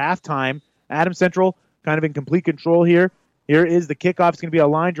before halftime. Adams Central kind of in complete control here. Here is the kickoff. It's going to be a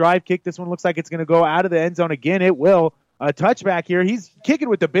line drive kick. This one looks like it's going to go out of the end zone again. It will. A touchback here. He's kicking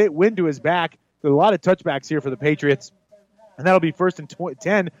with the wind to his back. There's a lot of touchbacks here for the Patriots. And that'll be 1st and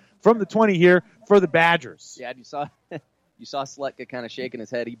 10 from the 20 here for the Badgers. Yeah, you saw Sletka kind of shaking his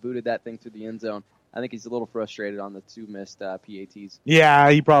head. He booted that thing through the end zone. I think he's a little frustrated on the 2 missed PATs.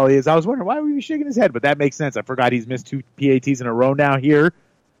 Yeah, he probably is. I was wondering why was he shaking his head, but that makes sense. I forgot he's missed 2 PATs in a row now here.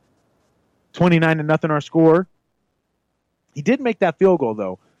 29-0 our score. He did make that field goal,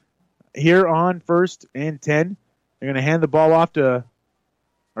 though. Here on 1st and 10, they're going to hand the ball off to,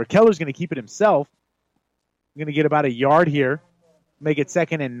 or Keller's going to keep it himself. Going to get about a yard here. Make it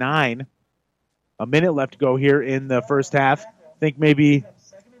 2nd and 9. A minute left to go here in the first half. I think maybe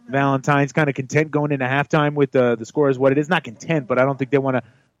Valentine's kind of content going into halftime with the score is what it is. Not content, but I don't think they want to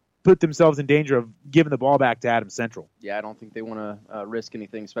put themselves in danger of giving the ball back to Adams Central. Yeah, I don't think they want to risk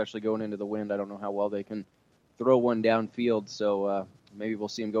anything, especially going into the wind. I don't know how well they can throw one downfield, so maybe we'll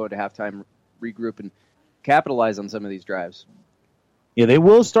see them go into halftime, regroup, and capitalize on some of these drives. Yeah, they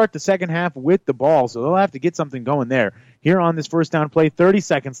will start the second half with the ball, so they'll have to get something going there. Here on this first down play, 30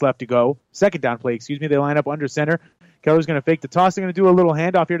 seconds left to go. Second down play, they line up under center. Keller's going to fake the toss. They're going to do a little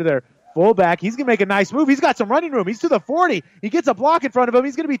handoff here to their fullback. He's going to make a nice move. He's got some running room. He's to the 40. He gets a block in front of him.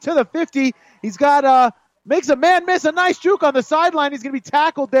 He's going to be to the 50. He's got makes a man miss. A nice juke on the sideline. He's going to be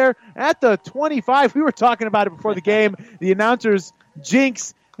tackled there at the 25. We were talking about it before the game. The announcers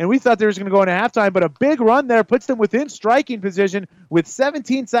jinx. And we thought they were going to go into halftime, but a big run there puts them within striking position with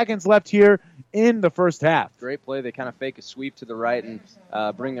 17 seconds left here in the first half. Great play. They kind of fake a sweep to the right and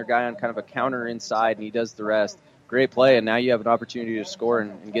bring their guy on kind of a counter inside, and he does the rest. Great play, and now you have an opportunity to score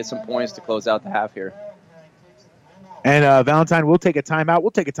and get some points to close out the half here. And Valentine will take a timeout.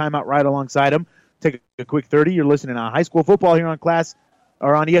 We'll take a timeout right alongside him. Take a quick 30. You're listening to high school football here on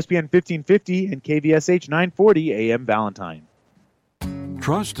on ESPN 1550 and KVSH 940 AM Valentine.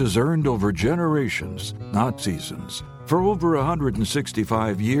 Trust is earned over generations, not seasons. For over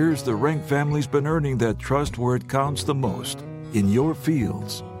 165 years, the Rank family's been earning that trust where it counts the most, in your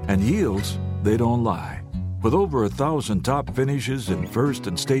fields. And yields, they don't lie. With over 1,000 top finishes in first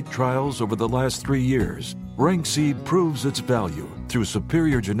and state trials over the last 3 years, Rank Seed proves its value through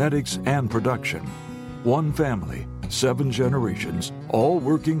superior genetics and production. One family, 7 generations, all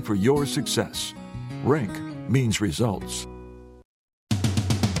working for your success. Rank means results.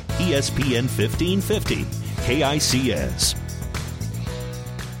 ESPN 1550, KICS.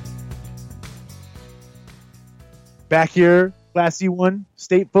 Back here, Class C1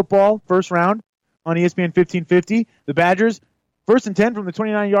 state football, first round on ESPN 1550. The Badgers, 1st and 10 from the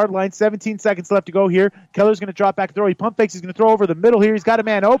 29-yard line, 17 seconds left to go here. Keller's going to drop back and throw. He pump fakes. He's going to throw over the middle here. He's got a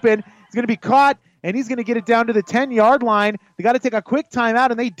man open. He's going to be caught, and he's going to get it down to the 10-yard line. They got to take a quick timeout,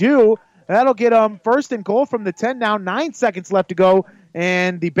 and they do. That'll get first and goal from the 10 now. 9 seconds left to go,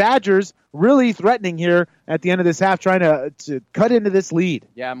 and the Badgers really threatening here at the end of this half, trying to cut into this lead.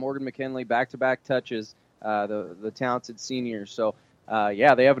 Yeah, Morgan McKinley, back-to-back touches, the talented senior. So, they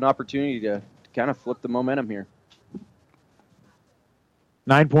have an opportunity to kind of flip the momentum here.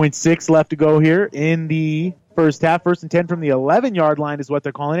 9.6 left to go here in the first half. 1st and 10 from the 11-yard line is what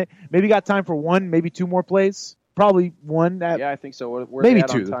they're calling it. Maybe got time for 1, maybe 2 more plays. Probably 1. I think so. Where maybe they at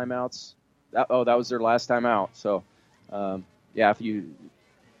 2 on timeouts. That was their last timeout. So, if you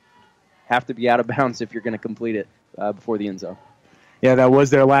have to be out of bounds if you're going to complete it before the end zone. Yeah, that was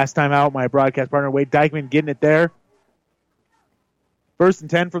their last time out. My broadcast partner, Wade Dykeman, getting it there. 1st and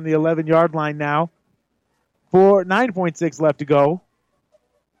 10 from the 11-yard line now. 9.6 left to go.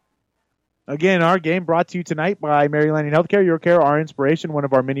 Again, our game brought to you tonight by Mary Lanning Healthcare, your care, our inspiration, one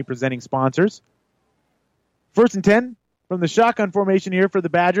of our many presenting sponsors. 1st and 10 from the shotgun formation here for the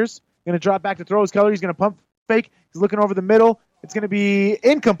Badgers. Going to drop back to throw his Keller. He's going to pump fake. He's looking over the middle. It's going to be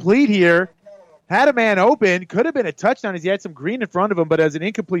incomplete here. Had a man open. Could have been a touchdown as he had some green in front of him, but as an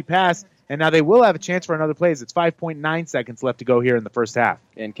incomplete pass. And now they will have a chance for another play as it's 5.9 seconds left to go here in the first half.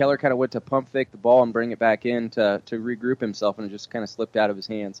 And Keller kind of went to pump fake the ball and bring it back in to regroup himself, and it just kind of slipped out of his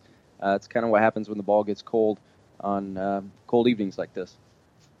hands. It's kind of what happens when the ball gets cold on cold evenings like this.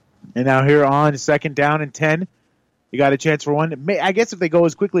 And now here on 2nd down and 10, you got a chance for 1. I guess if they go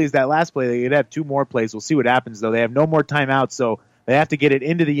as quickly as that last play, they could have 2 more plays. We'll see what happens, though. They have no more timeouts, so they have to get it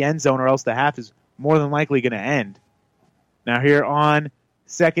into the end zone or else the half is more than likely going to end. Now here on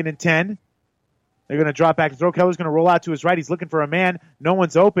 2nd and 10, they're going to drop back and throw. Keller's going to roll out to his right. He's looking for a man. No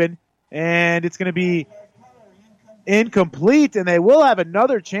one's open, and it's going to be incomplete, and they will have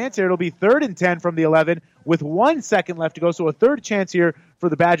another chance here. It'll be 3rd and 10 from the 11 with 1 second left to go, so a third chance here for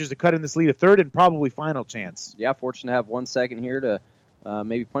the Badgers to cut in this lead, a third and probably final chance. Yeah, fortunate to have 1 second here to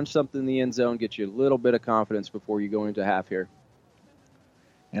maybe punch something in the end zone, get you a little bit of confidence before you go into half here.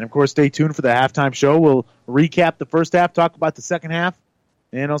 And, of course, stay tuned for the halftime show. We'll recap the first half, talk about the second half,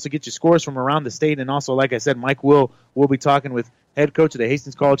 and also get you scores from around the state. And also, like I said, Mike will be talking with head coach of the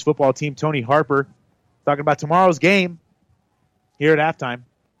Hastings College football team, Tony Harper, talking about tomorrow's game here at halftime.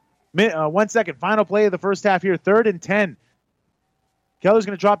 1 second, final play of the first half here, 3rd and 10. Keller's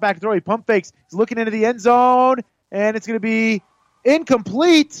going to drop back and throw. He pump fakes. He's looking into the end zone, and it's going to be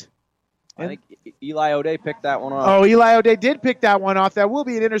incomplete. I think Eli O'Day picked that one off. Oh, Eli O'Day did pick that one off. That will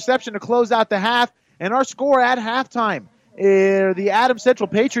be an interception to close out the half. And our score at halftime, the Adams Central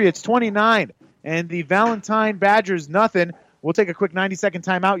Patriots 29 and the Valentine Badgers nothing. We'll take a quick 90-second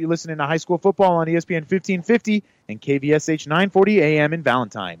timeout. You're listening to high school football on ESPN 1550 and KVSH 940 AM in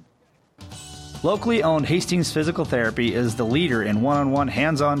Valentine. Locally owned Hastings Physical Therapy is the leader in one-on-one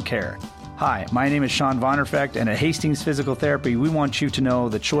hands-on care. Hi, my name is Sean Vonderfecht, and at Hastings Physical Therapy, we want you to know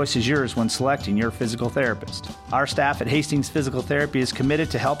the choice is yours when selecting your physical therapist. Our staff at Hastings Physical Therapy is committed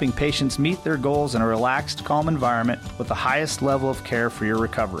to helping patients meet their goals in a relaxed, calm environment with the highest level of care for your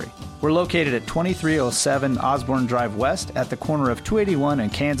recovery. We're located at 2307 Osborne Drive West at the corner of 281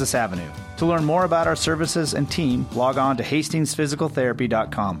 and Kansas Avenue. To learn more about our services and team, log on to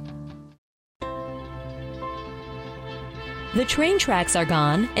hastingsphysicaltherapy.com. The train tracks are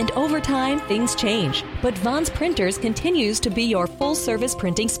gone, and over time, things change. But Vaughn's Printers continues to be your full-service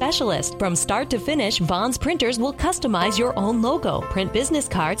printing specialist. From start to finish, Vaughn's Printers will customize your own logo, print business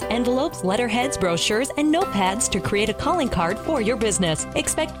cards, envelopes, letterheads, brochures, and notepads to create a calling card for your business.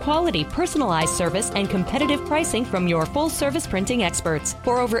 Expect quality, personalized service and competitive pricing from your full-service printing experts.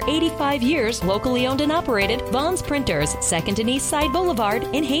 For over 85 years, locally owned and operated, Vaughn's Printers, 2nd and East Side Boulevard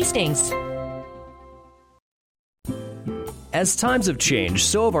in Hastings. As times have changed,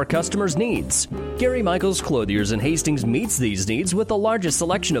 so have our customers' needs. Gary Michaels Clothiers in Hastings meets these needs with the largest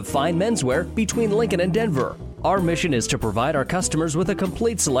selection of fine menswear between Lincoln and Denver. Our mission is to provide our customers with a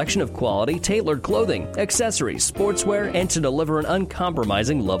complete selection of quality, tailored clothing, accessories, sportswear, and to deliver an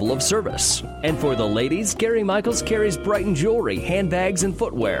uncompromising level of service. And for the ladies, Gary Michaels carries Brighton jewelry, handbags, and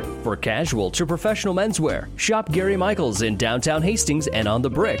footwear. For casual to professional menswear, shop Gary Michaels in downtown Hastings and on the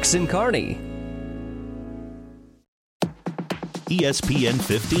Bricks in Kearney. ESPN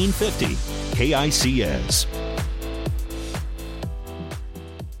 1550, KICS.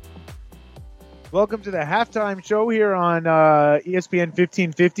 Welcome to the halftime show here on ESPN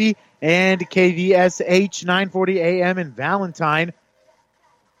 1550 and KVSH 940 AM in Valentine.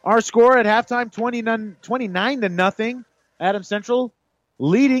 Our score at halftime, 29-0. Adams Central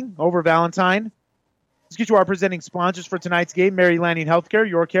leading over Valentine. Let's get to our presenting sponsors for tonight's game. Mary Lanning Healthcare,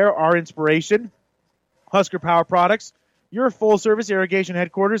 your care, our inspiration. Husker Power Products, your full-service irrigation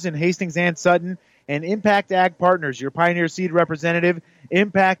headquarters in Hastings and Sutton. And Impact Ag Partners, your Pioneer Seed representative.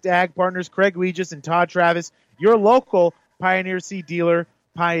 Impact Ag Partners, Craig Weegis and Todd Travis, your local Pioneer Seed dealer.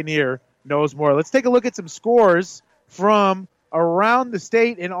 Pioneer knows more. Let's take a look at some scores from around the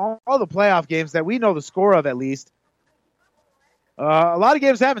state in all the playoff games that we know the score of, at least. A lot of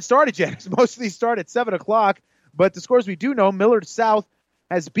games haven't started yet. Most of these start at 7 o'clock. But the scores we do know, Millard South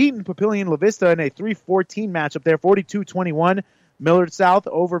has beaten Papillion La Vista in a 3-14 matchup there, 42-21. Millard South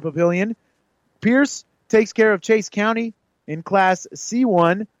over Papillion. Pierce takes care of Chase County in Class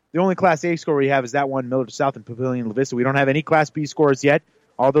C1. The only Class A score we have is that one, Millard South and Papillion La Vista. We don't have any Class B scores yet.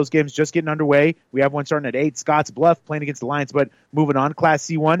 All those games just getting underway. We have one starting at 8, Scotts Bluff playing against the Lions, but moving on, Class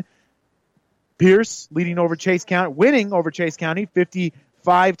C1. Pierce leading over Chase County, winning over Chase County,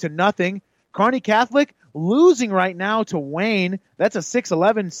 55-0. Kearney Catholic losing right now to Wayne. That's a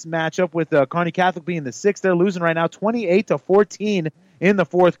 6-11 matchup with Kearney Catholic being the 6th. They're losing right now, 28-14 in the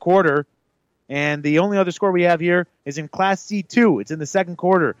fourth quarter. And the only other score we have here is in Class C2. It's in the second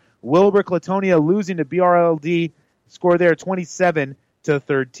quarter. Willowbrook-Latonia losing to BRLD. Score there 27-13.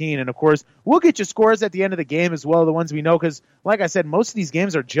 And, of course, we'll get you scores at the end of the game as well, the ones we know, because, like I said, most of these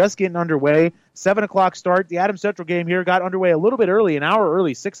games are just getting underway. 7 o'clock start. The Adams Central game here got underway a little bit early, an hour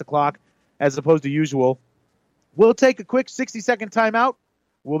early, 6 o'clock, as opposed to usual. We'll take a quick 60-second timeout.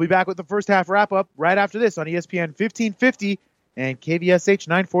 We'll be back with the first half wrap-up right after this on ESPN 1550 and KVSH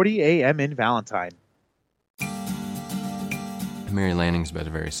 940 AM in Valentine. Mary Lanning's been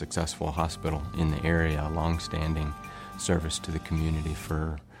a very successful hospital in the area, a long-standing service to the community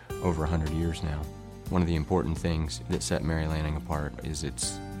for over 100 years now. One of the important things that set Mary Lanning apart is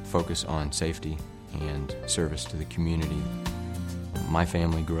its focus on safety and service to the community. My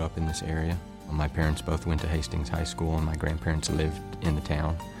family grew up in this area. My parents both went to Hastings High School, and my grandparents lived in the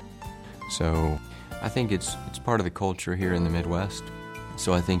town. So I think it's part of the culture here in the Midwest.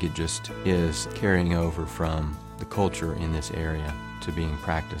 So I think it just is carrying over from the culture in this area to being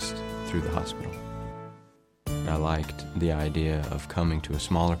practiced through the hospital. I liked the idea of coming to a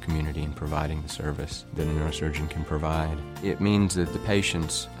smaller community and providing the service that a neurosurgeon can provide. It means that the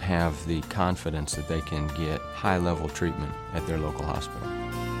patients have the confidence that they can get high-level treatment at their local hospital.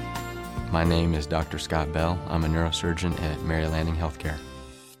 My name is Dr. Scott Bell. I'm a neurosurgeon at Mary Lanning Healthcare.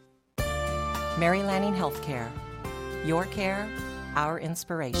 Mary Lanning Healthcare. Your care, our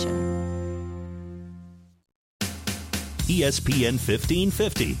inspiration. ESPN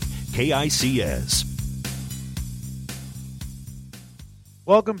 1550, KICS.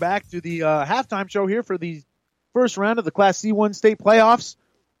 Welcome back to the halftime show here for the first round of the Class C1 state playoffs.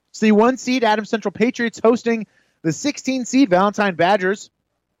 C1 seed Adams Central Patriots hosting the 16 seed Valentine Badgers.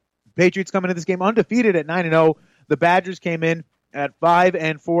 Patriots coming into this game undefeated at 9-0. The Badgers came in at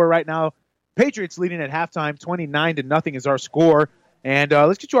 5-4 right now. Patriots leading at halftime, 29-0 is our score. And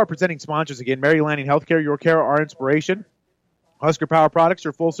let's get to our presenting sponsors again. Mary Lanning Healthcare, your care, our inspiration. Husker Power Products,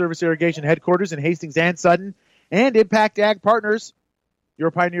 your full-service irrigation headquarters in Hastings and Sutton. And Impact Ag Partners, your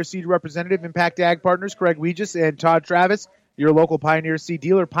Pioneer Seed representative. Impact Ag Partners, Craig Weegis and Todd Travis, your local Pioneer Seed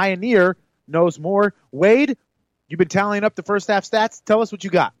dealer. Pioneer knows more. Wade, you've been tallying up the first half stats. Tell us what you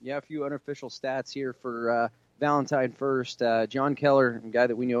got. Yeah, a few unofficial stats here for Valentine first. John Keller, a guy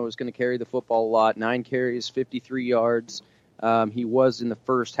that we know is going to carry the football a lot, 9 carries, 53 yards. He was in the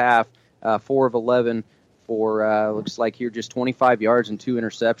first half 4 of 11 for, looks like here, just 25 yards and 2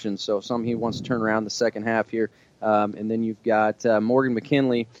 interceptions. So something he wants to turn around the second half here. And then you've got Morgan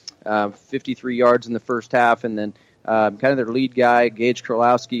McKinley, 53 yards in the first half. And then kind of their lead guy, Gage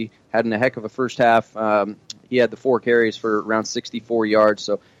Krolowski, had a heck of a first half. He had the 4 carries for around 64 yards.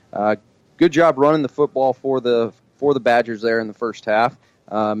 So good job running the football for the Badgers there in the first half.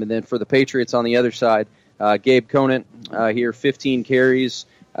 And then for the Patriots on the other side, Gabe Conant here, 15 carries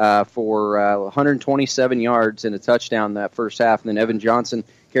for 127 yards and a touchdown that first half. And then Evan Johnson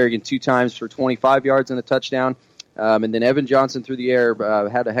carrying 2 times for 25 yards and a touchdown. And then Evan Johnson through the air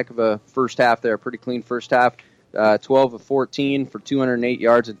had a heck of a first half there, pretty clean first half. 12 of 14 for 208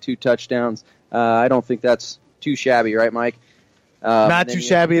 yards and 2 touchdowns. I don't think that's too shabby, right, Mike? Not too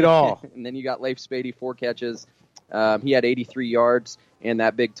shabby at all. And then you got Leif Spady, 4 catches. He had 83 yards and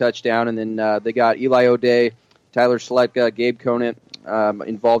that big touchdown. And then they got Eli O'Day, Tyler Sletka, Gabe Conant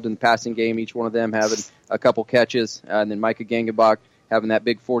involved in the passing game, each one of them having a couple catches. And then Micah Gangenbach having that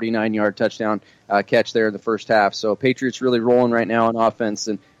big 49-yard touchdown catch there in the first half. So Patriots really rolling right now on offense,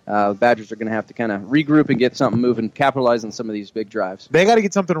 and Badgers are going to have to kind of regroup and get something moving, capitalize on some of these big drives. They got to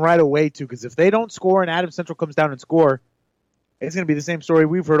get something right away, too, because if they don't score and Adams Central comes down and score, it's going to be the same story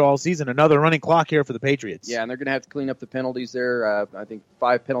we've heard all season. Another running clock here for the Patriots. Yeah, and they're going to have to clean up the penalties there. I think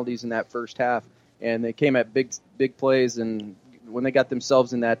 5 penalties in that first half, and they came at big plays, and when they got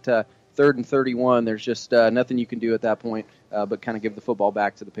themselves in that 3rd and 31, there's just nothing you can do at that point but kind of give the football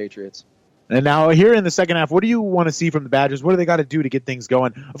back to the Patriots. And now here in the second half, what do you want to see from the Badgers? What do they got to do to get things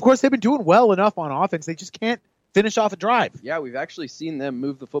going? Of course, they've been doing well enough on offense. They just can't finish off a drive. Yeah, we've actually seen them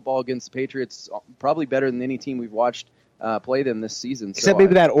move the football against the Patriots probably better than any team we've watched play them this season. Except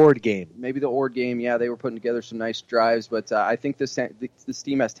maybe that Ord game. Maybe the Ord game, yeah. They were putting together some nice drives, but I think this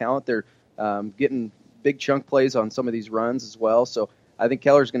team has talent. They're getting big chunk plays on some of these runs as well. So I think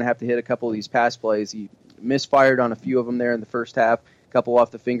Keller's going to have to hit a couple of these pass plays. He misfired on a few of them there in the first half, a couple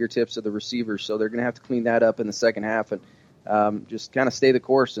off the fingertips of the receivers. So they're going to have to clean that up in the second half and just kind of stay the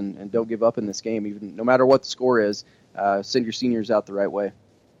course and don't give up in this game, even no matter what the score is. Send your seniors out the right way.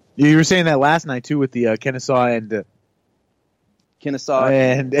 You were saying that last night, too, with the Kennesaw and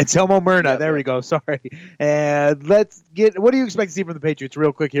Telmo Myrna. Yeah, there we go. Sorry. And let's get. What do you expect to see from the Patriots,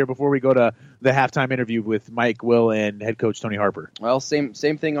 real quick here, before we go to the halftime interview with Mike Will and head coach Tony Harper? Well, same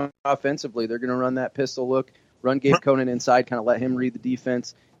thing offensively. They're going to run that pistol look, run Gabe Conant inside, kind of let him read the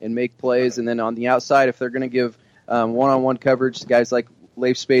defense and make plays. And then on the outside, if they're going to give one-on-one coverage to guys like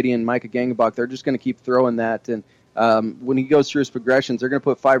Leif Spady and Micah Gangenbach, they're just going to keep throwing that. And when he goes through his progressions, they're going to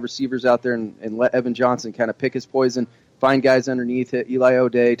put 5 receivers out there and let Evan Johnson kind of pick his poison. Find guys underneath it, Eli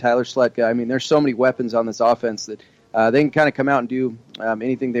O'Day, Tyler Sletka. I mean, there's so many weapons on this offense that they can kind of come out and do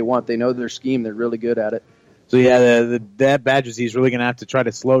anything they want. They know their scheme. They're really good at it. So, yeah, that Badgers is really going to have to try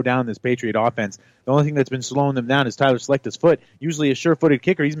to slow down this Patriot offense. The only thing that's been slowing them down is Tyler Slekta's foot. Usually a sure-footed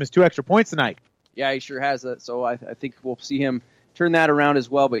kicker. He's missed 2 extra points tonight. Yeah, he sure has that. So I think we'll see him turn that around as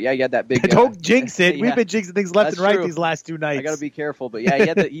well. But, yeah, you had that big Don't jinx it. Yeah. We've been jinxing things left That's and right true. these last 2 nights. I got to be careful. But,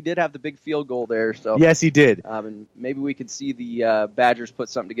 yeah, he did have the big field goal there. So yes, he did. And maybe we could see the Badgers put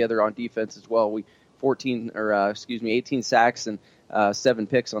something together on defense as well. 18 sacks and 7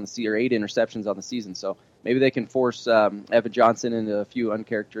 picks on the season, or 8 interceptions on the season. So maybe they can force Evan Johnson into a few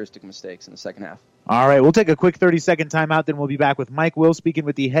uncharacteristic mistakes in the second half. All right, we'll take a quick 30-second timeout, then we'll be back with Mike Will speaking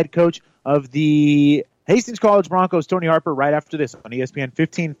with the head coach of the Hastings College Broncos, Tony Harper, right after this on ESPN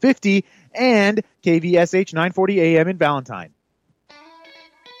 1550 and KVSH 940 AM in Valentine.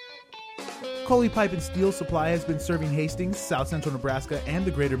 Coley Pipe and Steel Supply has been serving Hastings, South Central Nebraska, and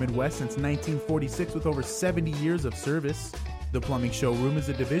the Greater Midwest since 1946 with over 70 years of service. The Plumbing Showroom is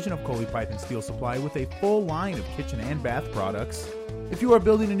a division of Coley Pipe and Steel Supply with a full line of kitchen and bath products. If you are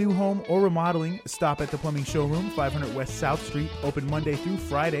building a new home or remodeling, stop at the Plumbing Showroom, 500 West South Street, open Monday through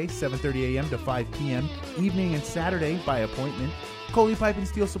Friday, 7:30 a.m. to 5 p.m., evening and Saturday by appointment. Coley Pipe and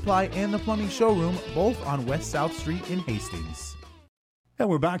Steel Supply and the Plumbing Showroom, both on West South Street in Hastings. And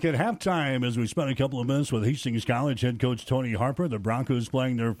we're back at halftime as we spent a couple of minutes with Hastings College head coach Tony Harper. The Broncos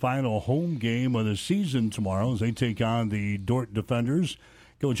playing their final home game of the season tomorrow as they take on the Dordt Defenders.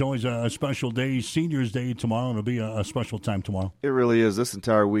 Coach, always a special day, Seniors Day tomorrow. It'll be a special time tomorrow. It really is. This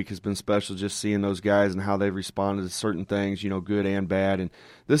entire week has been special, just seeing those guys and how they've responded to certain things, good and bad. And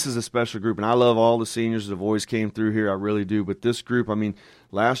this is a special group, and I love all the seniors that have always came through here. I really do. But this group,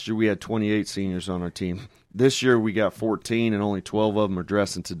 last year we had 28 seniors on our team. This year we got 14, and only 12 of them are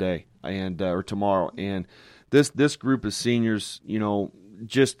dressing today or tomorrow. And this group of seniors,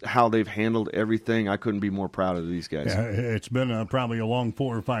 just how they've handled everything, I couldn't be more proud of these guys. Yeah, it's been probably a long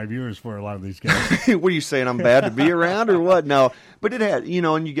 4 or 5 years for a lot of these guys. What are you saying? I'm bad to be around or what? No, but it had,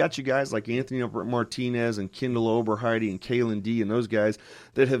 and you got you guys like Anthony Martinez and Kendall Oberheide and Kalen D and those guys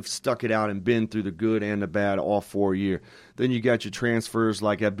that have stuck it out and been through the good and the bad all 4 years. Then you got your transfers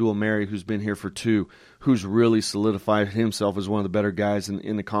like Abdul Mary, who's been here for 2, who's really solidified himself as one of the better guys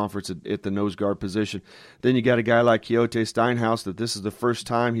in the conference at the nose guard position. Then you got a guy like Quixote Steinhaus that this is the first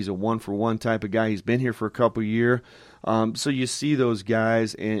time. He's a one-for-one type of guy. He's been here for a couple years. So you see those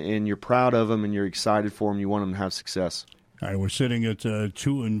guys, and you're proud of them, and you're excited for them. You want them to have success. All right, we're sitting at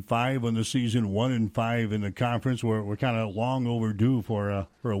 2-5 on the season, 1-5 in the conference. We're kind of long overdue for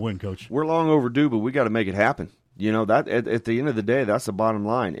a win, Coach. We're long overdue, but we got to make it happen. You know, that at the end of the day, that's the bottom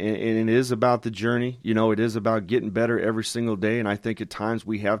line. And it is about the journey. You know, it is about getting better every single day. And I think at times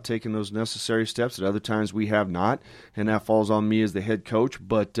we have taken those necessary steps. At other times we have not. And that falls on me as the head coach.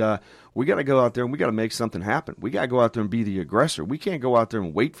 But we got to go out there and we got to make something happen. We got to go out there and be the aggressor. We can't go out there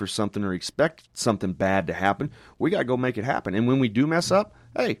and wait for something or expect something bad to happen. We got to go make it happen. And when we do mess up,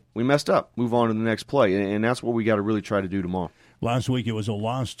 hey, we messed up. Move on to the next play. And that's what we got to really try to do tomorrow. Last week it was a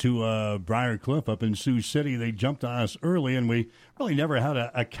loss to Briar Cliff up in Sioux City. They jumped on us early, and we really never had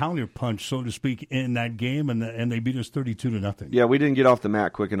a counter punch, so to speak, in that game, and they beat us 32-0. Yeah, we didn't get off the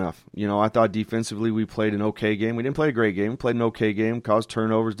mat quick enough. You know, I thought defensively we played an okay game. We didn't play a great game. We played an okay game, caused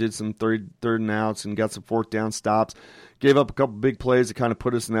turnovers, did some third and outs, and got some fourth down stops. Gave up a couple big plays that kind of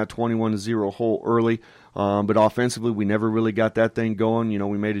put us in that 21-0 hole early. But offensively, we never really got that thing going. You know,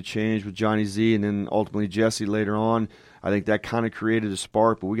 we made a change with Johnny Z and then ultimately Jesse later on. I think that kind of created a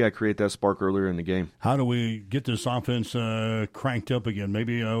spark, but we got to create that spark earlier in the game. How do we get this offense cranked up again?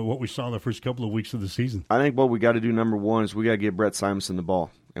 Maybe what we saw the first couple of weeks of the season. I think what we got to do, number one, is we got to get Brett Simonson the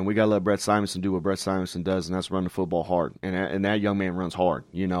ball. And we got to let Brett Simonson do what Brett Simonson does, and that's run the football hard. And that young man runs hard,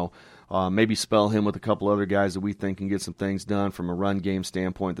 you know. Maybe spell him with a couple other guys that we think can get some things done from a run game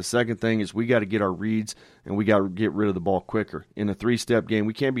standpoint. The second thing is we got to get our reads, and we got to get rid of the ball quicker. In a 3-step game,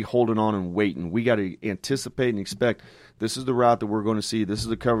 we can't be holding on and waiting. We got to anticipate and expect this is the route that we're going to see. This is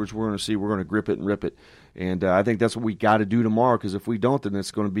the coverage we're going to see. We're going to grip it and rip it. And I think that's what we got to do tomorrow, because if we don't, then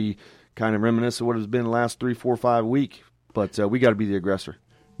it's going to be kind of reminiscent of what it's been the last 3, 4, 5 weeks. But we got to be the aggressor.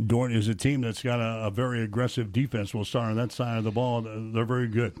 Dordt is a team that's got a very aggressive defense. We'll start on that side of the ball. They're very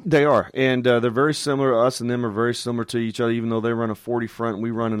good. They are, and they're very similar. Us and them are very similar to each other, even though they run a 40 front and we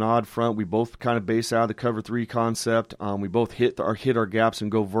run an odd front. We both kind of base out of the cover 3 concept. We both hit our gaps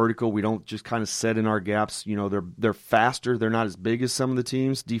and go vertical. We don't just kind of set in our gaps. You know, they're faster. They're not as big as some of the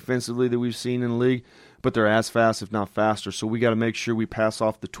teams defensively that we've seen in the league, but they're as fast, if not faster. So we got to make sure we pass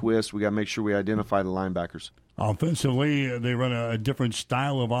off the twist. We got to make sure we identify the linebackers. Offensively, they run a different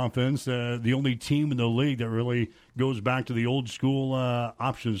style of offense. The only team in the league that really goes back to the old school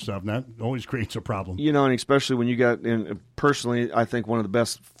option stuff. And that always creates a problem. You know, and especially when you got, and personally, I think one of the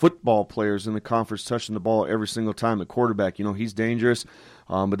best football players in the conference touching the ball every single time at quarterback. You know, he's dangerous.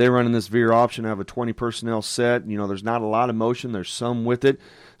 But they run in this veer option, have a 20 personnel set. You know, there's not a lot of motion. There's some with it.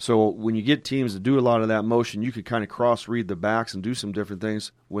 So when you get teams that do a lot of that motion, you could kind of cross-read the backs and do some different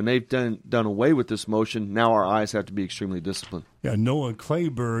things. When they've done away with this motion, now our eyes have to be extremely disciplined. Yeah, Noah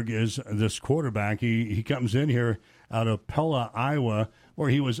Clayberg is this quarterback. He comes in here out of Pella, Iowa, where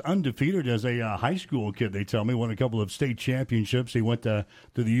he was undefeated as a high school kid, they tell me. Won a couple of state championships. He went to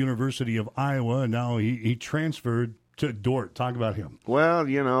the University of Iowa, and now he transferred to Dordt. Talk about him. Well,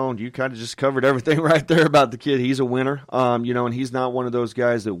 you know, you kind of just covered everything right there about the kid. He's a winner, you know, and he's not one of those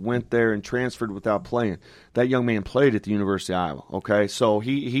guys that went there and transferred without playing. That young man played at the University of Iowa, okay? So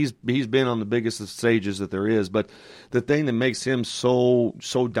he's been on the biggest of stages that there is. But the thing that makes him so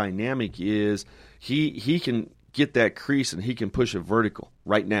dynamic is he can get that crease and he can push it vertical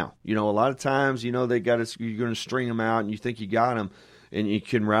right now. You know, a lot of times, you know, you're going to string him out and you think you got him, and you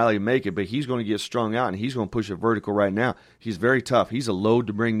can rally and make it, but he's going to get strung out, and he's going to push it vertical right now. He's very tough. He's a load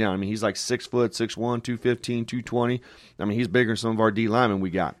to bring down. I mean, he's like 6 foot, 6'1", 215, 220. I mean, he's bigger than some of our D linemen we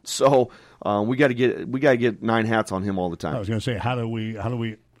got. So we got to get 9 hats on him all the time. I was going to say, how do we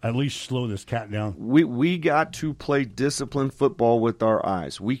at least slow this cat down? We got to play disciplined football with our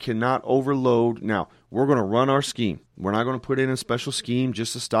eyes. We cannot overload. Now, we're going to run our scheme. We're not going to put in a special scheme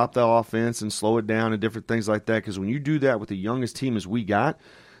just to stop the offense and slow it down and different things like that, because when you do that with the youngest team as we got,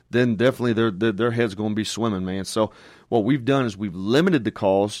 then definitely their head's going to be swimming, man. So what we've done is we've limited the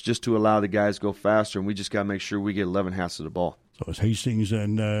calls just to allow the guys to go faster, and we just got to make sure we get 11 hats to the ball. So it's Hastings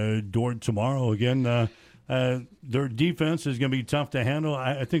and Dordt tomorrow again. Their defense is going to be tough to handle.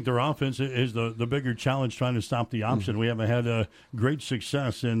 I think their offense is the bigger challenge, trying to stop the option. We haven't had great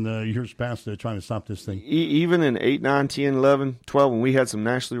success in years past trying to stop this thing. Even in 8, 9, 10, 11, 12, when we had some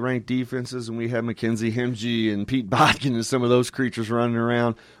nationally ranked defenses and we had Mackenzie Hemge and Pete Bodkin and some of those creatures running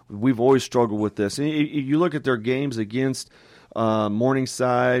around, we've always struggled with this. And you look at their games against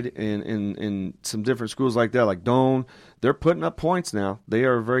Morningside and some different schools like that, like Doane, they're putting up points now. They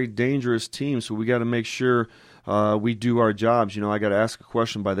are a very dangerous team, so we got to make sure we do our jobs. I got to ask a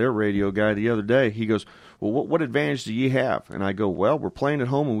question by their radio guy the other day. He goes, well, what advantage do you have? And I go, well, we're playing at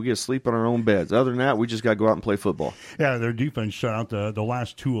home and we get to sleep on our own beds. Other than that, we just got to go out and play football. Yeah, their defense shut out the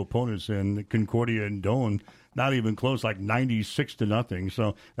last two opponents in Concordia and Doane. Not even close, like 96-0.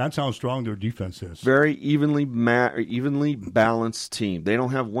 So that's how strong their defense is. Very evenly balanced team. They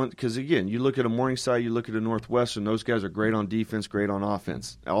don't have one, because again, you look at a Morningside, you look at a Northwestern, those guys are great on defense, great on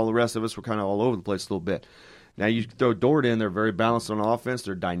offense. All the rest of us were kind of all over the place a little bit. Now you throw Dort in, they're very balanced on offense,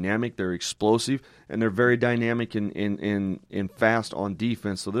 they're dynamic, they're explosive, and they're very dynamic and fast on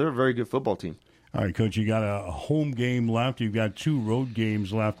defense. So they're a very good football team. All right, Coach, you got a home game left. You've got 2 road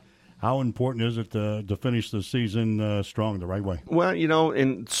games left. How important is it to finish the season strong the right way? Well,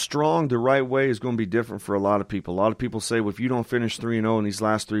 and strong the right way is going to be different for a lot of people. A lot of people say, well, if you don't finish 3-0 in these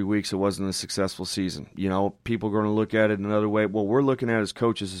last 3 weeks, it wasn't a successful season. People are going to look at it another way. What we're looking at as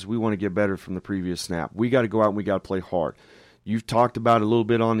coaches is we want to get better from the previous snap. We got to go out and we got to play hard. You've talked about it a little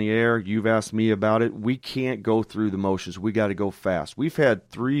bit on the air. You've asked me about it. We can't go through the motions. We got to go fast. We've had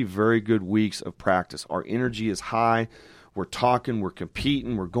 3 very good weeks of practice. Our energy is high. We're talking, we're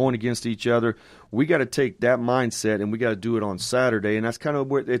competing, we're going against each other. We got to take that mindset, and we got to do it on Saturday. And that's kind of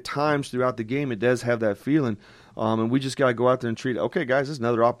where, at times throughout the game, it does have that feeling. And we just got to go out there and treat it. Okay, guys, this is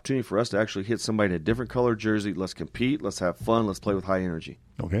another opportunity for us to actually hit somebody in a different color jersey. Let's compete. Let's have fun. Let's play with high energy.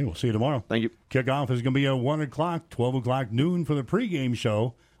 Okay, we'll see you tomorrow. Thank you. Kickoff is going to be at 1 o'clock, 12 o'clock noon for the pregame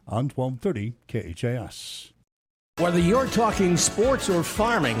show on 1230 KHAS. Whether you're talking sports or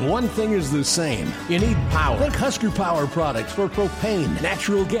farming, one thing is the same. You need power. Think Husker Power products for propane,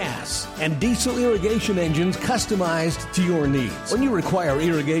 natural gas, and diesel irrigation engines customized to your needs. When you require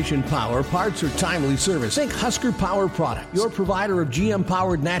irrigation power, parts, or timely service, think Husker Power products, your provider of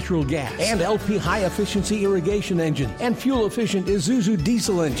GM-powered natural gas and LP high-efficiency irrigation engines and fuel-efficient Isuzu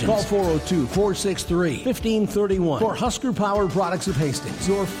diesel engines. Call 402-463-1531 for Husker Power products of Hastings,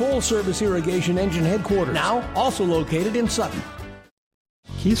 your full-service irrigation engine headquarters. Now, also located in Sutton.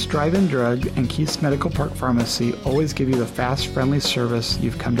 Keith's Drive-In Drug and Keith's Medical Park Pharmacy always give you the fast, friendly service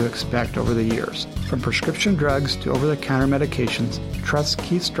you've come to expect over the years. From prescription drugs to over-the-counter medications, trust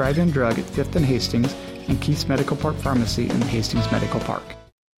Keith's Drive-In Drug at 5th and Hastings and Keith's Medical Park Pharmacy in Hastings Medical Park.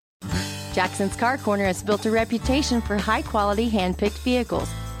 Jackson's Car Corner has built a reputation for high-quality, hand-picked vehicles.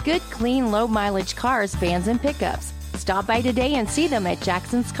 Good, clean, low-mileage cars, vans, and pickups. Stop by today and see them at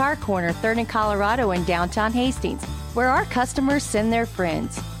Jackson's Car Corner, 3rd and Colorado in downtown Hastings, where our customers send their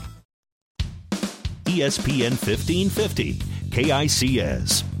friends. ESPN 1550,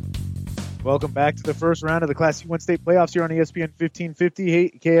 KICS. Welcome back to the first round of the Class C1 State Playoffs here on ESPN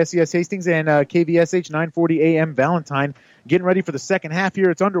 1550, KSCS Hastings and KVSH 940 AM Valentine. Getting ready for the second half here.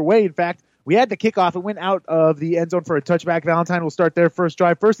 It's underway. In fact, we had the kickoff. It went out of the end zone for a touchback. Valentine will start their first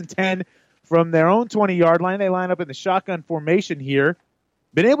drive, 1st and 10 from their own 20-yard line. They line up in the shotgun formation here.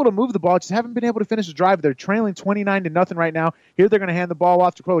 Been able to move the ball, just haven't been able to finish the drive. They're trailing 29-0 right now. Here they're going to hand the ball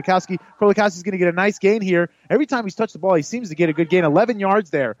off to Krolikowski. Krolikowski's going to get a nice gain here. Every time he's touched the ball, he seems to get a good gain. 11 yards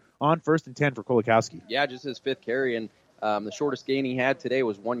there on 1st and 10 for Krolikowski. Yeah, just his 5th carry, and the shortest gain he had today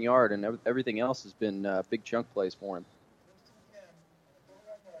was 1 yard, and everything else has been big chunk plays for him.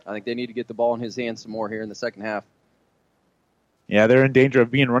 I think they need to get the ball in his hands some more here in the second half. Yeah, they're in danger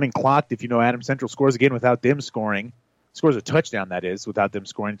of being running clocked if Adams Central scores again without them scoring. Scores a touchdown, that is, without them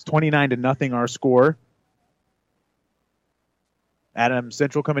scoring. It's 29-0 our score. Adams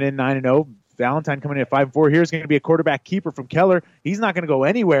Central coming in 9-0. Valentine coming in at 5-4. Here's going to be a quarterback keeper from Keller. He's not going to go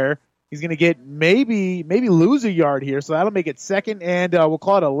anywhere. He's going to get maybe lose a yard here, so that'll make it 2nd, and we'll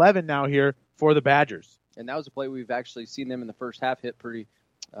call it 11 now here for the Badgers. And that was a play we've actually seen them in the first half hit pretty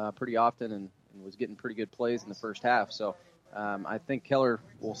often and was getting pretty good plays in the first half. So I think Keller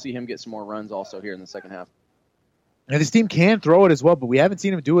will see him get some more runs also here in the second half. Now, this team can throw it as well, but we haven't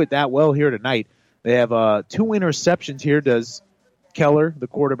seen him do it that well here tonight. They have 2 interceptions here, does Keller, the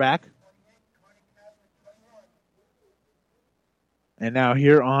quarterback. And now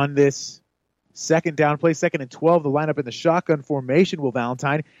here on this second down play, 2nd and 12, the lineup in the shotgun formation will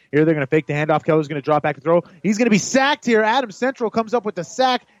Valentine. Here they're going to fake the handoff. Keller's going to drop back to throw. He's going to be sacked here. Adams Central comes up with the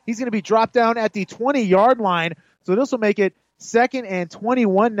sack. He's going to be dropped down at the 20-yard line. So this will make it 2nd and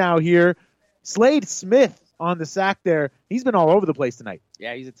 21 now here. Slade Smith on the sack there. He's been all over the place tonight.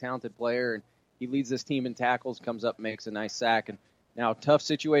 Yeah, he's a talented player, and he leads this team in tackles, comes up, makes a nice sack. And now tough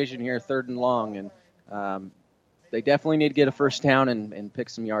situation here, 3rd and long, and they definitely need to get a first down and pick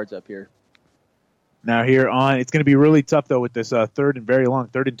some yards up here. Now here on, it's going to be really tough, though, with this 3rd and very long,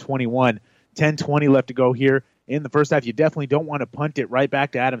 3rd and 21. 10-20 left to go here in the first half. You definitely don't want to punt it right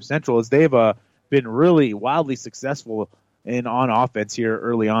back to Adams Central, as they've been really wildly successful on offense here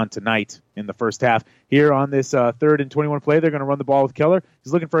early on tonight in the first half. Here on this 3rd and 21 play, they're going to run the ball with Keller.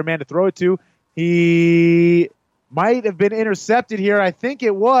 He's looking for a man to throw it to. He might have been intercepted here. I think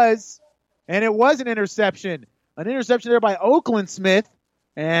it was. And it was an interception. An interception there by Oakland Smith.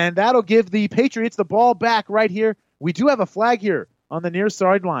 And that'll give the Patriots the ball back right here. We do have a flag here on the near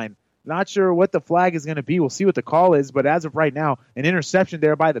sideline. Not sure what the flag is going to be. We'll see what the call is. But as of right now, an interception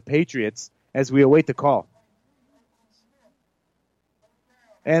there by the Patriots as we await the call.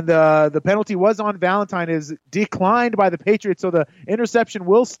 And the penalty was on Valentine, is declined by the Patriots, so the interception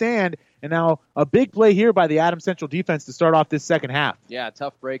will stand. And now a big play here by the Adams Central defense to start off this second half. Yeah,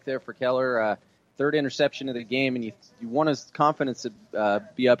 tough break there for Keller. 3rd interception of the game, and you want his confidence to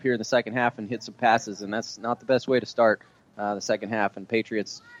be up here in the second half and hit some passes, and that's not the best way to start the second half. And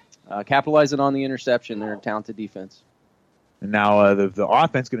Patriots capitalizing on the interception. They're a talented defense. And now the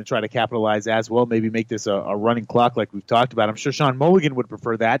offense going to try to capitalize as well, maybe make this a running clock like we've talked about. I'm sure Sean Mulligan would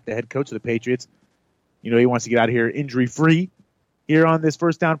prefer that, the head coach of the Patriots. You know, he wants to get out of here injury-free. Here on this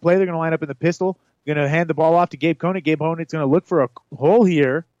first down play, they're going to line up in the pistol. Going to hand the ball off to Gabe Conant. Gabe Conant's going to look for a hole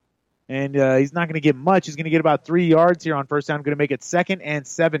here, and he's not going to get much. He's going to get about 3 yards here on first down. Going to make it 2nd and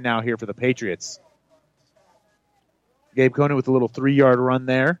 7 now here for the Patriots. Gabe Conant with a little 3-yard run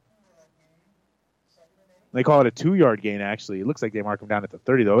there. They call it a 2-yard gain, actually. It looks like they mark him down at the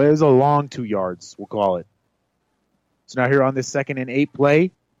 30, though. It was a long 2 yards, we'll call it. So now here on this 2nd and 8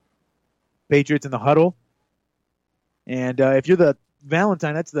 play, Patriots in the huddle. And if you're the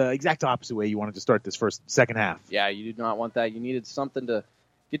Valentine, that's the exact opposite way you wanted to start this second half. Yeah, you did not want that. You needed something to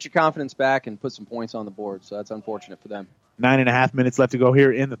get your confidence back and put some points on the board, so that's unfortunate for them. 9.5 minutes left to go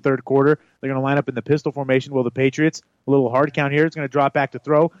here in the third quarter. They're going to line up in the pistol formation. Will the Patriots, a little hard count here. It's going to drop back to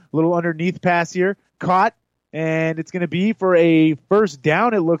throw. A little underneath pass here. Caught. And it's going to be for a first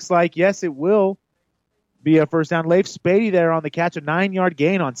down, it looks like. Yes, it will be a first down. Leif Spady there on the catch, a 9-yard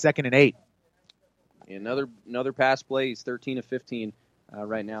gain on 2nd and 8. Another pass play. He's 13 of 15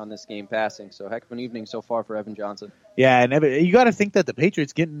 right now in this game passing. So heck of an evening so far for Evan Johnson. Yeah, and Evan, you got to think that the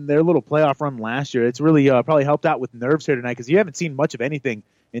Patriots getting their little playoff run last year, it's really probably helped out with nerves here tonight, because you haven't seen much of anything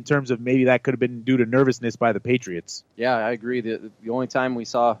in terms of maybe that could have been due to nervousness by the Patriots. Yeah, I agree. The only time we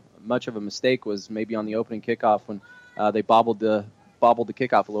saw much of a mistake was maybe on the opening kickoff when they bobbled the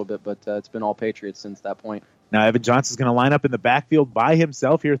kickoff a little bit, but it's been all Patriots since that point. Now Evan Johnson's going to line up in the backfield by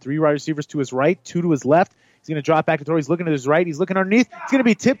himself here. 3 wide receivers to his right, 2 to his left. He's going to drop back to throw. He's looking to his right. He's looking underneath. It's going to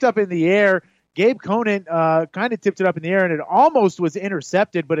be tipped up in the air. Gabe Conant kind of tipped it up in the air, and it almost was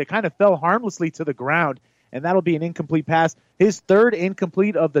intercepted, but it kind of fell harmlessly to the ground, and that'll be an incomplete pass. His 3rd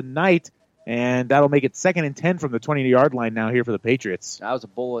incomplete of the night, and that'll make it 2nd and 10 from the 20-yard line now here for the Patriots. That was a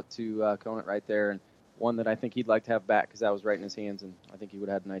bullet to Conant right there, and one that I think he'd like to have back because that was right in his hands, and I think he would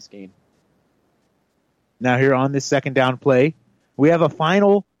have had a nice gain. Now here on this 2nd down play, we have a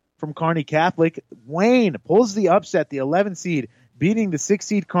final from Kearney Catholic. Wayne pulls the upset, the 11 seed, beating the 6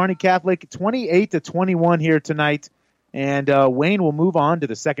 seed Kearney Catholic 28-21 here tonight. And Wayne will move on to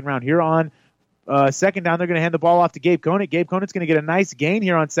the second round. Here on 2nd down, they're going to hand the ball off to Gabe Conant. Gabe Conant's going to get a nice gain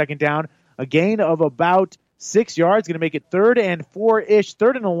here on 2nd down. A gain of about 6 yards, going to make it 3rd and 4-ish.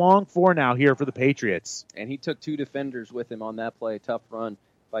 3rd and a long 4 now here for the Patriots. And he took 2 defenders with him on that play. Tough run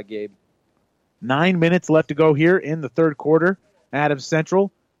by Gabe. 9 minutes left to go here in the third quarter. Adams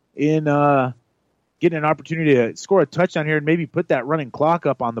Central in getting an opportunity to score a touchdown here and maybe put that running clock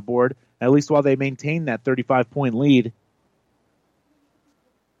up on the board, at least while they maintain that 35-point lead.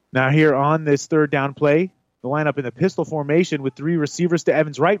 Now here on this 3rd down play, the lineup in the pistol formation with 3 receivers to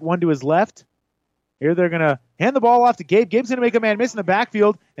Evan's right, 1 to his left. Here they're going to hand the ball off to Gabe. Gabe's going to make a man miss in the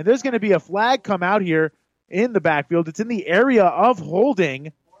backfield, and there's going to be a flag come out here in the backfield. It's in the area of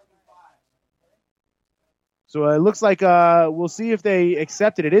holding. So it looks like we'll see if they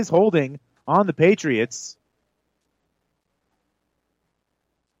accept it. It is holding on the Patriots.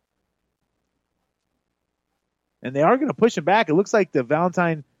 And they are going to push him back. It looks like the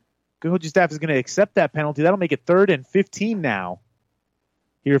Valentine coaching staff is going to accept that penalty. That'll make it 3rd and 15 now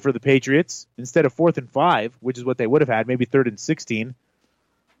here for the Patriots instead of 4th and 5, which is what they would have had, maybe 3rd and 16.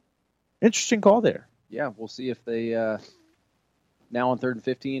 Interesting call there. Yeah, we'll see if they now on 3rd and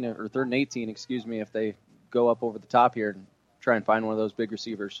 15 or 3rd and 18, if they go up over the top here and try and find one of those big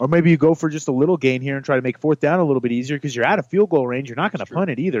receivers. Or maybe you go for just a little gain here and try to make 4th down a little bit easier because you're out of field goal range. You're not going to punt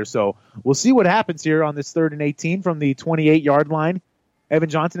it either. So we'll see what happens here on this 3rd and 18 from the 28-yard line. Evan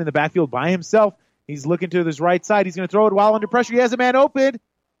Johnson in the backfield by himself. He's looking to his right side. He's going to throw it while under pressure. He has a man open,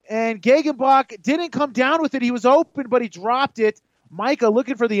 and Gegenbach didn't come down with it. He was open, but he dropped it. Micah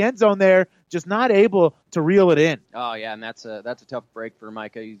looking for the end zone there. just not able to reel it in. Oh, yeah, and that's a tough break for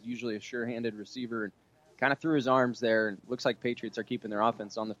Micah. He's usually a sure-handed receiver and kind of threw his arms there. And looks like Patriots are keeping their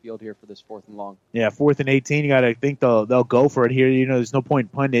offense on the field here for this 4th and long. Yeah, 4th and 18. You got to think they'll go for it here. You know, there's no point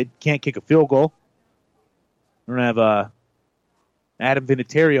in punting it. Can't kick a field goal. We're going to have Adam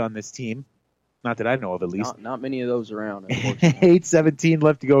Vinatieri on this team. Not that I know of, at least. Not many of those around, unfortunately. 8:17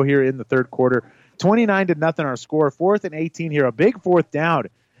 left to go here in the third quarter. 29-0 our score. 4th and 18 here. A big 4th down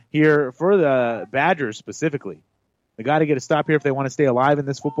here for the Badgers specifically. They got to get a stop here if they want to stay alive in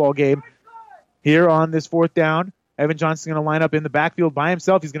this football game. Here on this 4th down, Evan Johnson's going to line up in the backfield by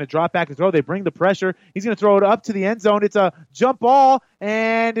himself. He's going to drop back and throw. They bring the pressure. He's going to throw it up to the end zone. It's a jump ball,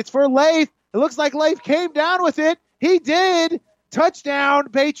 and it's for Leif. It looks like Leif came down with it. He did. Touchdown,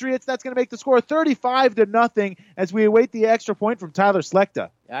 Patriots. That's going to make the score 35-0 as we await the extra point from Tyler Slechta.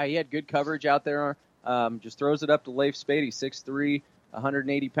 Yeah, he had good coverage out there. Just throws it up to Leif Spady, 6'3",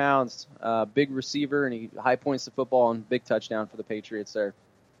 180 pounds. Big receiver, and he high points the football and big touchdown for the Patriots there.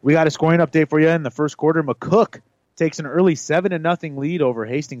 We got a scoring update for you in the first quarter. McCook takes an early 7-0 lead over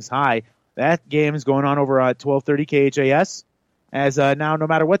Hastings High. That game is going on over at 1230 KHAS. As now, no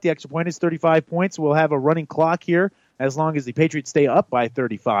matter what the extra point is, 35 points. We'll have a running clock here as long as the Patriots stay up by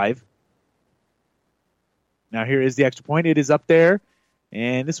 35. Now here is the extra point. It is up there,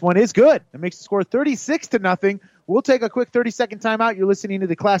 and this one is good. It makes the score 36-0. We'll take a quick 30-second timeout. You're listening to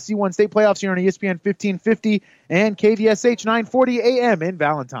the Class C1 State Playoffs here on ESPN 1550 and KVSH 940 AM in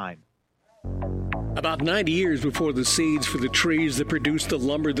Valentine. About 90 years before the seeds for the trees that produce the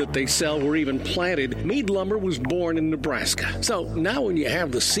lumber that they sell were even planted, Mead Lumber was born in Nebraska. So now when you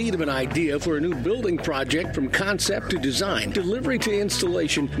have the seed of an idea for a new building project from concept to design, delivery to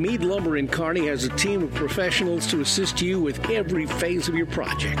installation, Mead Lumber in Kearney has a team of professionals to assist you with every phase of your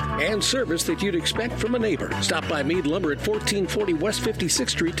project and service that you'd expect from a neighbor. Stop by Mead Lumber at 1440 West 56th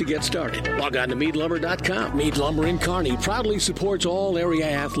Street to get started. Log on to meadlumber.com. Mead Lumber in Kearney proudly supports all area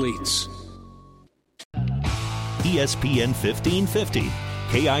athletes. ESPN 1550,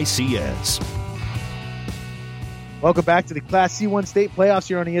 KICS. Welcome back to the Class C1 State Playoffs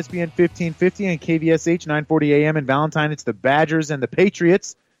here on ESPN 1550 and KVSH 940 AM in Valentine. It's the Badgers and the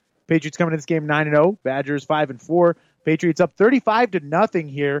Patriots. Patriots coming to this game 9-0. Badgers 5-4. Patriots up 35-0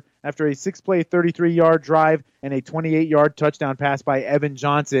 here after a 6-play, 33-yard drive and a 28-yard touchdown pass by Evan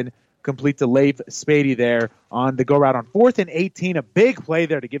Johnson. Complete to Leif Spady there on the go route on 4th and 18. A big play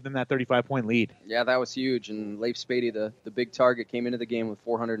there to give them that 35-point lead. Yeah, that was huge. And Leif Spady, the big target, came into the game with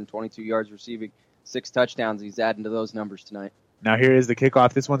 422 yards receiving, 6 touchdowns. He's adding to those numbers tonight. Now here is the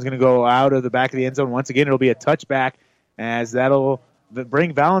kickoff. This one's going to go out of the back of the end zone. Once again, it'll be a touchback as that'll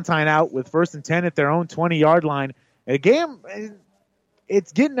bring Valentine out with 1st and 10 at their own 20-yard line. A game,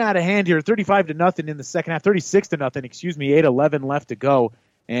 it's getting out of hand here. 35-0 in the second half. 36-0, 8:11 left to go.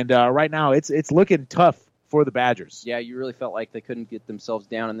 And right now, it's looking tough for the Badgers. Yeah, you really felt like they couldn't get themselves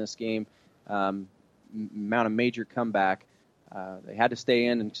down in this game. Mount a major comeback. They had to stay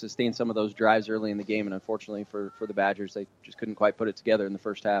in and sustain some of those drives early in the game, and unfortunately for the Badgers, they just couldn't quite put it together in the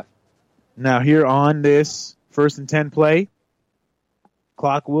first half. Now here on this 1st and 10 play,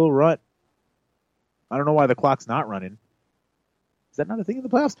 clock will run. I don't know why the clock's not running. Is that not a thing in the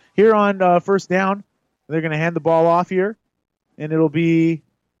playoffs? Here on 1st down, they're going to hand the ball off here, and it'll be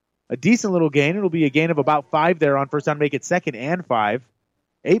a decent little gain. It'll be a gain of about 5 there on 1st down, make it 2nd and 5.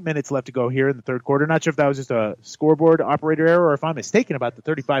 8 minutes left to go here in the third quarter. Not sure if that was just a scoreboard operator error or if I'm mistaken about the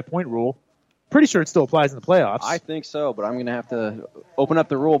 35-point rule. Pretty sure it still applies in the playoffs. I think so, but I'm going to have to open up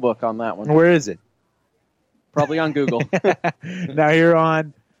the rule book on that one. Where is it? Probably on Google. Now here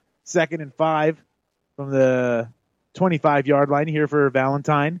on 2nd and 5 from the 25-yard line here for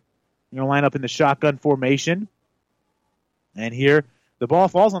Valentine. You're going to line up in the shotgun formation. And here, the ball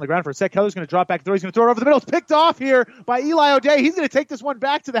falls on the ground for a sec. Keller's going to drop back. He's going to throw it over the middle. It's picked off here by Eli O'Day. He's going to take this one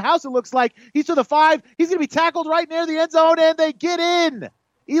back to the house, it looks like. He's to the 5. He's going to be tackled right near the end zone, and they get in.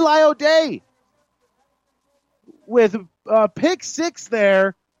 Eli O'Day with a pick 6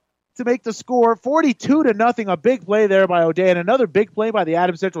 there to make the score 42-0. A big play there by O'Day, and another big play by the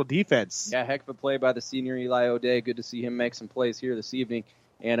Adams Central defense. Yeah, heck of a play by the senior Eli O'Day. Good to see him make some plays here this evening.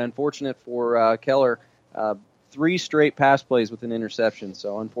 And unfortunate for Keller, 3 straight pass plays with an interception.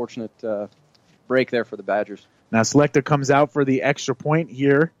 So unfortunate break there for the Badgers. Now Selecta comes out for the extra point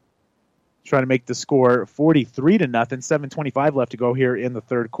here, trying to make the score 43-0. 7:25 left to go here in the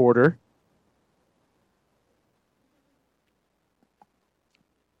third quarter.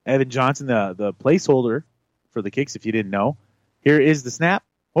 Evan Johnson, the placeholder for the kicks, if you didn't know. Here is the snap.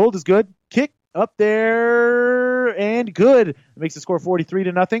 Hold is good. Kick up there and good. It makes the score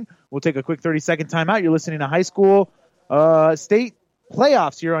 43-0. We'll take a quick 30-second timeout. You're listening to high school state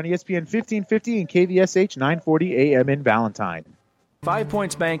playoffs here on ESPN 1550 and KVSH 940 AM in Valentine. 5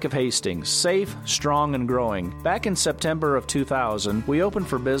 Points Bank of Hastings, safe, strong, and growing. Back in September of 2000, we opened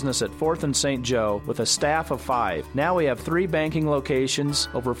for business at 4th and St. Joe with a staff of 5. Now we have 3 banking locations,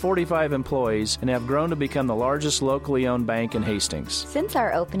 over 45 employees, and have grown to become the largest locally owned bank in Hastings. Since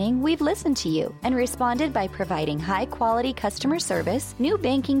our opening, we've listened to you and responded by providing high-quality customer service, new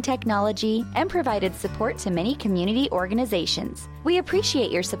banking technology, and provided support to many community organizations. We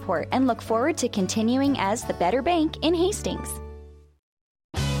appreciate your support and look forward to continuing as the better bank in Hastings.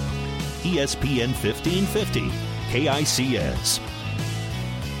 ESPN 1550, KICS.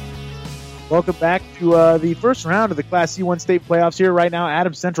 Welcome back to the first round of the Class C1 state playoffs here right now.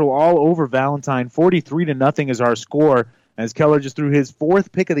 Adams Central all over Valentine. 43-0 is our score as Keller just threw his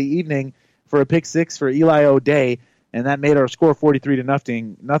 4th pick of the evening for a pick 6 for Eli O'Day, and that made our score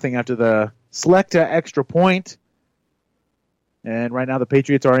 43-0 after the Selecta extra point. And right now the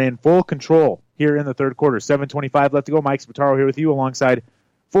Patriots are in full control here in the third quarter. 7:25 left to go. Mike Spataro here with you alongside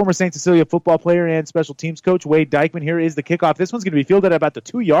former St. Cecilia football player and special teams coach Wade Dykeman. Here is the kickoff. This one's going to be fielded at about the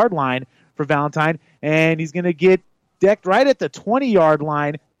 2-yard line for Valentine, and he's going to get decked right at the 20-yard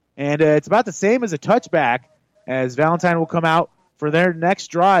line, and it's about the same as a touchback as Valentine will come out for their next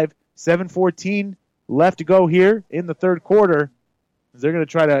drive. 7:14 left to go here in the third quarter. They're going to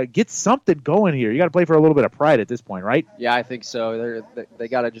try to get something going here. You got to play for a little bit of pride at this point, right? Yeah, I think so. They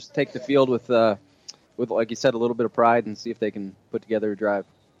got to just take the field with, like you said, a little bit of pride and see if they can put together a drive.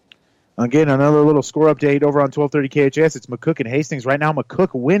 Again, another little score update over on 1230 KHS. It's McCook and Hastings. Right now,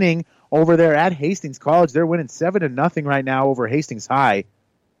 McCook winning over there at Hastings College. They're winning 7-0 right now over Hastings High.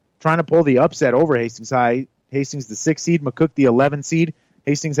 Trying to pull the upset over Hastings High. Hastings the 6th seed, McCook the 11th seed.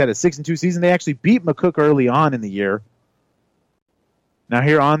 Hastings had a 6-2 season. They actually beat McCook early on in the year. Now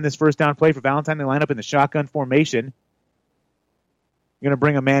here on this first down play for Valentine, they line up in the shotgun formation. You're going to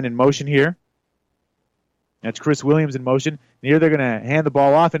bring a man in motion here. That's Chris Williams in motion. And here they're going to hand the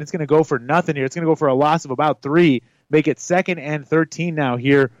ball off, and it's going to go for nothing here. It's going to go for a loss of about 3. Make it 2nd and 13 now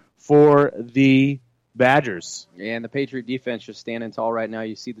here for the Badgers. Yeah, and the Patriot defense just standing tall right now.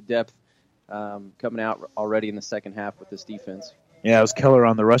 You see the depth coming out already in the second half with this defense. Yeah, it was Keller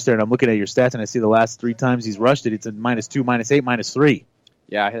on the rush there, and I'm looking at your stats, and I see the last 3 times he's rushed it. It's a -2, -8, -3.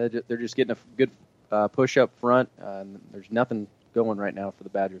 Yeah, they're just getting a good push up front. There's nothing going right now for the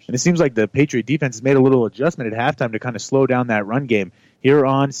Badgers. And it seems like the Patriot defense has made a little adjustment at halftime to kind of slow down that run game. Here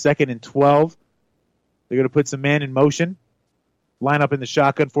on 2nd and 12, they're going to put some man in motion, line up in the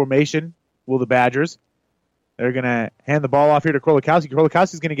shotgun formation, will the Badgers. They're going to hand the ball off here to Krolikowski.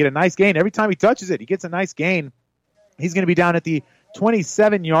 Krolikowski's going to get a nice gain. Every time he touches it, he gets a nice gain. He's going to be down at the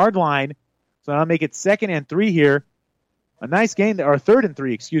 27-yard line, so I'll make it 2nd and 3 here. A nice gain, or 3rd and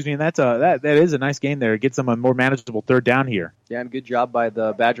 3, excuse me, and that is a nice gain there. It gets them a more manageable 3rd down here. Yeah, and good job by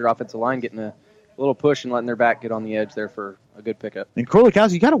the Badger offensive line getting a little push and letting their back get on the edge there for a good pickup. And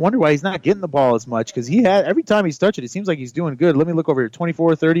Krolikowski, you got to wonder why he's not getting the ball as much, because every time he's touched it, it seems like he's doing good. Let me look over here,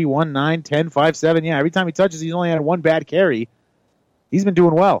 24, 30, 1, 9, 10, 5, 7. Yeah, every time he touches, he's only had 1 bad carry. He's been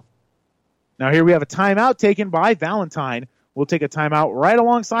doing well. Now here we have a timeout taken by Valentine. We'll take a timeout right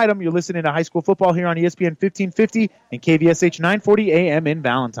alongside him. You're listening to high school football here on ESPN 1550 and KVSH 940 AM in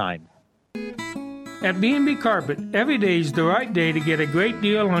Valentine. At B&B Carpet, every day is the right day to get a great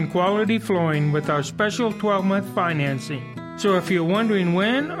deal on quality flooring with our special 12-month financing. So if you're wondering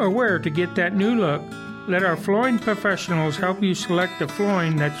when or where to get that new look, let our flooring professionals help you select the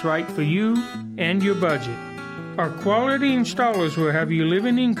flooring that's right for you and your budget. Our quality installers will have you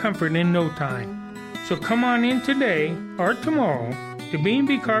living in comfort in no time. So come on in today or tomorrow to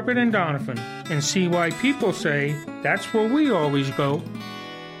B&B Carpet and Donovan and see why people say that's where we always go.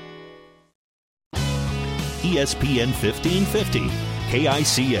 ESPN 1550,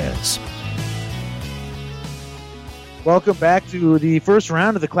 KICS. Welcome back to the first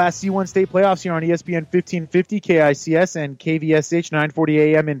round of the Class C1 state playoffs here on ESPN 1550, KICS, and KVSH 940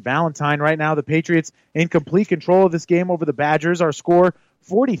 AM in Valentine. Right now, the Patriots in complete control of this game over the Badgers. Our score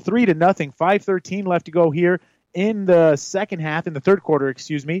 43-0, 5:13 left to go here in the third quarter,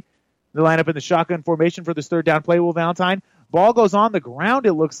 excuse me. They line up in the shotgun formation for this third down play with Valentine. Ball goes on the ground,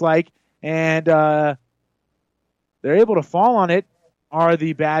 it looks like, and they're able to fall on it, are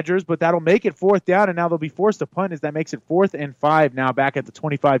the Badgers, but that'll make it 4th down, and now they'll be forced to punt as that makes it 4th and 5 now back at the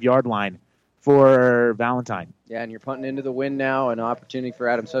 25-yard line for Valentine. Yeah, and you're punting into the wind now, an opportunity for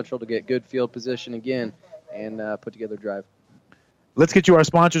Adams Central to get good field position again and put together a drive. Let's get you our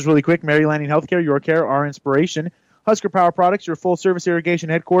sponsors really quick. Mary Lanning Healthcare, your care, our inspiration. Husker Power Products, your full-service irrigation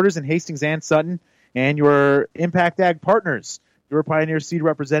headquarters in Hastings and Sutton. And your Impact Ag Partners, your Pioneer Seed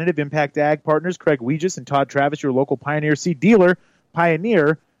representative. Impact Ag Partners, Craig Weegis and Todd Travis, your local Pioneer Seed dealer.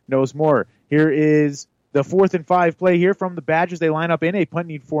 Pioneer knows more. Here is the 4th and 5 play here from the Badgers. They line up in a punt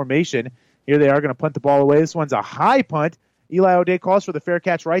need formation. Here they are going to punt the ball away. This one's a high punt. Eli O'Day calls for the fair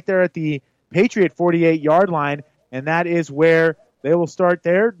catch right there at the Patriot 48-yard line, and that is where they will start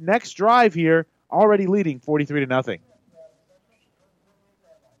their next drive here, already leading 43-0.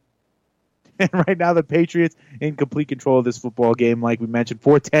 And right now the Patriots in complete control of this football game, like we mentioned.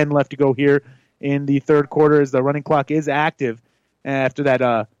 4:10 left to go here in the third quarter as the running clock is active after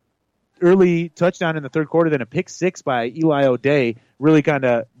that early touchdown in the third quarter, then a pick six by Eli O'Day really kind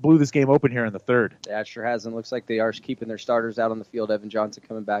of blew this game open here in the third. Yeah, it sure has, and looks like they are keeping their starters out on the field. Evan Johnson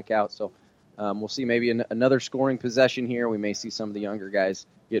coming back out, so we'll see maybe another scoring possession here. We may see some of the younger guys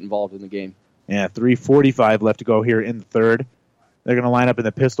get involved in the game. Yeah, 3:45 left to go here in the third. They're going to line up in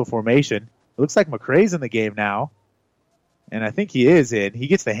the pistol formation. It looks like McCrae's in the game now, and I think he is in. He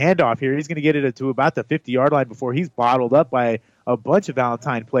gets the handoff here. He's going to get it to about the 50-yard line before he's bottled up by a bunch of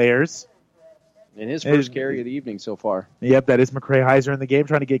Valentine players. In his first carry of the evening so far. Yep, that is McCrae Heiser in the game,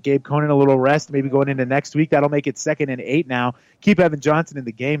 trying to get Gabe Conan a little rest, maybe going into next week. That'll make it 2nd and 8 now. Keep Evan Johnson in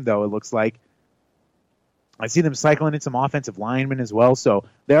the game, though, it looks like. I see them cycling in some offensive linemen as well, so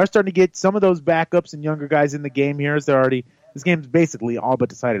they are starting to get some of those backups and younger guys in the game here. As they're already, this game's basically all but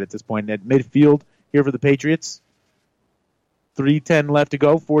decided at this point. At midfield here for the Patriots, 3:10 left to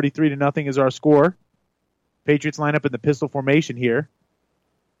go, 43-0 is our score. Patriots line up in the pistol formation here.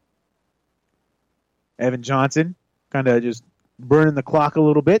 Evan Johnson kind of just burning the clock a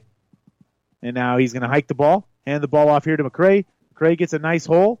little bit. And now he's going to hike the ball, hand the ball off here to McCrae. McCrae gets a nice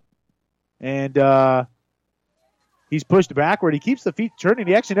hole, and he's pushed backward. He keeps the feet turning.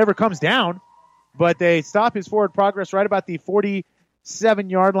 He actually never comes down, but they stop his forward progress right about the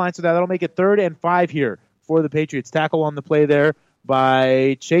 47-yard line, so that'll make it 3rd and 5 here for the Patriots. Tackle on the play there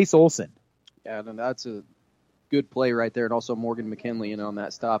by Chase Olson. Yeah, and that's a good play right there, and also Morgan McKinley in on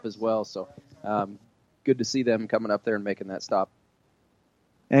that stop as well, so good to see them coming up there and making that stop.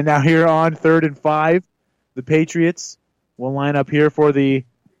 And now here on 3rd and 5, the Patriots will line up here for the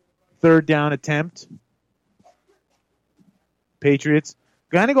 3rd down attempt. Patriots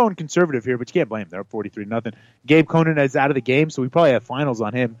kind of going conservative here, but you can't blame them. They're up 43-0. Gabe Conan is out of the game, so we probably have finals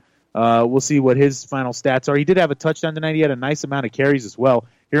on him. We'll see what his final stats are. He did have a touchdown tonight. He had a nice amount of carries as well.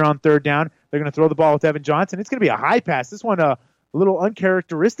 Here on 3rd down, they're going to throw the ball with Evan Johnson. It's going to be a high pass. This one a little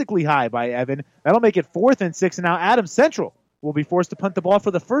uncharacteristically high by Evan. That'll make it 4th and 6, and now Adams Central will be forced to punt the ball for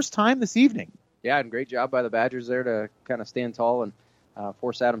the first time this evening. Yeah, and great job by the Badgers there to kind of stand tall and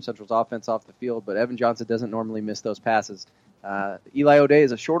force Adams Central's offense off the field, but Evan Johnson doesn't normally miss those passes. Eli O'Day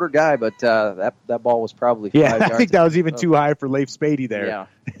is a shorter guy, but that ball was probably 5 yards. I think that was even too high for Leif Spady there.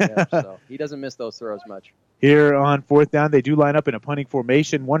 Yeah, so he doesn't miss those throws much. Here on 4th down, they do line up in a punting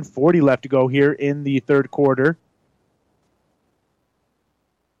formation. 1:40 left to go here in the third quarter.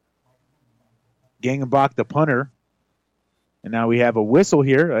 Gangenbach, the punter. And now we have a whistle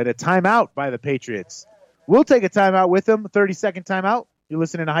here and a timeout by the Patriots. We'll take a timeout with them, a 30-second timeout. You're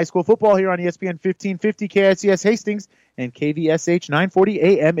listening to high school football here on ESPN 1550, KICS Hastings, and KVSH 940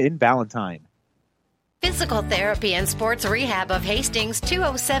 AM in Valentine. Physical Therapy and Sports Rehab of Hastings,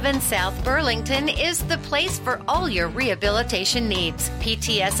 207 South Burlington, is the place for all your rehabilitation needs.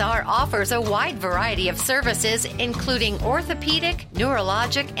 PTSR offers a wide variety of services, including orthopedic,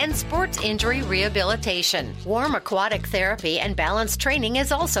 neurologic, and sports injury rehabilitation. Warm aquatic therapy and balance training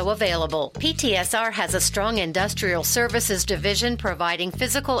is also available. PTSR has a strong industrial services division providing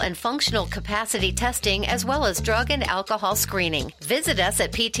physical and functional capacity testing as well as drug and alcohol screening. Visit us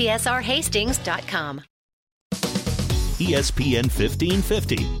at ptsrhastings.com. ESPN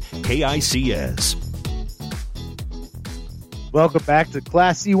 1550, KICS. Welcome back to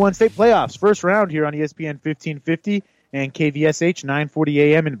Class C1 State Playoffs. First round here on ESPN 1550 and KVSH 940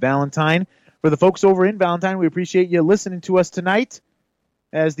 AM in Valentine. For the folks over in Valentine, we appreciate you listening to us tonight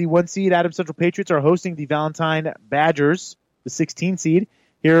as the 1 seed Adams Central Patriots are hosting the Valentine Badgers, the 16 seed.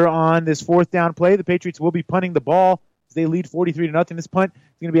 Here on this 4th down play, the Patriots will be punting the ball as they lead 43-0. This punt is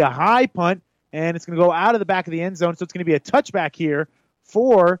going to be a high punt, and it's going to go out of the back of the end zone, so it's going to be a touchback here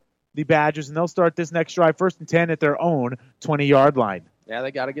for the Badgers, and they'll start this next drive 1st and 10 at their own 20-yard line. Yeah,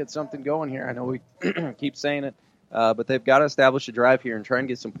 they got to get something going here. I know we keep saying it, but they've got to establish a drive here and try and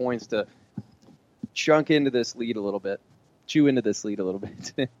get some points to chunk into this lead a little bit, chew into this lead a little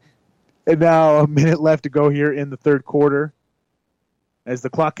bit. And now a minute left to go here in the third quarter. As the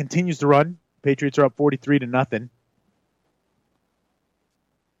clock continues to run, Patriots are up 43-0.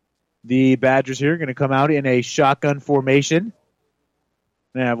 The Badgers here are going to come out in a shotgun formation.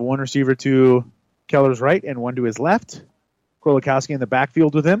 They have one receiver to Keller's right and one to his left. Krolikowski in the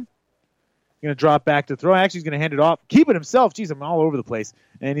backfield with him. going to drop back to throw. Actually, he's going to hand it off. Keep it himself. Jeez, I'm all over the place.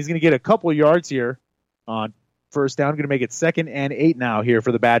 And he's going to get a couple of yards here on first down. Going to make it 2nd and 8 now here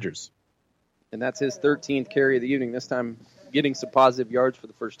for the Badgers. And that's his 13th carry of the evening, this time getting some positive yards for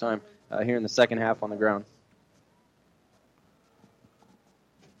the first time here in the second half on the ground.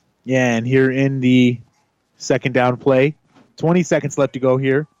 Yeah, and here in the second down play, 20 seconds left to go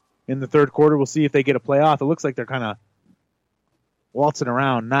here in the third quarter. We'll see if they get a play off. It looks like they're kind of waltzing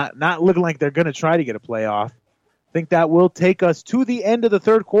around, not looking like they're going to try to get a play off. I think that will take us to the end of the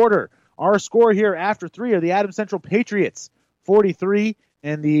third quarter. Our score here after 3 are the Adams Central Patriots 43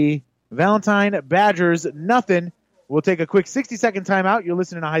 and the Valentine Badgers nothing. We'll take a quick 60-second timeout. You're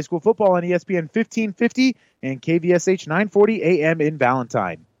listening to High School Football on ESPN 1550 and KVSH 940 AM in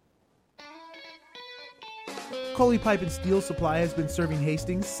Valentine. Coley Pipe and Steel Supply has been serving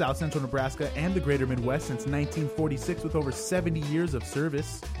Hastings, South Central Nebraska, and the Greater Midwest since 1946 with over 70 years of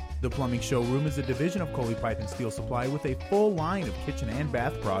service. The Plumbing Showroom is a division of Coley Pipe and Steel Supply with a full line of kitchen and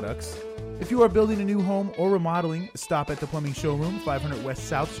bath products. If you are building a new home or remodeling, stop at the Plumbing Showroom, 500 West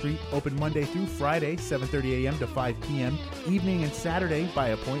South Street, open Monday through Friday, 7:30 a.m. to 5 p.m., evening and Saturday by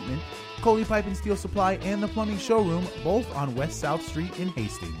appointment. Coley Pipe and Steel Supply and the Plumbing Showroom, both on West South Street in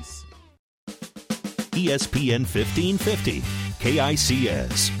Hastings. ESPN 1550,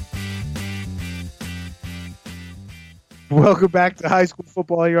 KICS. Welcome back to High School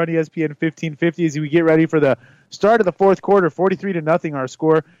Football here on ESPN 1550 as we get ready for the start of the fourth quarter, 43-0 our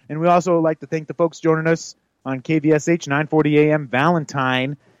score. And we also like to thank the folks joining us on KVSH 940 AM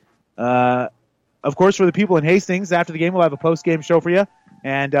Valentine. Of course, for the people in Hastings, after the game, we'll have a post-game show for you.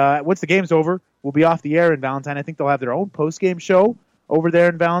 And once the game's over, we'll be off the air in Valentine. I think they'll have their own post-game show over there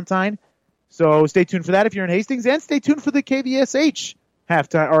in Valentine. So stay tuned for that if you're in Hastings, and stay tuned for the KVSH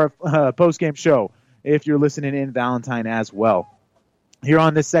halftime or post-game show if you're listening in Valentine as well. Here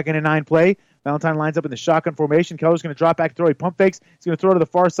on this 2nd and 9 play, Valentine lines up in the shotgun formation. Keller's going to drop back, throw. He pump fakes. He's going to throw to the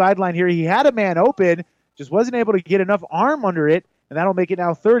far sideline here. He had a man open, just wasn't able to get enough arm under it, and that'll make it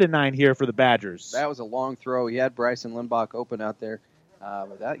now 3rd and 9 here for the Badgers. That was a long throw. He had Bryson Limbach open out there.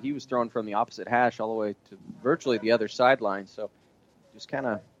 But he was thrown from the opposite hash all the way to virtually the other sideline. So just kind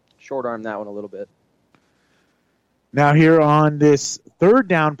of short-arm that one a little bit. Now here on this 3rd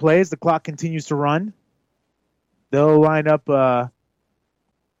down play as the clock continues to run, they'll line up. They're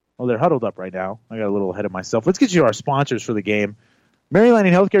huddled up right now. I got a little ahead of myself. Let's get you our sponsors for the game. Mary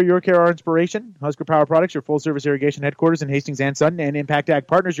Lanning Healthcare, your care, our inspiration. Husker Power Products, your full-service irrigation headquarters in Hastings and Sutton. And Impact Ag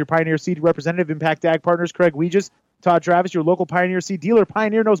Partners, your Pioneer Seed representative. Impact Ag Partners, Craig Weegis. Todd Travis, your local Pioneer Seed dealer.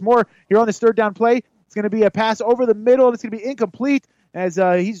 Pioneer knows more. Here on this 3rd down play, it's going to be a pass over the middle, and it's going to be incomplete as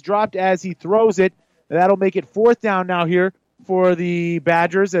he's dropped as he throws it. That'll make it 4th down now here for the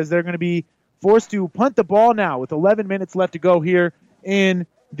Badgers as they're going to be forced to punt the ball now with 11 minutes left to go here in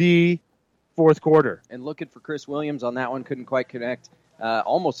the 4th quarter. And looking for Chris Williams on that one, couldn't quite connect.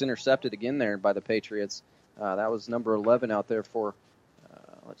 Almost intercepted again there by the Patriots. That was number 11 out there for,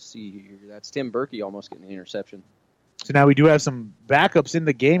 let's see here, that's Tim Berkey almost getting the interception. So now we do have some backups in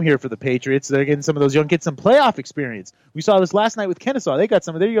the game here for the Patriots. They're getting some of those young kids some playoff experience. We saw this last night with Kennesaw. They got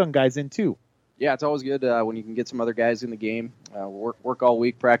some of their young guys in too. Yeah, it's always good when you can get some other guys in the game. Work all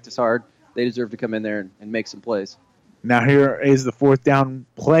week, practice hard. They deserve to come in there and make some plays. Now here is the 4th down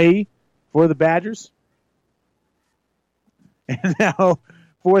play for the Badgers. And now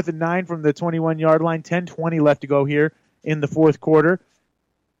 4th and 9 from the 21-yard line. 10:20 left to go here in the 4th quarter.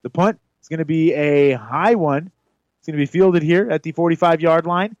 The punt is going to be a high one. It's going to be fielded here at the 45-yard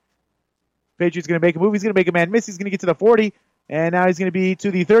line. Patriots going to make a move. He's going to make a man miss. He's going to get to the 40. And now he's going to be to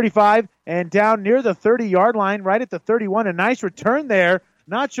the 35 and down near the 30-yard line, right at the 31. A nice return there.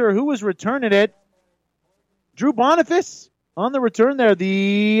 Not sure who was returning it. Drew Boniface on the return there.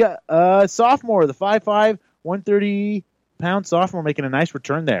 The sophomore, the 5'5", 130-pound sophomore making a nice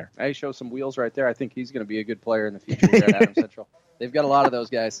return there. He shows some wheels right there. I think he's going to be a good player in the future here at Adams Central. They've got a lot of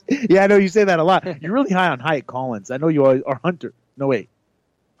those guys. Yeah, I know you say that a lot. You're really high on Hyatt Collins. I know you always are. Hunter. No, wait.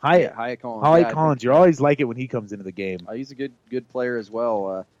 Hyatt Collins. Hyatt Collins. You always like it when he comes into the game. He's a good player as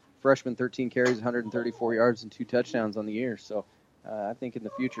well. Freshman, 13 carries, 134 yards, and 2 touchdowns on the year. So I think in the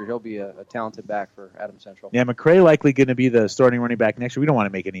future he'll be a talented back for Adams Central. Yeah, McCray likely going to be the starting running back next year. We don't want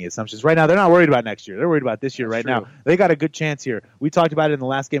to make any assumptions. Right now, they're not worried about next year. They're worried about this year right now. They got a good chance here. We talked about it in the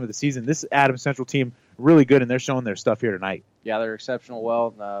last game of the season. This Adams Central team really good, and they're showing their stuff here tonight. Yeah, they're exceptional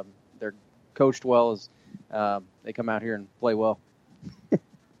well. They're coached well as they come out here and play well.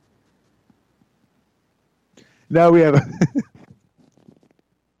 Now we have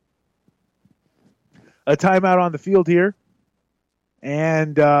a timeout on the field here.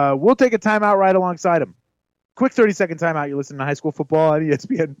 And we'll take a timeout right alongside him. Quick 30-second timeout. You're listening to High School Football on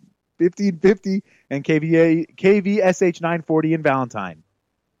ESPN 1550 and KVSH 940 in Valentine.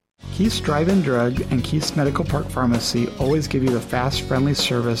 Keith's Drive-In Drug and Keith's Medical Park Pharmacy always give you the fast, friendly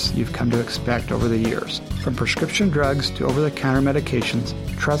service you've come to expect over the years. From prescription drugs to over-the-counter medications,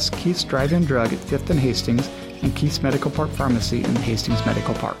 trust Keith's Drive-In Drug at 5th and Hastings and Keith's Medical Park Pharmacy in Hastings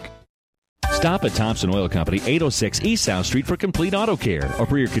Medical Park. Stop at Thompson Oil Company, 806 East South Street for complete auto care. Or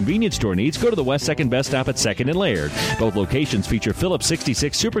for your convenience store needs, go to the West 2nd Best Stop at 2nd and Laird. Both locations feature Phillips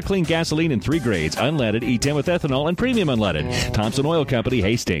 66 Super Clean gasoline in 3 grades, unleaded, E10 with ethanol, and premium unleaded. Thompson Oil Company,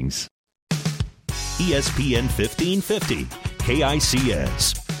 Hastings. ESPN 1550,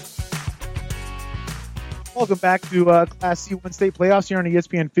 KICS. Welcome back to Class C1 State Playoffs here on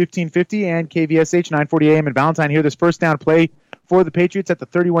ESPN 1550 and KVSH 940 AM in Valentine. Here, this first down play for the Patriots at the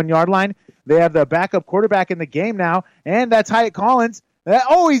 31-yard line. They have the backup quarterback in the game now, and that's Hyatt Collins.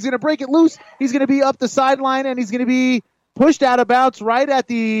 He's going to break it loose. He's going to be up the sideline, and he's going to be pushed out of bounds right at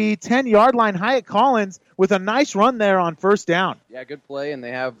the 10-yard line. Hyatt Collins with a nice run there on first down. Yeah, good play, and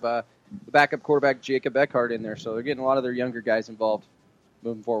they have the backup quarterback Jacob Eckhart in there, so they're getting a lot of their younger guys involved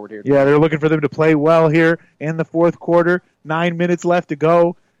moving forward here. Yeah, they're looking for them to play well here in the fourth quarter. 9 minutes left to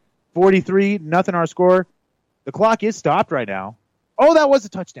go. 43-0 our score. The clock is stopped right now. Oh, that was a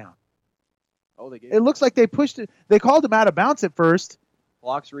touchdown. It looks like they pushed it. They called him out of bounds at first.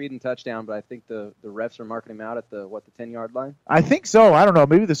 Clock's reading touchdown, but I think the refs are marking him out at the 10-yard line? I think so. I don't know.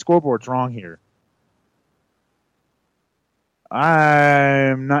 Maybe the scoreboard's wrong here.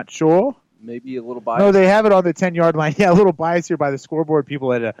 I'm not sure. Maybe a little bias. No, they have it on the 10-yard line. Yeah, a little bias here by the scoreboard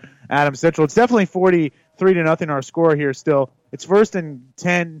people at Adams Central. It's definitely 43-0 our score here still. It's 1st and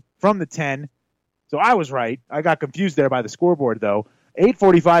 10 from the 10. So I was right. I got confused there by the scoreboard, though.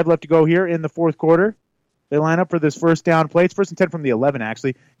 8:45 left to go here in the fourth quarter. They line up for this first down play. It's 1st and 10 from the 11,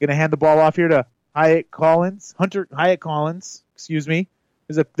 actually. Going to hand the ball off here to Hyatt Collins. Excuse me.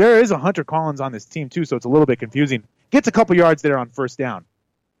 There is a Hunter Collins on this team, too, so it's a little bit confusing. Gets a couple yards there on first down.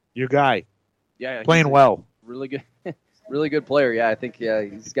 Your guy. Yeah, playing well. Really good. Really good player. Yeah, I think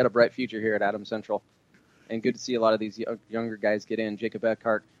he's got a bright future here at Adams Central. And good to see a lot of these younger guys get in. Jacob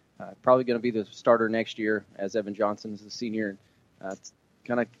Eckhart, probably going to be the starter next year as Evan Johnson is the senior. It's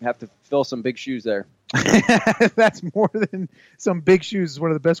kind of have to fill some big shoes there. That's more than some big shoes. One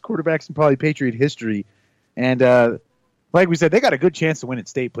of the best quarterbacks in probably Patriot history. And like we said, they got a good chance to win at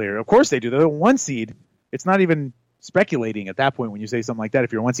state player. Of course they do. They're the 1 seed. It's not even speculating at that point when you say something like that.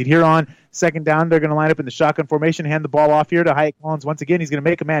 If you're 1 seed here on second down, they're going to line up in the shotgun formation, hand the ball off here to Hyatt Collins once again. He's going to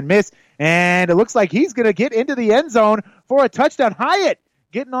make a man miss, and it looks like he's going to get into the end zone for a touchdown. Hyatt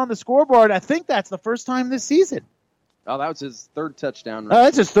getting on the scoreboard. I think that's the first time this season. Oh, that was his 3rd touchdown. Right?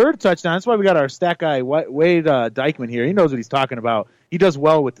 That's his 3rd touchdown. That's why we got our stat guy, Wade Dykeman, here. He knows what he's talking about. He does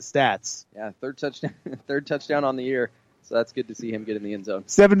well with the stats. Yeah, 3rd touchdown on the year. So that's good to see him get in the end zone.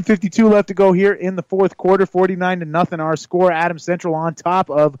 7:52 left to go here in the fourth quarter. 49-0 our score. Adams Central on top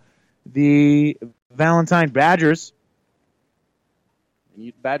of the Valentine Badgers.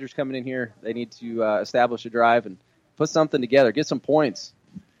 And Badgers coming in here, they need to establish a drive and put something together. Get some points.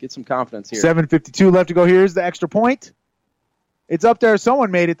 Get some confidence here. 7:52 left to go. Here's the extra point. It's up there.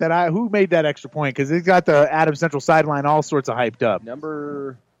 Someone made it. Who made that extra point? Because it's got the Adams Central sideline all sorts of hyped up.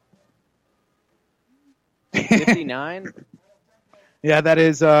 Number 59? Yeah, that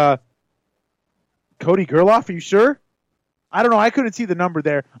is Cody Gerloff. Are you sure? I don't know. I couldn't see the number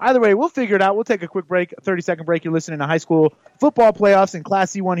there. Either way, we'll figure it out. We'll take a quick break, a 30-second break. You're listening to high school football playoffs in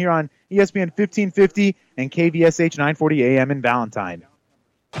Class C1 here on ESPN 1550 and KVSH 940 AM in Valentine.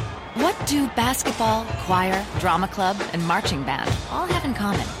 What do basketball, choir, drama club, and marching band all have in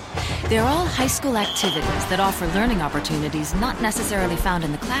common? They're all high school activities that offer learning opportunities not necessarily found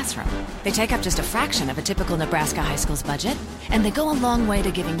in the classroom. They take up just a fraction of a typical Nebraska high school's budget, and they go a long way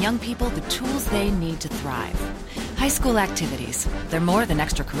to giving young people the tools they need to thrive. High school activities, they're more than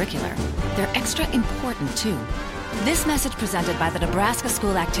extracurricular. They're extra important, too. This message presented by the Nebraska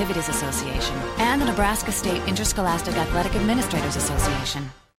School Activities Association and the Nebraska State Interscholastic Athletic Administrators Association.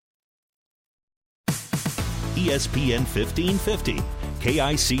 ESPN 1550,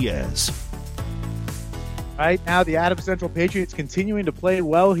 KICS. Right now, the Adams Central Patriots continuing to play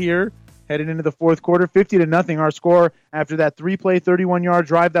well here, headed into the fourth quarter. 50-0 our score after that 3-play, 31-yard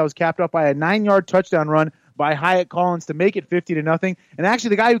drive that was capped up by a 9-yard touchdown run by Hyatt Collins to make it 50-0. And actually,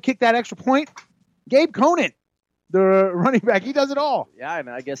 the guy who kicked that extra point, Gabe Conant, the running back, he does it all. Yeah, and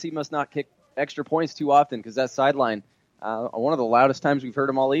I guess he must not kick extra points too often because that sideline, one of the loudest times we've heard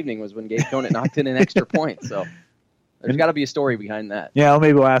him all evening was when Gabe Conant knocked in an extra point. So there's got to be a story behind that. Yeah, well,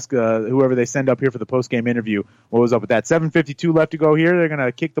 maybe we'll ask whoever they send up here for the post-game interview what was up with that. 7:52 left to go here. They're going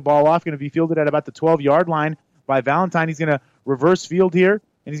to kick the ball off. Going to be fielded at about the 12-yard line by Valentine. He's going to reverse field here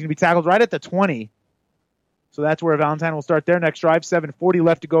and he's going to be tackled right at the 20. So that's where Valentine will start their next drive. 7:40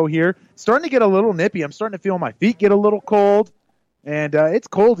 left to go here. Starting to get a little nippy. I'm starting to feel my feet get a little cold. And it's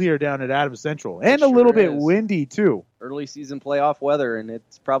cold here down at Adams Central. And a little bit windy, too. Early season playoff weather, and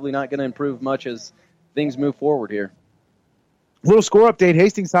it's probably not going to improve much as things move forward here. Little score update.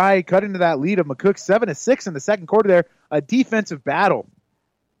 Hastings High cut into that lead of McCook 7-6 in the second quarter there. A defensive battle.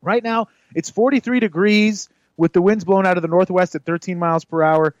 Right now, it's 43 degrees with the winds blowing out of the northwest at 13 miles per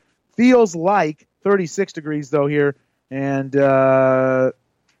hour. Feels like 36 degrees, though, here. And the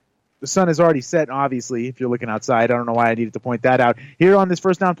sun is already set, obviously, if you're looking outside. I don't know why I needed to point that out. Here on this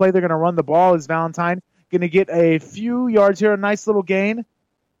first down play, they're going to run the ball. Is Valentine going to get a few yards here, a nice little gain.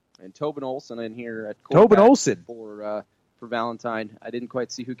 And Tobin Olsen in here at quarterback. Tobin Olsen. For Valentine. I didn't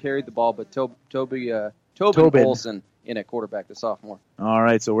quite see who carried the ball, but Tobin Olsen in at quarterback, the sophomore. All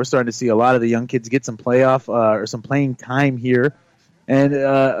right, so we're starting to see a lot of the young kids get some playoff or some playing time here. And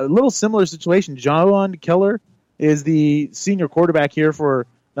a little similar situation. John Keller is the senior quarterback here for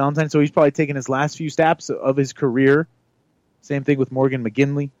Valentine, so he's probably taking his last few steps of his career. Same thing with Morgan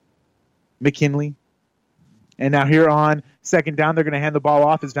McKinley. And now here on second down, they're going to hand the ball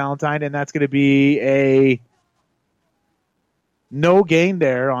off as Valentine, and that's going to be a no gain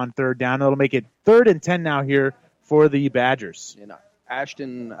there on third down. That'll make it 3rd and 10 now here for the Badgers. And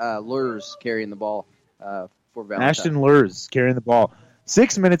Ashton Lurs carrying the ball for Valentine. Ashton Lurs carrying the ball.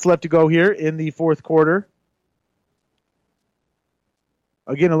 6 minutes left to go here in the fourth quarter.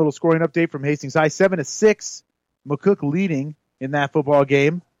 Again, a little scoring update from Hastings High. 7-6. McCook leading in that football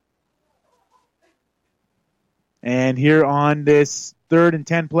game. And here on this 3rd and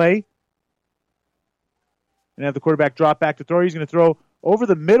 10 play, and have the quarterback drop back to throw. He's going to throw over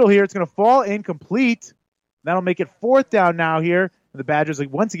the middle here. It's going to fall incomplete. That'll make it 4th down now here. And the Badgers,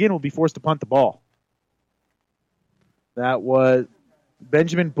 once again, will be forced to punt the ball. That was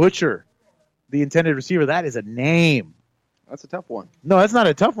Benjamin Butcher, the intended receiver. That is a name. That's a tough one. No, that's not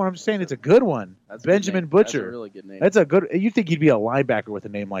a tough one. I'm just saying it's a good one. That's Benjamin Butcher. That's a really good name. That's a good. You'd think he'd be a linebacker with a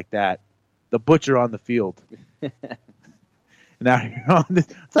name like that. The Butcher on the field. Now, I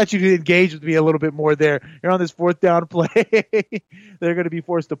thought you'd engage with me a little bit more there. You're on this 4th down play. They're going to be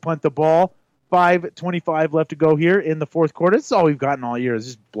forced to punt the ball. 5:25 left to go here in the fourth quarter. This is all we've gotten all year is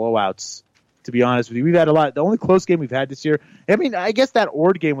just blowouts, to be honest with you. We've had a lot. The only close game we've had this year, I mean, I guess that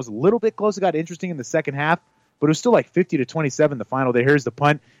Ord game was a little bit close. It got interesting in the second half, but it was still like 50-27 the final day. Here's the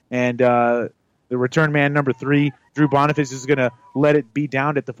punt, and the return man number 3, Drew Boniface, is going to let it be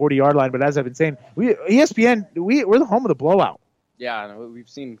down at the 40-yard line. But as I've been saying, ESPN, we're the home of the blowout. Yeah, we've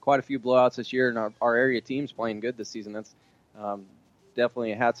seen quite a few blowouts this year, and our area team's playing good this season. That's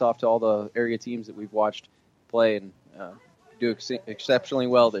definitely hats off to all the area teams that we've watched play and do exceptionally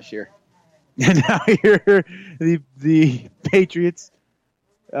well this year. And now here, the Patriots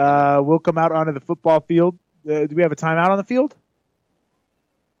will come out onto the football field. Do we have a timeout on the field?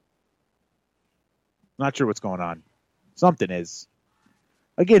 Not sure what's going on. Something is.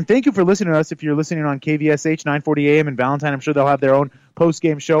 Again, thank you for listening to us. If you're listening on KVSH 940 AM in Valentine, I'm sure they'll have their own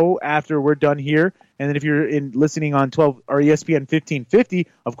post-game show after we're done here. And then if you're listening on 12 or ESPN 1550,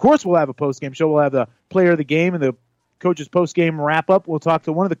 of course we'll have a post-game show. We'll have the player of the game and the coach's post-game wrap-up. We'll talk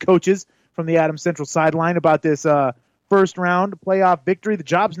to one of the coaches from the Adams Central sideline about this first-round playoff victory. The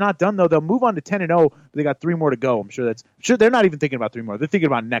job's not done, though. They'll move on to 10-0, but they got 3 more to go. I'm sure they're not even thinking about 3 more. They're thinking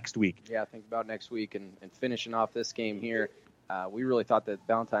about next week. Yeah, think about next week and finishing off this game here. We really thought that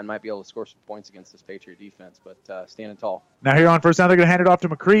Valentine might be able to score some points against this Patriot defense, but standing tall. Now here on first down, they're going to hand it off to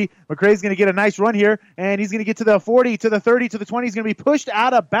McCree. McCree's going to get a nice run here, and he's going to get to the 40, to the 30, to the 20. He's going to be pushed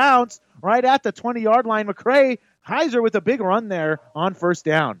out of bounds right at the 20-yard line. McCree, Heiser with a big run there on first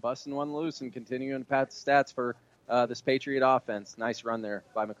down. Busting one loose and continuing to pat the stats for this Patriot offense. Nice run there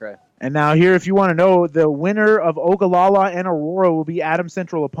by McCree. And now here, if you want to know, the winner of Ogallala and Aurora will be Adams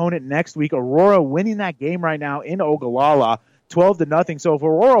Central opponent next week. Aurora winning that game right now in Ogallala. 12-0. So if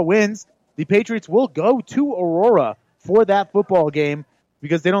Aurora wins, the Patriots will go to Aurora for that football game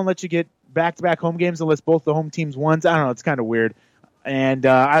because they don't let you get back-to-back home games unless both the home teams won. I don't know. It's kind of weird. And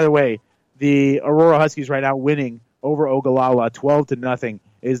either way, the Aurora Huskies right now winning over Ogallala. 12-0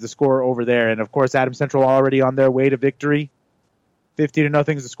 is the score over there. And, of course, Adams Central already on their way to victory.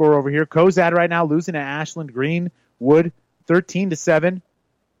 50-0 is the score over here. Cozad right now losing to Ashland Greenwood 13-7.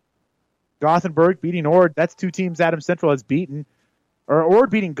 Gothenburg beating Ord. That's 2 teams Adams Central has beaten. Or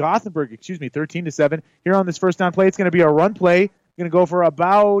Ord beating Gothenburg, 13-7. Here on this first down play, it's going to be a run play. Going to go for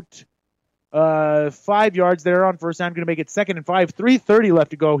about 5 yards there on first down. Going to make it 2nd and 5. 3:30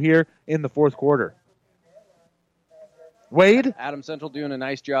 left to go here in the fourth quarter. Wade? Adam Central doing a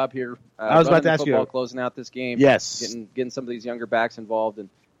nice job here. I was about to ask you. Closing out this game. Yes. Getting some of these younger backs involved, and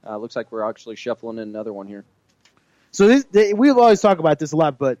looks like we're actually shuffling in another one here. So we've always talked about this a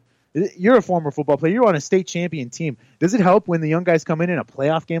lot, but you're a former football player. You're on a state champion team. Does it help when the young guys come in a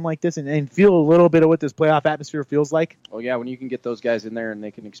playoff game like this and feel a little bit of what this playoff atmosphere feels like? Oh, yeah, when you can get those guys in there and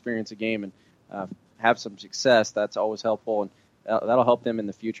they can experience a game and have some success, that's always helpful, and that'll help them in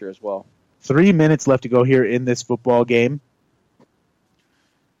the future as well. 3 minutes left to go here in this football game.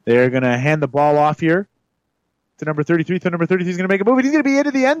 They're going to hand the ball off here to number 33. So number 33 is going to make a move, and he's going to be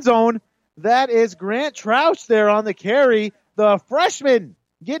into the end zone. That is Grant Troush there on the carry, the freshman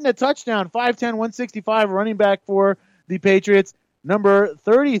getting a touchdown. 5'10", 165 running back for the Patriots. Number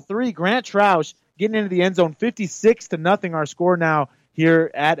 33, Grant Troush, getting into the end zone. 56-0 our score now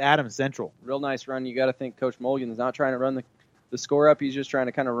here at Adams Central. Real nice run. You got to think Coach Mulligan is not trying to run the score up. He's just trying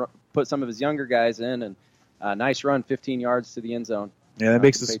to kind of put some of his younger guys in, and nice run, 15 yards to the end zone. Yeah, that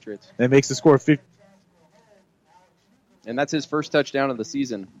makes the Patriots. That makes the score 50. And that's his first touchdown of the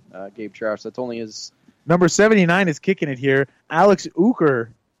season, Gabe Troush. That's only his. Number 79 is kicking it here. Alex Uker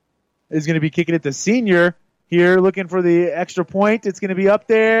is going to be kicking it. The senior here looking for the extra point. It's going to be up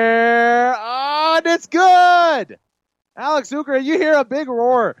there. Oh, and it's good. Alex Uker, you hear a big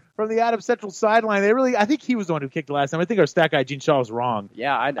roar from the Adams Central sideline. I think he was the one who kicked the last time. I think our stat guy, Gene Shaw, was wrong.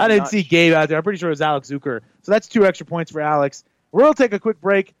 Yeah, I didn't see Gabe out there. I'm pretty sure it was Alex Uker. So that's 2 extra points for Alex. We'll take a quick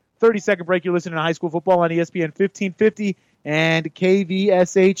break. 30-second break. You're listening to High School Football on ESPN 1550 and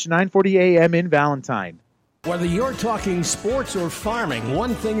KVSH 940 AM in Valentine. Whether you're talking sports or farming,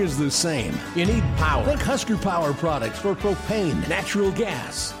 one thing is the same. You need power. Think Husker Power products for propane, natural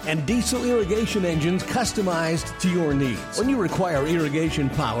gas, and diesel irrigation engines customized to your needs. When you require irrigation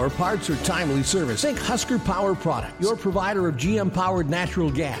power, parts, or timely service, think Husker Power products, your provider of GM-powered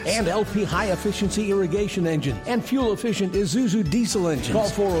natural gas and LP high-efficiency irrigation engine and fuel-efficient Isuzu diesel engines. Call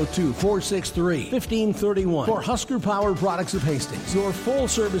 402-463-1531 for Husker Power Products of Hastings, your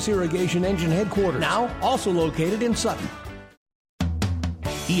full-service irrigation engine headquarters. Now, also located in Sutton.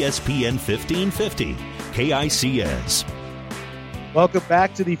 ESPN 1550, KICS. Welcome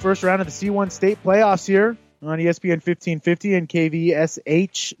back to the first round of the C1 State playoffs here on ESPN 1550 and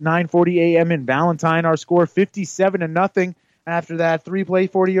KVSH 940 AM in Valentine. Our score 57-0 after that 3-play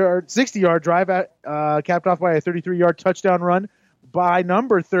 60-yard drive capped off by a 33-yard touchdown run by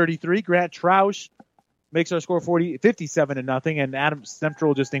number 33, Grant Troush. Makes our score 57-0, and Adams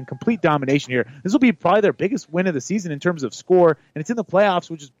Central just in complete domination here. This will be probably their biggest win of the season in terms of score, and it's in the playoffs,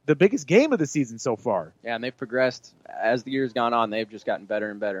 which is the biggest game of the season so far. Yeah, and they've progressed. As the year's gone on, they've just gotten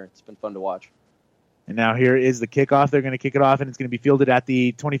better and better. It's been fun to watch. And now here is the kickoff. They're going to kick it off, and it's going to be fielded at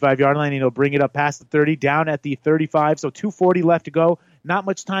the 25-yard line, and he'll bring it up past the 30, down at the 35, so 2:40 left to go. Not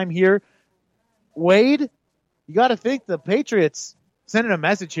much time here. Wade, you got to think the Patriots sending a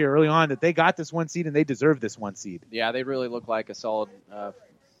message here early on that they got this 1 seed and they deserve this 1 seed. Yeah, they really look like a solid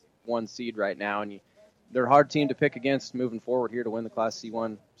 1 seed right now, and they're a hard team to pick against moving forward here to win the Class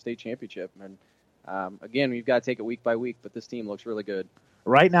C1 state championship. And again, we've got to take it week by week, but this team looks really good.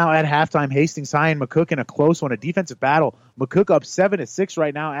 Right now at halftime, Hastings High and McCook in a close one, a defensive battle. McCook up 7-6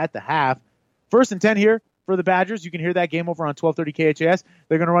 right now at the half. 1st and 10 here for the Badgers. You can hear that game over on 1230 KHAS.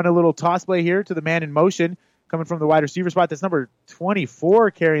 They're going to run a little toss play here to the man in motion. Coming from the wide receiver spot, that's number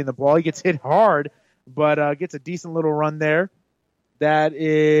 24 carrying the ball. He gets hit hard, but gets a decent little run there. That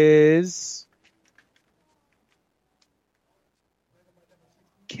is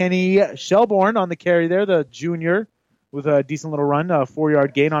Kenny Shelbourne on the carry there, the junior, with a decent little run, a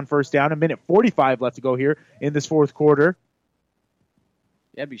 4-yard gain on first down. 1:45 left to go here in this fourth quarter.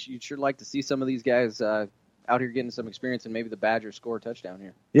 Yeah, you'd sure like to see some of these guys out here getting some experience, and maybe the Badgers score a touchdown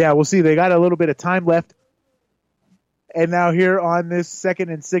here. Yeah, we'll see. They got a little bit of time left. And now here on this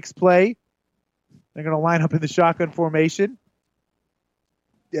 2nd and 6 play, they're going to line up in the shotgun formation.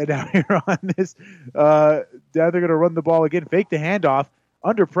 Yeah, now here on this, now they're going to run the ball again, fake the handoff.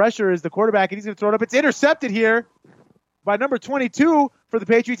 Under pressure is the quarterback, and he's going to throw it up. It's intercepted here by number 22 for the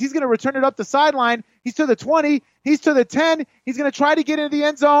Patriots. He's going to return it up the sideline. He's to the 20. He's to the 10. He's going to try to get into the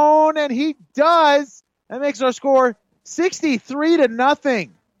end zone, and he does. That makes our score 63-0.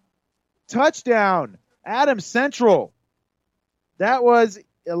 Touchdown, Adams Central. That was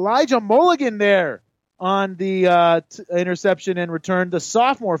Elijah Mulligan there on the interception and return. The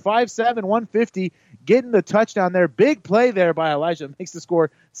sophomore, 5'7", 150, getting the touchdown there. Big play there by Elijah. Makes the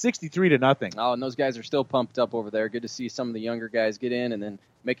score 63-0. Oh, and those guys are still pumped up over there. Good to see some of the younger guys get in and then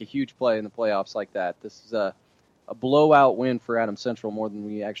make a huge play in the playoffs like that. This is a blowout win for Adams Central, more than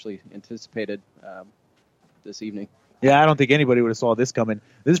we actually anticipated this evening. Yeah, I don't think anybody would have saw this coming.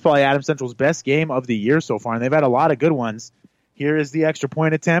 This is probably Adams Central's best game of the year so far, and they've had a lot of good ones. Here is the extra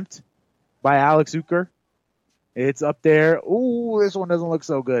point attempt by Alex Uker. It's up there. Ooh, this one doesn't look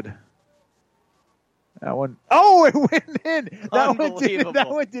so good. That one. Oh, it went in. That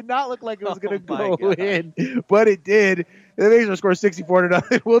one did not look like it was going to go in, but it did. The Major score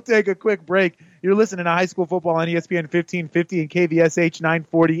 64-0. We'll take a quick break. You're listening to High School Football on ESPN 1550 and KVSH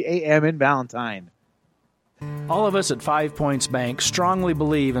 940 AM in Valentine. All of us at 5 Points Bank strongly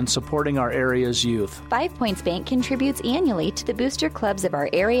believe in supporting our area's youth. 5 Points Bank contributes annually to the booster clubs of our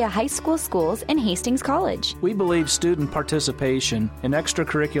area high school schools and Hastings College. We believe student participation in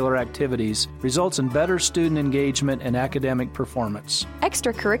extracurricular activities results in better student engagement and academic performance.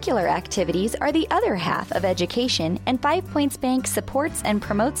 Extracurricular activities are the other half of education, and 5 Points Bank supports and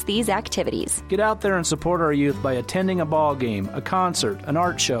promotes these activities. Get out there and support our youth by attending a ball game, a concert, an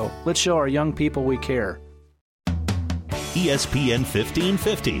art show. Let's show our young people we care. ESPN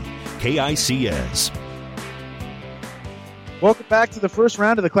 1550, KICS. Welcome back to the first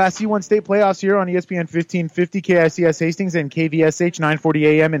round of the Class C1 state playoffs here on ESPN 1550, KICS Hastings and KVSH 940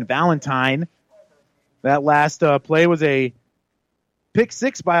 AM in Valentine. That last play was a pick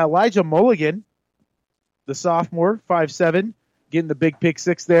six by Elijah Mulligan, the sophomore, 5'7", getting the big pick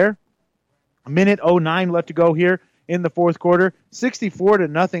six there. A minute 09 left to go here in the fourth quarter.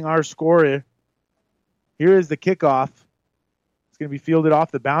 64-0 our score. Here is the kickoff. Going to be fielded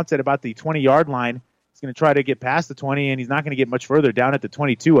off the bounce at about the 20-yard line. He's going to try to get past the 20, and he's not going to get much further, down at the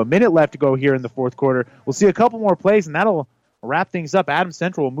 22. A minute left to go here in the fourth quarter. We'll see a couple more plays, and that'll wrap things up. Adams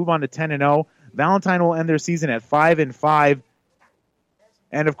Central will move on to 10-0. Valentine will end their season at 5-5.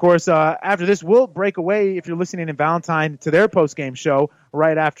 And, of course, after this, we'll break away, if you're listening in Valentine, to their postgame show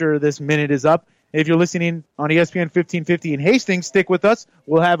right after this minute is up. If you're listening on ESPN 1550 in Hastings, stick with us.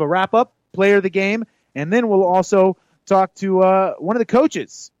 We'll have a wrap-up, player of the game, and then we'll also talk to one of the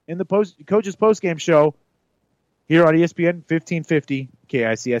coaches in the coaches postgame show here on ESPN 1550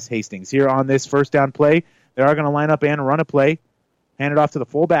 KICS Hastings. Here on this first down play, they are going to line up and run a play. Hand it off to the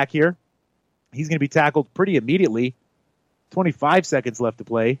fullback here. He's going to be tackled pretty immediately. 25 seconds left to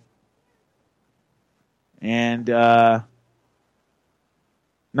play. And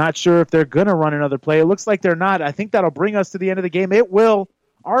not sure if they're going to run another play. It looks like they're not. I think that'll bring us to the end of the game. It will.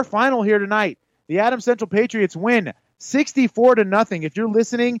 Our final here tonight. The Adams Central Patriots win 64-0. If you're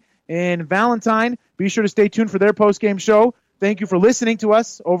listening in Valentine, be sure to stay tuned for their postgame show. Thank you for listening to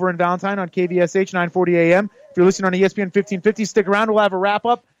us over in Valentine on KVSH 940 AM. If you're listening on ESPN 1550, stick around. We'll have a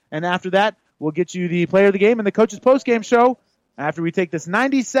wrap-up. And after that, we'll get you the player of the game and the coach's postgame show after we take this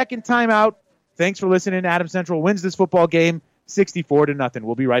 90-second timeout. Thanks for listening. Adams Central wins this football game 64-0.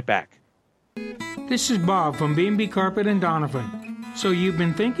 We'll be right back. This is Bob from B&B Carpet and Donovan. So you've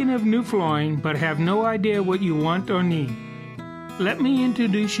been thinking of new flooring but have no idea what you want or need. Let me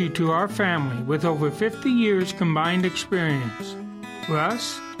introduce you to our family with over 50 years combined experience.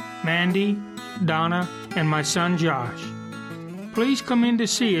 Russ, Mandy, Donna, and my son Josh. Please come in to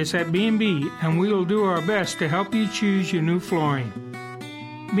see us at B&B and we will do our best to help you choose your new flooring.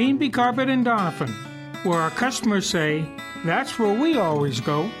 B&B Carpet and Donovan, where our customers say, that's where we always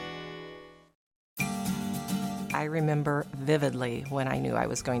go. I remember vividly when I knew I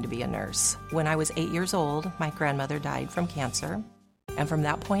was going to be a nurse. When I was 8 years old, my grandmother died from cancer. And from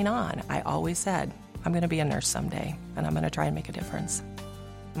that point on, I always said, I'm going to be a nurse someday, and I'm going to try and make a difference.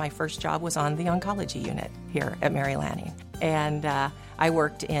 My first job was on the oncology unit here at Mary Lanning. And I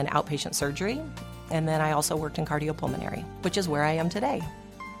worked in outpatient surgery, and then I also worked in cardiopulmonary, which is where I am today.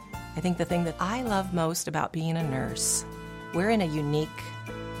 I think the thing that I love most about being a nurse, we're in a unique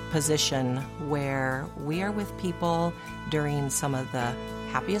position where we are with people during some of the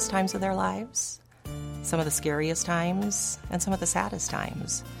happiest times of their lives, some of the scariest times, and some of the saddest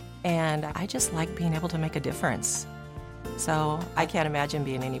times. And I just like being able to make a difference. So I can't imagine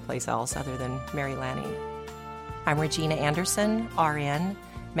being anyplace else other than Mary Lanning. I'm Regina Anderson, RN,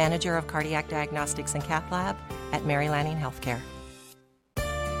 Manager of Cardiac Diagnostics and Cath Lab at Mary Lanning Healthcare.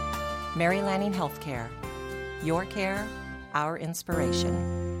 Mary Lanning Healthcare. Your care, our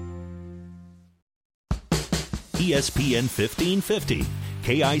inspiration. ESPN 1550,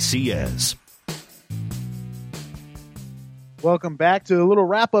 KICS. Welcome back to a little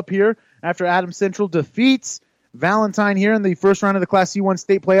wrap-up here after Adams Central defeats Valentine here in the first round of the Class C1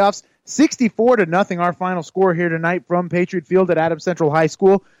 state playoffs. 64-0 our final score here tonight from Patriot Field at Adams Central High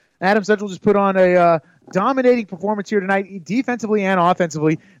School. Adams Central just put on a dominating performance here tonight, defensively and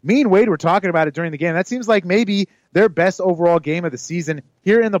offensively. Me and Wade were talking about it during the game. That seems like maybe their best overall game of the season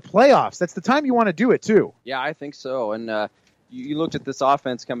here in the playoffs. That's the time you want to do it, too. Yeah, I think so. And, you looked at this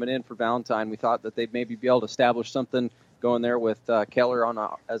offense coming in for Valentine. We thought that they'd maybe be able to establish something going there with Keller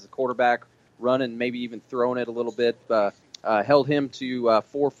as a quarterback, running, maybe even throwing it a little bit. Held him to 4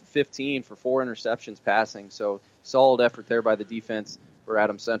 for 15 for 4 interceptions passing. So solid effort there by the defense for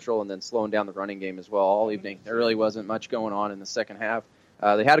Adams Central, and then slowing down the running game as well all evening. There really wasn't much going on in the second half.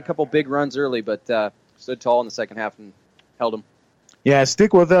 They had a couple big runs early, but stood tall in the second half and held them. Yeah,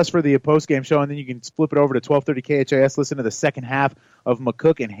 stick with us for the post-game show, and then you can flip it over to 1230 KHIS. Listen to the second half of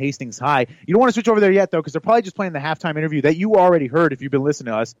McCook and Hastings High. You don't want to switch over there yet, though, because they're probably just playing the halftime interview that you already heard if you've been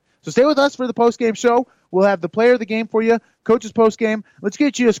listening to us. So stay with us for the post-game show. We'll have the player of the game for you, coach's post-game. Let's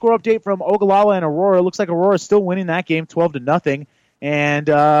get you a score update from Ogallala and Aurora. It looks like Aurora is still winning that game 12-0. And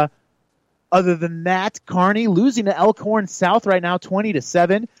other than that, Kearney losing to Elkhorn South right now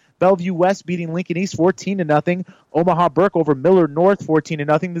 20-7. Bellevue West beating Lincoln East 14-0. Omaha Burke over Miller North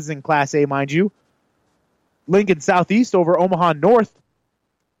 14-0. This is in Class A, mind you. Lincoln Southeast over Omaha North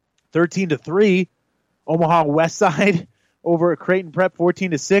 13-3. Omaha Westside over Creighton Prep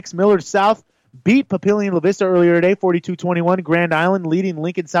 14-6. Millard South beat Papillion La Vista earlier today 42-21. Grand Island leading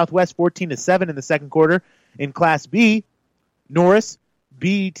Lincoln Southwest 14-7 in the second quarter. In Class B, Norris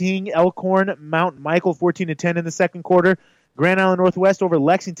beating Elkhorn Mount Michael 14-10 in the second quarter. Grand Island Northwest over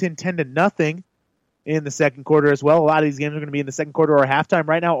Lexington 10-0 in the second quarter as well. A lot of these games are going to be in the second quarter or halftime.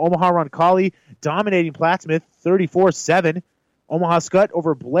 Right now, Omaha Roncalli dominating Plattsmouth 34-7. Omaha Skutt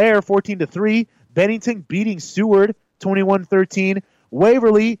over Blair 14-3. Bennington beating Seward 21-13.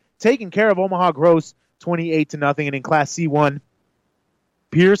 Waverly taking care of Omaha Gross 28-0. And in Class C1,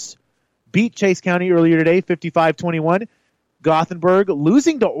 Pierce beat Chase County earlier today 55-21. Gothenburg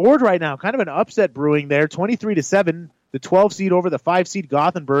losing to Ord right now. Kind of an upset brewing there 23-7. The 12 seed over the 5 seed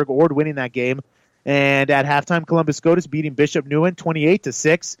Gothenburg. Ord winning that game. And at halftime, Columbus Scotus beating Bishop Newen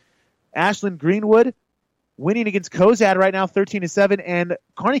 28-6. Ashland Greenwood winning against Cozad right now 13-7. And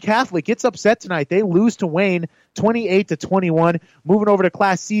Kearney Catholic gets upset tonight. They lose to Wayne 28-21. Moving over to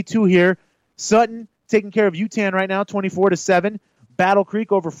Class C2 here. Sutton taking care of UTAN right now 24-7. Battle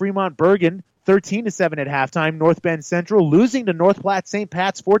Creek over Fremont Bergen 13-7 at halftime. North Bend Central losing to North Platte St.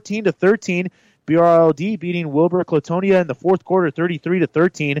 Pat's 14-13. BRLD beating Wilbur Clatonia in the fourth quarter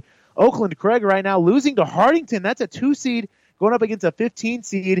 33-13. Oakland Craig right now losing to Hardington. That's a 2 seed going up against a 15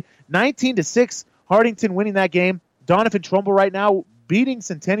 seed. 19-6. Hardington winning that game. Donovan Trumbull right now beating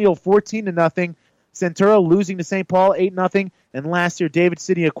Centennial 14-0. Centura losing to St. Paul 8-0. And last year, David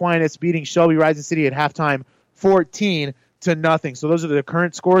City Aquinas beating Shelby Rising City at halftime 14-0. So those are the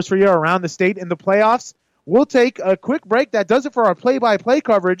current scores for you around the state in the playoffs. We'll take a quick break. That does it for our play-by-play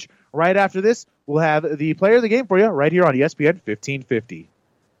coverage. Right after this, we'll have the player of the game for you right here on ESPN 1550.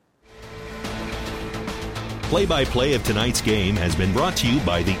 Play-by-play of tonight's game has been brought to you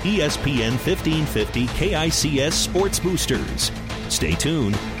by the ESPN 1550 KICS Sports Boosters. Stay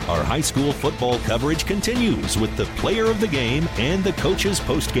tuned. Our high school football coverage continues with the player of the game and the coach's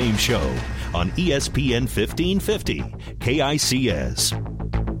post-game show on ESPN 1550 KICS.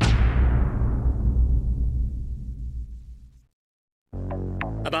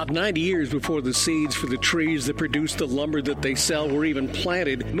 About 90 years before the seeds for the trees that produce the lumber that they sell were even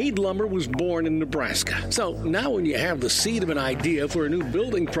planted, Meade Lumber was born in Nebraska. So now when you have the seed of an idea for a new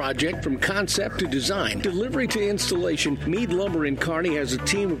building project from concept to design, delivery to installation, Meade Lumber in Kearney has a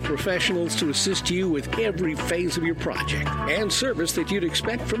team of professionals to assist you with every phase of your project and service that you'd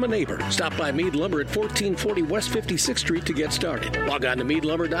expect from a neighbor. Stop by Meade Lumber at 1440 West 56th Street to get started. Log on to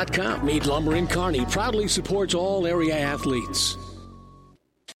MeadeLumber.com. Meade Lumber in Kearney proudly supports all area athletes.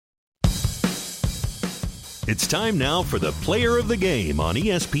 It's time now for the player of the game on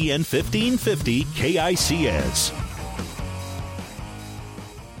ESPN 1550 KICS.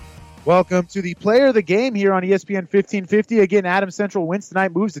 Welcome to the player of the game here on ESPN 1550. Again, Adams Central wins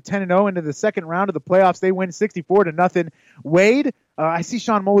tonight, moves to 10-0 into the second round of the playoffs. They win 64-0. Wade, I see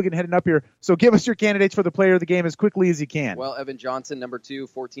Sean Mulligan heading up here, so give us your candidates for the player of the game as quickly as you can. Well, Evan Johnson, number 2,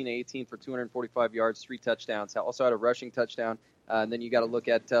 14-18 for 245 yards, 3 touchdowns. Also had a rushing touchdown. And then you got to look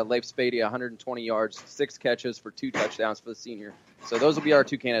at Leif Spady, 120 yards, 6 catches for 2 touchdowns for the senior. So those will be our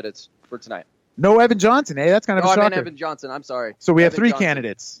 2 candidates for tonight. No Evan Johnson, eh? That's kind of a shocker. I meant Evan Johnson. I'm sorry. So we have Evan 3 Johnson.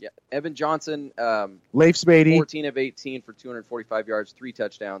 candidates. Yeah, Evan Johnson, Leif Spady, 14 of 18 for 245 yards, 3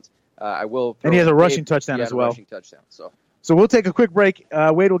 touchdowns. And he has a rushing touchdown as well. Rushing touchdown. So we'll take a quick break.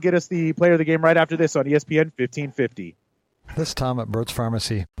 Wade will get us the player of the game right after this on ESPN 1550. This is Tom at Burt's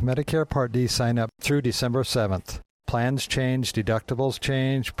Pharmacy. Medicare Part D sign up through December 7th. Plans change, deductibles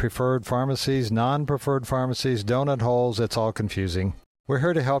change, preferred pharmacies, non-preferred pharmacies, donut holes, it's all confusing. We're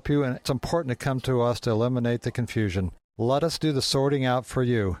here to help you, and it's important to come to us to eliminate the confusion. Let us do the sorting out for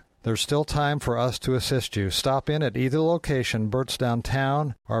you. There's still time for us to assist you. Stop in at either location, Burt's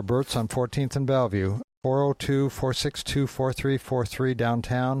downtown or Burt's on 14th and Bellevue. 402-462-4343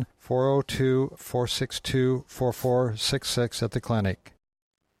 downtown, 402-462-4466 at the clinic.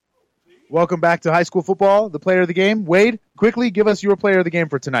 Welcome back to high school football, the player of the game. Wade, quickly give us your player of the game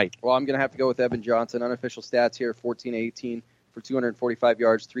for tonight. Well, I'm going to have to go with Evan Johnson. Unofficial stats here, 14-18 for 245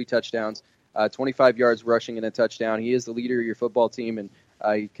 yards, 3 touchdowns, 25 yards rushing and a touchdown. He is the leader of your football team, and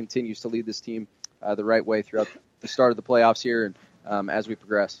he continues to lead this team the right way throughout the start of the playoffs here and as we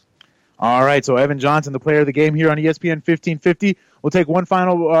progress. All right, so Evan Johnson, the player of the game here on ESPN 1550. We'll take one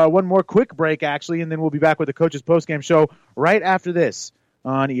more quick break, actually, and then we'll be back with the Coach's Postgame Show right after this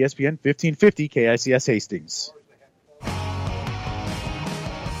on ESPN 1550 KICS Hastings.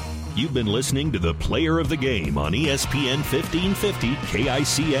 You've been listening to the Player of the Game on ESPN 1550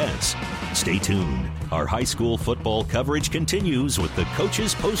 KICS. Stay tuned. Our high school football coverage continues with the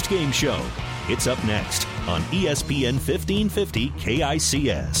Coach's Postgame Show. It's up next on ESPN 1550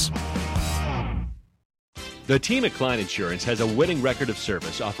 KICS. The team at Klein Insurance has a winning record of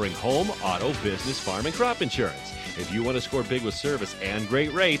service, offering home, auto, business, farm, and crop insurance. If you want to score big with service and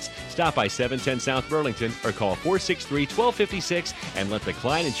great rates, stop by 710 South Burlington or call 463-1256 and let the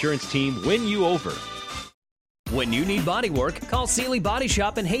Klein Insurance team win you over. When you need body work, call Sealy Body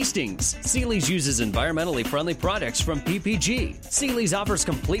Shop in Hastings. Sealy's uses environmentally friendly products from PPG. Sealy's offers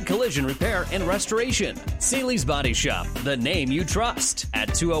complete collision repair and restoration. Sealy's Body Shop, the name you trust,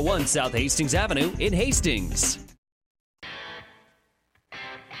 at 201 South Hastings Avenue in Hastings.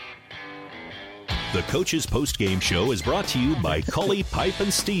 The Coach's Postgame Show is brought to you by Cully Pipe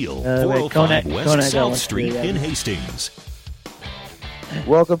and Steel, 405 West South Street in Hastings.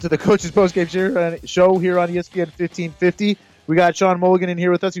 Welcome to the Coach's Postgame Show here on ESPN 1550. We got Sean Mulligan in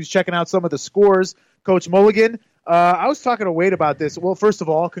here with us. He's checking out some of the scores. Coach Mulligan, I was talking to Wade about this. Well, first of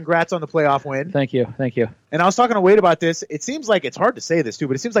all, congrats on the playoff win. Thank you. And I was talking to Wade about this. It seems like, it's hard to say this too,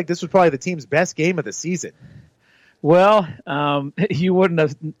 but it seems like this was probably the team's best game of the season. Well, you wouldn't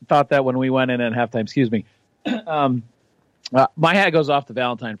have thought that when we went in at halftime. Excuse me. My hat goes off to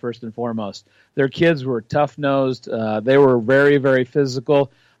Valentine first and foremost. Their kids were tough-nosed. They were very, very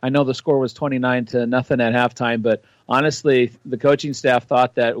physical. I know the score was 29-0 at halftime, but honestly, the coaching staff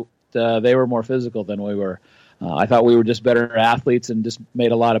thought that they were more physical than we were. I thought we were just better athletes and just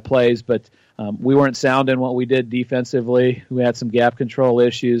made a lot of plays, but we weren't sound in what we did defensively. We had some gap control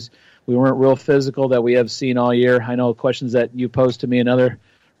issues. We weren't real physical that we have seen all year. I know questions that you posed to me and other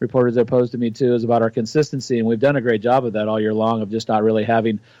reporters that posed to me too is about our consistency, and we've done a great job of that all year long, of just not really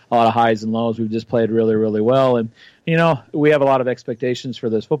having a lot of highs and lows. We've just played really, really well, and we have a lot of expectations for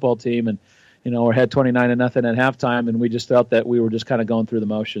this football team, and we're ahead 29-0 at halftime, and we just felt that we were just kind of going through the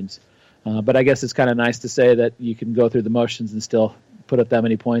motions. But I guess it's kind of nice to say that you can go through the motions and still put up that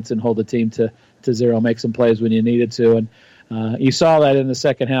many points and hold the team to zero, make some plays when you needed to, and you saw that in the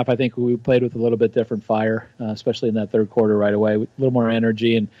second half. I think we played with a little bit different fire, especially in that third quarter right away, a little more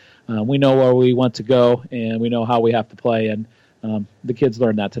energy, and we know where we want to go, and we know how we have to play, and the kids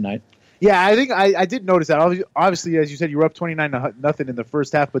learned that tonight. Yeah, I think I did notice that. Obviously, as you said, you were up 29-0 in the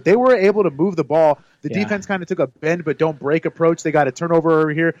first half, but they were able to move the ball. The defense kind of took a bend but don't break approach. They got a turnover over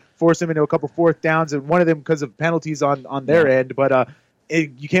here, forced them into a couple fourth downs, and one of them because of penalties on their end, but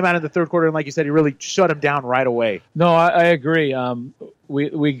you came out in the third quarter, and like you said, you really shut them down right away. No, I agree.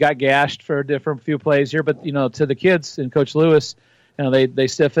 We got gashed for a different few plays here, but to the kids and Coach Lewis, they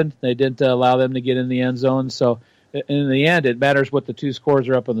stiffened. They didn't allow them to get in the end zone. So in the end, it matters what the two scores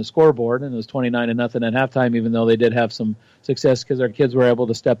are up on the scoreboard, and it was 29-0 at halftime. Even though they did have some success because our kids were able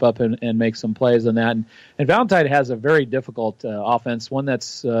to step up and make some plays on that. And Valentine has a very difficult offense, one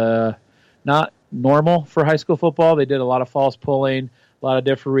that's not normal for high school football. They did a lot of false pulling, a lot of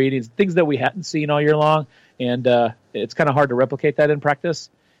different readings, things that we hadn't seen all year long, and it's kind of hard to replicate that in practice.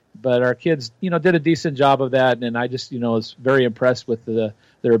 But our kids, did a decent job of that, and I just, was very impressed with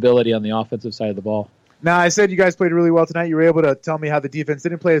their ability on the offensive side of the ball. Now, I said you guys played really well tonight. You were able to tell me how the defense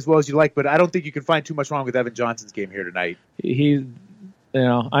didn't play as well as you like, but I don't think you can find too much wrong with Evan Johnson's game here tonight.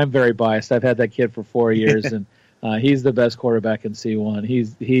 I'm very biased. I've had that kid for 4 years, and he's the best quarterback in C1.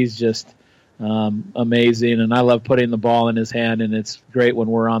 He's just amazing, and I love putting the ball in his hand, and it's great when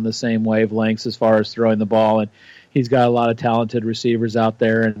we're on the same wavelengths as far as throwing the ball, and he's got a lot of talented receivers out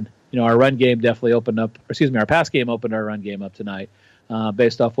there, and our run game definitely our pass game opened our run game up tonight.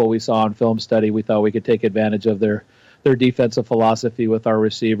 Based off what we saw in film study, we thought we could take advantage of their defensive philosophy with our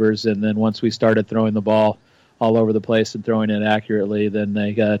receivers, and then once we started throwing the ball all over the place and throwing it accurately, then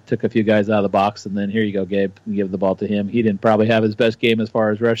they took a few guys out of the box, and then here you go, Gabe, and give the ball to him. He didn't probably have his best game as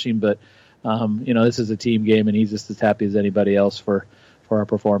far as rushing, but this is a team game, and he's just as happy as anybody else for for our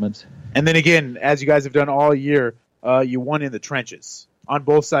performance. And then again, as you guys have done all year, you won in the trenches on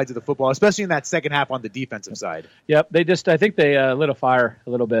both sides of the football, especially in that second half on the defensive side. Yep, I think they lit a fire a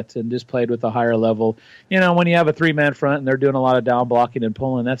little bit and just played with a higher level. When you have a 3-man front and they're doing a lot of down blocking and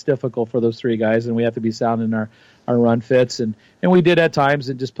pulling, that's difficult for those 3 guys, and we have to be sound in our run fits. And we did at times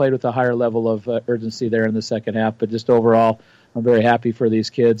and just played with a higher level of urgency there in the second half. But just overall, I'm very happy for these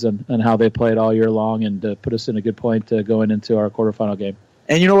kids and how they played all year long and put us in a good point going into our quarterfinal game.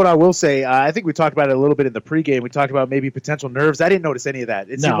 And you know what I will say? I think we talked about it a little bit in the pregame. We talked about maybe potential nerves. I didn't notice any of that.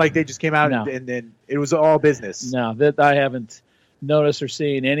 It seemed like they just came out and then it was all business. No, that I haven't noticed or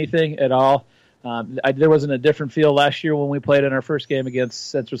seen anything at all. There wasn't a different feel last year when we played in our first game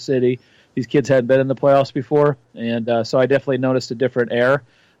against Central City. These kids hadn't been in the playoffs before, and so I definitely noticed a different air.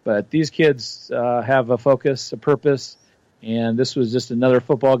 But these kids have a focus, a purpose, and this was just another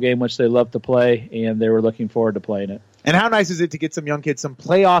football game which they love to play, and they were looking forward to playing it. And how nice is it to get some young kids some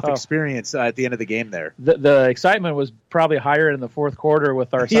playoff experience at the end of the game there? The excitement was probably higher in the fourth quarter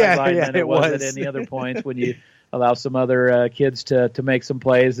with our sideline than it was at any other points when you allow some other kids to make some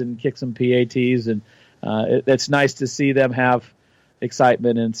plays and kick some PATs. And it's nice to see them have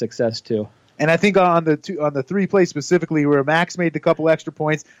excitement and success too. And I think on the 3 plays specifically where Max made the couple extra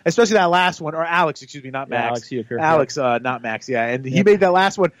points, especially that last one, or Alex, excuse me, not Max. Alex Euchre. Alex, not Max, yeah. And he made that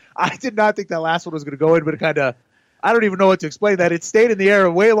last one. I did not think that last one was going to go in, but it kind of, I don't even know what to explain that. It stayed in the air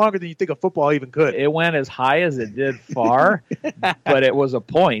way longer than you think a football even could. It went as high as it did far, but it was a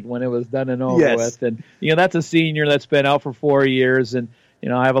point when it was done and over with. And, that's a senior that's been out for 4 years, and,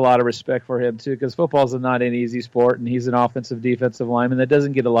 I have a lot of respect for him, too, because football's not an easy sport, and he's an offensive, defensive lineman that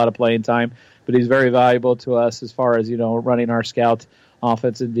doesn't get a lot of playing time, but he's very valuable to us as far as, running our scout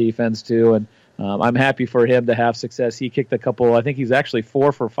offense and defense, too. And I'm happy for him to have success. He kicked a couple, I think he's actually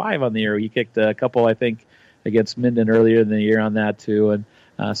 4 for 5 on the year. He kicked a couple, I think, against Minden earlier in the year on that, too.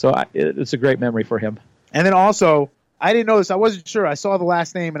 And so it's a great memory for him. And then also, I didn't know this. I wasn't sure. I saw the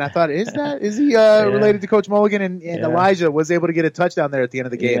last name, and I thought, is he related to Coach Mulligan? And Elijah was able to get a touchdown there at the end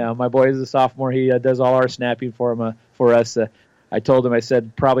of the game. Yeah, my boy is a sophomore. He does all our snapping for us. I told him, I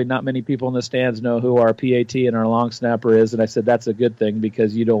said, probably not many people in the stands know who our PAT and our long snapper is. And I said, that's a good thing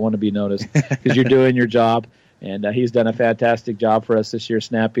because you don't want to be noticed because you're doing your job. And he's done a fantastic job for us this year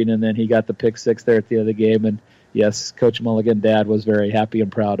snapping. And then he got the pick 6 there at the end of the game. And, yes, Coach Mulligan, Dad, was very happy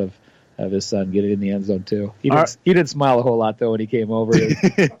and proud of his son getting in the end zone, too. He didn't smile a whole lot, though, when he came over.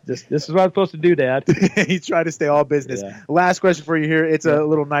 This is what I'm supposed to do, Dad. He's trying to stay all business. Yeah. Last question for you here. It's a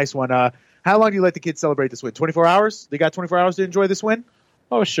little nice one. How long do you let the kids celebrate this win? 24 hours? They got 24 hours to enjoy this win?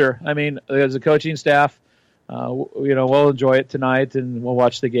 Oh, sure. I mean, as a coaching staff, we'll enjoy it tonight, and we'll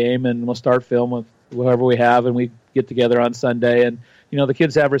watch the game, and we'll start film with whoever we have, and we get together on Sunday. And, the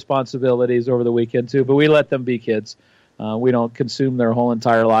kids have responsibilities over the weekend, too, but we let them be kids. We don't consume their whole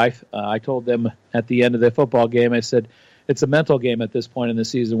entire life. I told them at the end of the football game, I said, it's a mental game at this point in the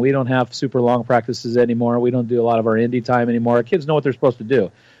season. We don't have super long practices anymore. We don't do a lot of our indie time anymore. Our kids know what they're supposed to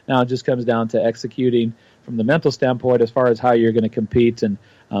do. Now it just comes down to executing from the mental standpoint as far as how you're going to compete. And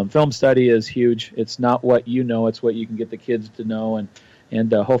film study is huge. It's not what you know. It's what you can get the kids to know.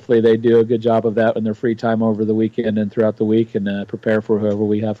 And hopefully they do a good job of that in their free time over the weekend and throughout the week and prepare for whoever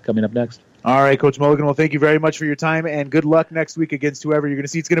we have coming up next. All right, Coach Mulligan, well, thank you very much for your time, and good luck next week against whoever you're going to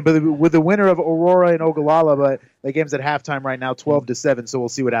see. It's going to be with the winner of Aurora and Ogallala, but the game's at halftime right now, 12-7, so we'll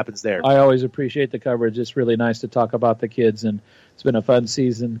see what happens there. I always appreciate the coverage. It's really nice to talk about the kids, and it's been a fun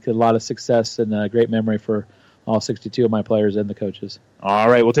season, a lot of success, and a great memory for all 62 of my players and the coaches. All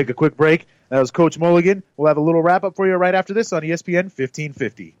right, we'll take a quick break. That was Coach Mulligan. We'll have a little wrap-up for you right after this on ESPN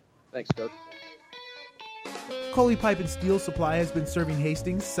 1550. Thanks, Coach. Coley Pipe and Steel Supply has been serving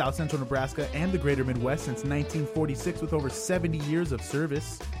Hastings, South Central Nebraska, and the greater Midwest since 1946 with over 70 years of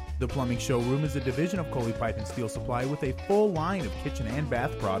service. The Plumbing Showroom is a division of Coley Pipe and Steel Supply with a full line of kitchen and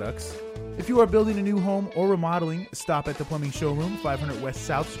bath products. If you are building a new home or remodeling, stop at the Plumbing Showroom, 500 West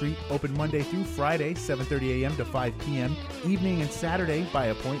South Street, open Monday through Friday, 7:30 a.m. to 5 p.m., evening and Saturday by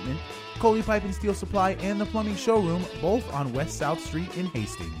appointment. Coley Pipe and Steel Supply and the Plumbing Showroom, both on West South Street in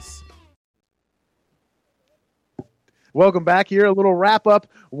Hastings. Welcome back here. A little wrap-up.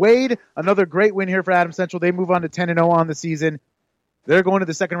 Wade, another great win here for Adams Central. They move on to 10-0 on the season. They're going to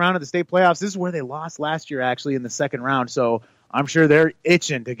the second round of the state playoffs. This is where they lost last year, actually, in the second round. So I'm sure they're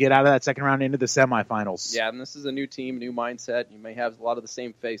itching to get out of that second round into the semifinals. Yeah, and this is a new team, new mindset. You may have a lot of the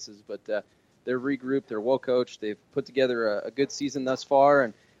same faces, but they're regrouped. They're well coached. They've put together a good season thus far,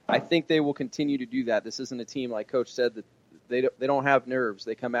 and I think they will continue to do that. This isn't a team, like Coach said, that they don't have nerves.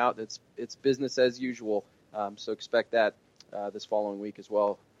 They come out. It's business as usual. So expect that this following week as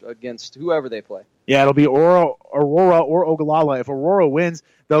well against whoever they play. Yeah, it'll be Aurora or Ogallala. If Aurora wins,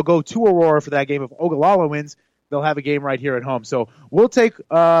 they'll go to Aurora for that game. If Ogallala wins, they'll have a game right here at home. So we're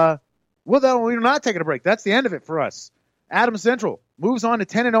not taking a break. That's the end of it for us. Adams Central moves on to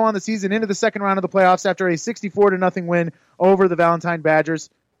 10-0 on the season into the second round of the playoffs after a 64-0 win over the Valentine Badgers.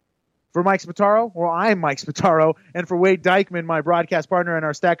 For Mike Spataro, well, I'm Mike Spataro, and for Wade Dykman, my broadcast partner, and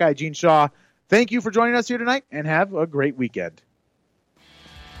our stat guy, Gene Shaw, thank you for joining us here tonight, and have a great weekend.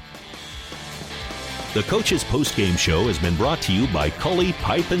 The Coach's Postgame Show has been brought to you by Cully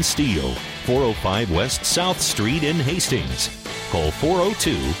Pipe and Steel, 405 West South Street in Hastings. Call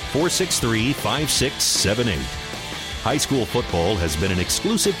 402-463-5678. High school football has been an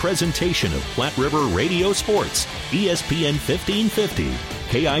exclusive presentation of Platte River Radio Sports, ESPN 1550,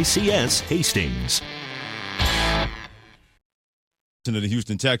 KICS Hastings. To the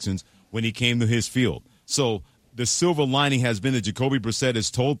Houston Texans when he came to his field. So the silver lining has been that Jacoby Brissett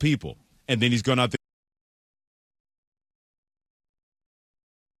has told people, and then he's gone out there.